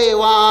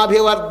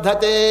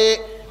భూయేవాభివర్ధతే.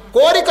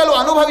 కోరికలు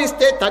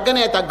అనుభవిస్తే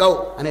తగ్గనే తగ్గవు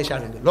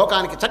అనేశాడండి.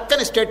 లోకానికి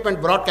చక్కని స్టేట్మెంట్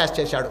బ్రాడ్కాస్ట్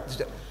చేశాడు.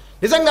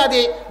 నిజంగా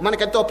అది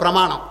మనకెంతో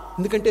ప్రమాణం.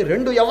 ఎందుకంటే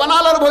 2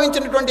 యవ్వనాలు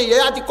అనుభవించినటువంటి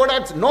యయాతికి కూడా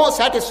నో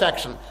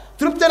సాటిస్ఫాక్షన్,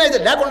 తృప్తి అనేది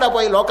లేకుండా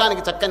పోయి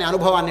లోకానికి చక్కని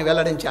అనుభవాన్ని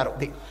వెల్లడించారు.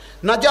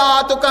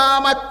 నజాతు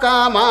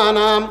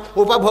కామకామానాం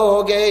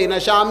ఉపభోగేన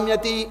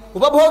శామ్యతి.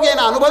 ఉపభోగేన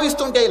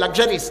అనుభవిస్తుంటే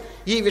లగ్జరీస్,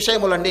 ఈ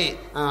విషయములండి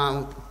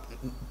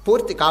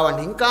పూర్తి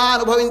కావండి, ఇంకా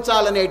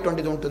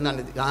అనుభవించాలనేటువంటిది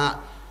ఉంటుందండి.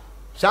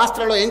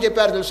 శాస్త్రంలో ఏం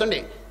చెప్పారు తెలుసండి,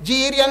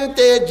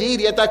 జీర్యంతే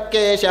జీర్యత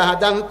కేశ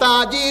దంతా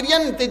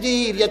జీర్యంతి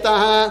జీర్యత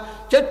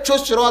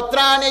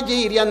చక్షుశ్రోత్రాన్ని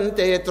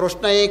జీర్యంతే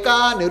తృష్ణైకా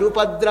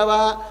నిరుపద్రవ.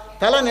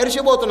 తల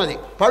నెరిసిపోతున్నది,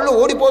 పళ్ళు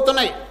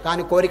ఊడిపోతున్నాయి,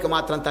 కానీ కోరిక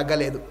మాత్రం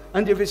తగ్గలేదు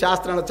అని చెప్పి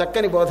శాస్త్రంలో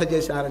చక్కని బోధ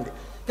చేశారండి.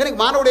 కనుక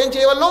మానవుడు ఏం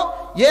చేయవల్లో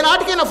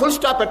ఏనాటికైనా ఫుల్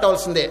స్టాప్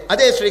పెట్టవలసిందే.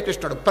 అదే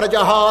శ్రీకృష్ణుడు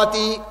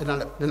ప్రజహాతి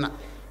అన్నాడు నిన్న.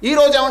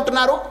 ఈరోజు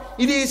ఏమంటున్నారు,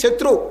 ఇది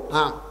శత్రువు.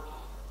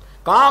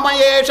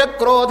 కామయేష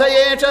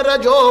క్రోధయేష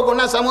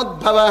రజోగుణ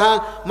సముద్భవ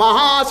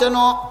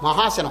మహాశనో.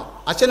 మహాశనం,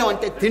 అశనం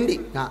అంటే తిండి.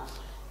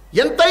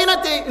 ఎంతైనా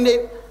తిండి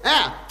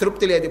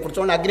తృప్తి లేదు. ఇప్పుడు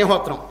చూడండి,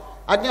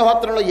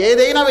 అగ్నిహోత్రంలో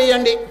ఏదైనా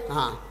వేయండి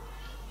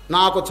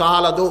నాకు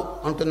చాలదు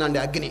అంటుందండి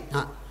అగ్ని.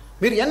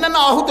 మీరు ఎన్నెన్నో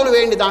ఆహుతులు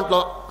వేయండి, దాంట్లో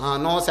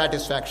నో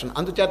సాటిస్ఫాక్షన్.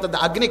 అందుచేత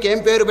అగ్నికి ఏం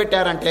పేరు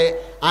పెట్టారంటే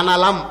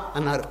అనలం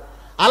అన్నారు.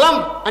 అలం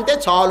అంటే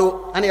చాలు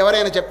అని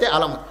ఎవరైనా చెప్తే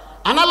అలం.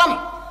 అనలం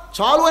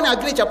చాలు అని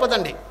అగ్ని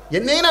చెప్పదండి.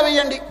 ఎన్నైనా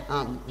వేయండి,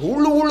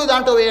 ఊళ్ళు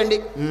దాంట్లో వేయండి,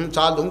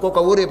 చాలు, ఇంకొక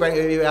ఊరి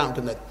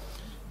ఉంటుంది అది.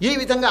 ఈ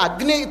విధంగా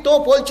అగ్నితో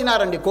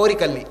పోల్చినారండి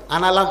కోరికల్ని.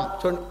 అనలం.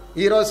 చూడండి,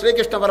 ఈరోజు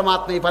శ్రీకృష్ణ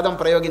పరమాత్మ ఈ పదం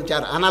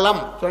ప్రయోగించారు, అనలం.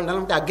 చూడండి,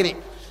 అంటే అగ్ని.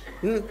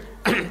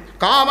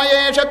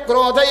 కామయేష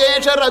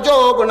క్రోధయేష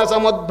రజోగుణ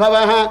సముద్భవ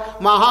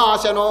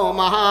మహాశనో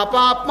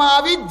మహాపాప్మా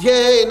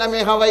విద్యేన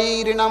మిహ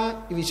వైరిణం.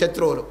 ఇవి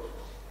శత్రువులు.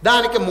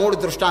 దానికి 3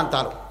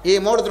 దృష్టాంతాలు. ఈ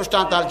 3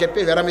 దృష్టాంతాలు చెప్పి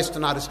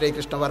విరమిస్తున్నారు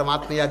శ్రీకృష్ణ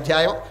పరమాత్మ ఈ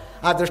అధ్యాయం.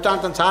 ఆ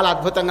దృష్టాంతం చాలా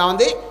అద్భుతంగా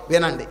ఉంది,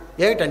 వినండి.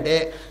 ఏమిటంటే,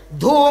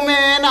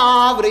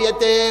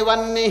 ధూమేనావ్రియతే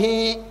వన్నిః.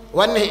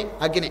 వన్నిః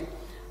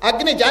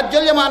అగ్ని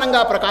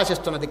జాజ్వల్యమానంగా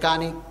ప్రకాశిస్తున్నది,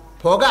 కానీ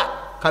పొగ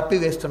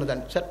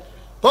కప్పివేస్తున్నదండి. సరే,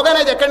 పొగ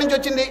అనేది ఎక్కడి నుంచి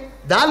వచ్చింది?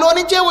 దానిలో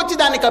నుంచే వచ్చి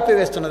దాన్ని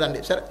కప్పివేస్తున్నదండి.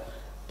 సరే,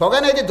 పొగ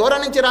అనేది దూరం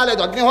నుంచి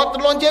రాలేదు,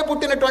 అగ్నిహోత్రంలోంచే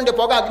పుట్టినటువంటి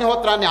పొగ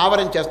అగ్నిహోత్రాన్ని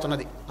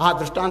ఆవరించేస్తున్నది. ఆ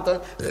దృష్టాంతం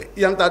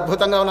ఎంత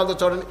అద్భుతంగా ఉన్నదో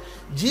చూడండి.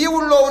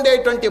 జీవుల్లో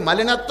ఉండేటువంటి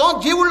మలినత్వం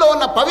జీవుల్లో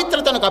ఉన్న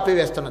పవిత్రతను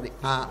కప్పివేస్తున్నది.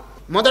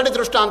 మొదటి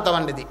దృష్టాంతం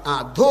అండి ఇది.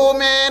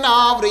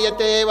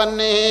 ధూమేనావ్రియతే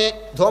వన్నే.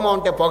 ధూమం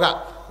అంటే పొగ,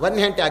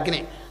 వన్య అంటే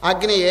అగ్ని.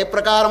 అగ్ని ఏ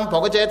ప్రకారం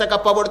పొగ చేత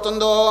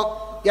కప్పబడుతుందో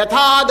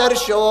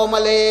యథాదర్శో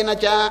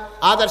మలేనచ.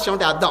 ఆదర్శం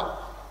అంటే అద్దం.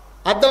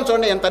 అద్దం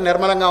చూడండి ఎంత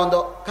నిర్మలంగా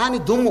ఉందో. కానీ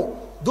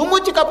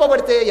దుమ్ముచ్చి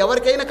కప్పబడితే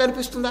ఎవరికైనా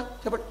కనిపిస్తుందా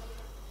చెప్పండి?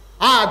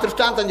 ఆ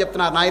దృష్టాంతం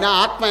చెప్తున్నారు. నాయన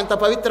ఆత్మ ఎంత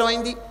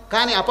పవిత్రమైంది,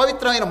 కానీ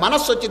అపవిత్రమైన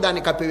మనస్సు వచ్చి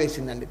దాన్ని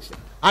కప్పివేసిందండి.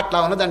 అట్లా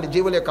ఉన్నదండి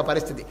జీవుల యొక్క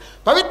పరిస్థితి.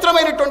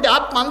 పవిత్రమైనటువంటి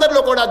ఆత్మ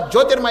అందరిలో కూడా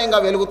జ్యోతిర్మయంగా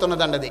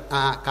వెలుగుతున్నదండి అది.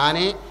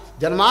 కానీ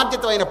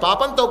జన్మార్జితమైన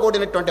పాపంతో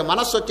కూడినటువంటి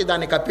మనస్సు వచ్చి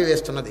దాన్ని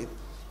కప్పివేస్తున్నది.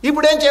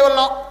 ఇప్పుడేం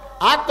చేయవలనో?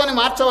 ఆత్మని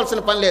మార్చవలసిన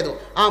పని లేదు,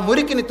 ఆ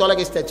మురికిని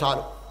తొలగిస్తే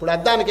చాలు. ఇప్పుడు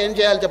అద్దానికి ఏం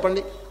చేయాలి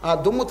చెప్పండి? ఆ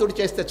దుమ్ము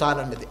తుడిచేస్తే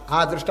చాలండి అది. ఆ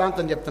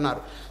దృష్టాంతం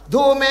చెప్తున్నారు.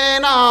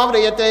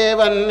 ధూమేనావ్రియతే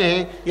వన్నే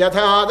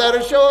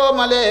యథాదర్శో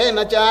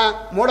మలేనచ.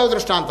 మూడవ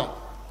దృష్టాంతం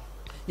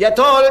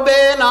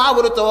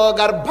యథోల్బేనావృతో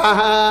గర్భ.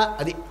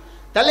 అది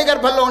తల్లి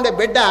గర్భంలో ఉండే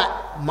బిడ్డ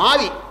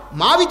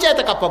మావి చేత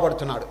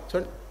కప్పబడుతున్నాడు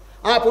చూడండి.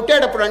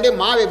 పుట్టేటప్పుడు అండి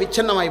మావి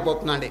విచ్ఛిన్నం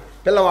అయిపోతుందండి,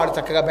 పిల్లవాడు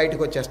చక్కగా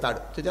బయటకు వచ్చేస్తాడు.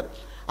 చూచారు?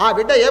 ఆ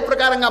బిడ్డ ఏ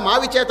ప్రకారంగా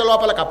మావి చేత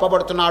లోపల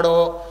కప్పబడుతున్నాడో,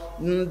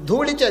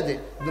 ధూళి చేత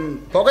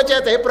పొగ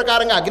చేత ఏ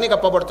ప్రకారంగా అగ్ని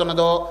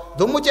కప్పబడుతున్నదో,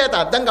 దుమ్ము చేత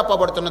అద్దం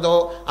కప్పబడుతున్నదో,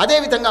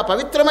 అదేవిధంగా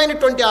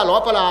పవిత్రమైనటువంటి ఆ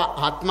లోపల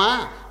ఆత్మ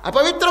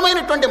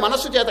అపవిత్రమైనటువంటి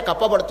మనస్సు చేత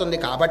కప్పబడుతుంది.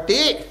 కాబట్టి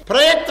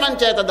ప్రయత్నం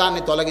చేత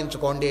దాన్ని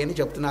తొలగించుకోండి అని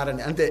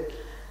చెప్తున్నారండి. అంతే.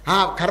 ఆ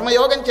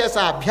కర్మయోగం చేత,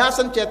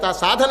 అభ్యాసం చేత,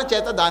 సాధన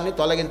చేత దాన్ని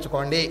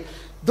తొలగించుకోండి.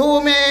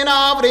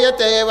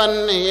 ధూమేనావ్రియతే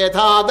వన్నే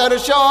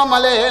యథాదర్శో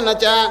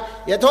మలేనచ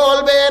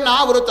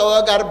యథోల్బేనావృతో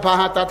గర్భ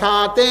తథా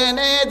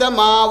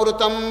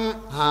తేనేదమావృతం.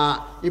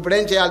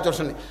 ఇప్పుడేం చేయాలి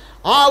చూడండి.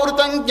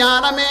 ఆవృతం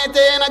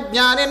జ్ఞానమేతేన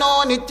జ్ఞానినో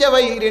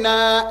నిత్యవైరిణ.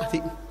 అది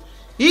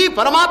ఈ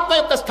పరమాత్మ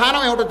యొక్క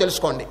స్థానం ఏమిటో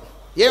తెలుసుకోండి.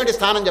 ఏమిటి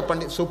స్థానం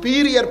చెప్పండి?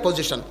 Superior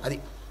position. అది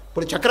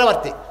ఇప్పుడు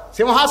చక్రవర్తి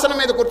సింహాసనం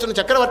మీద కూర్చున్న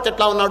చక్రవర్తి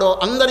ఎట్లా ఉన్నాడో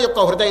అందరి యొక్క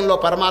హృదయంలో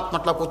పరమాత్మ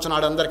అట్లా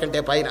కూర్చున్నాడు, అందరికంటే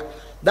పైన.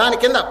 దాని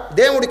కింద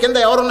దేవుడి కింద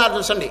ఎవరున్నారు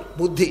చూసండి?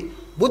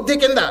 బుద్ధి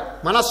కింద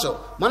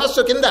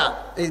మనస్సు కింద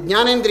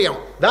జ్ఞానేంద్రియం,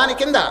 దాని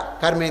కింద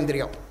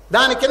కర్మేంద్రియం,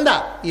 దాని కింద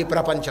ఈ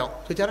ప్రపంచం.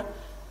 చూచారా?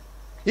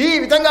 ఈ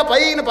విధంగా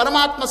పైన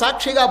పరమాత్మ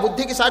సాక్షిగా,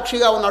 బుద్ధికి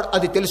సాక్షిగా ఉన్నాడు.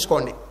 అది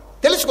తెలుసుకుని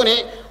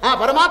ఆ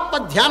పరమాత్మ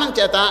ధ్యానం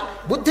చేత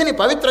బుద్ధిని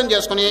పవిత్రం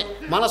చేసుకుని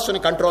మనస్సుని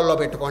కంట్రోల్లో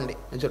పెట్టుకోండి.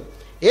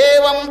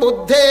 ఏవం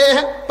బుద్ధే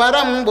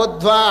పరం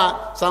బుద్ధ్వా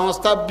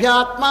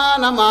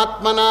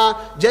సంస్థభ్యాత్మానమాత్మన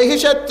జహి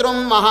శత్రుం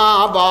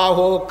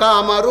మహాబాహో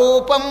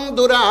కామరూపం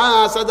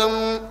దురాసదం.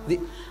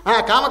 ఆ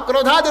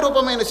కామక్రోధాది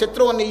రూపమైన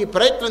శత్రువుని ఈ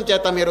ప్రయత్నం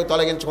చేత మీరు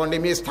తొలగించుకోండి.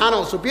 మీ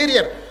స్థానం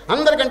సుపీరియర్,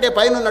 అందరికంటే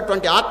పైన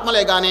ఉన్నటువంటి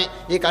ఆత్మలే కానీ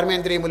ఈ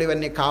కర్మేంద్రియములు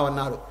ఇవన్నీ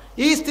కావన్నారు.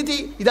 ఈ స్థితి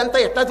ఇదంతా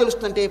ఎట్లా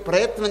తెలుస్తుందంటే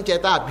ప్రయత్నం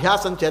చేత,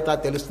 అభ్యాసం చేత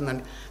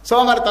తెలుస్తుందండి.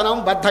 సోమరితనం,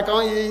 బద్ధకం,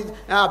 ఈ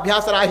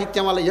అభ్యాస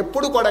రాహిత్యం వల్ల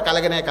ఎప్పుడు కూడా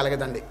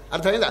కలగదండి.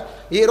 అర్థమైందా?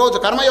 ఈరోజు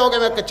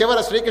కర్మయోగం యొక్క చివర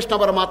శ్రీకృష్ణ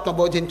పరమాత్మ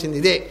బోధించింది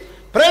ఇదే.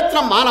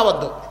 ప్రయత్నం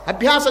మానవద్దు,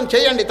 అభ్యాసం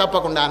చేయండి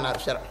తప్పకుండా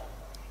అన్నారు శర.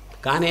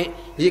 కానీ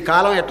ఈ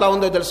కాలం ఎట్లా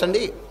ఉందో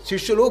తెలుసండి.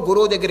 శిష్యులు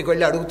గురువు దగ్గరికి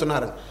వెళ్ళి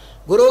అడుగుతున్నారు,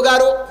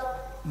 గురువుగారు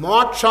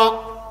మోక్షం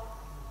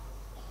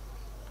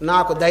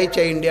నాకు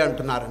దయచేయండి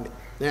అంటున్నారండి.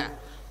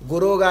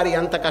 గురువుగారు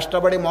ఎంత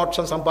కష్టపడి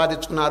మోక్షం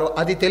సంపాదించుకున్నారో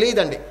అది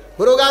తెలియదండి.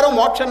 గురువుగారు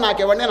మోక్షం నాకు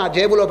ఇవ్వండి, నా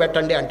జేబులో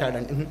పెట్టండి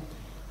అంటాడండి.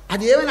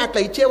 అది ఏమైనా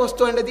అట్లా ఇచ్చే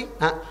వస్తువు అండి అది.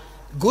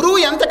 గురువు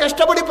ఎంత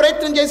కష్టపడి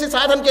ప్రయత్నం చేసి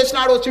సాధన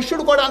చేసినాడో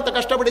శిష్యుడు కూడా అంత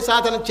కష్టపడి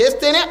సాధన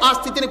చేస్తేనే ఆ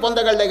స్థితిని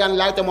పొందగలడే, కానీ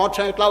లేకపోతే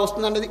మోక్షం ఎట్లా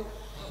వస్తుందండి?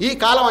 ఈ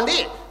కాలం అండి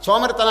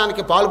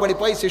సోమరితనానికి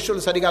పాల్పడిపోయి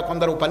శిష్యులు సరిగా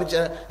కొందరు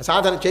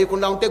సాధన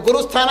చేయకుండా ఉంటే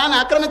గురుస్థానాన్ని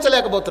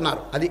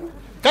ఆక్రమించలేకపోతున్నారు. అది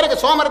కనుక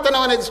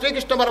సోమరితనం అనేది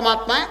శ్రీకృష్ణ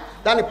పరమాత్మ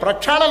దాన్ని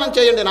ప్రక్షాళనం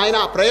చేయండి నాయన,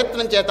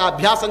 ప్రయత్నం చేత,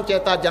 అభ్యాసం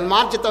చేత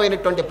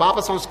జన్మార్జితమైనటువంటి పాప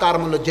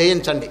సంస్కారములను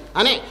జయించండి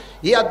అని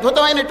ఈ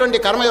అద్భుతమైనటువంటి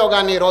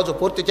కర్మయోగాన్ని ఈరోజు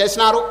పూర్తి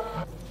చేసినారు.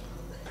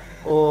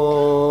 ఓ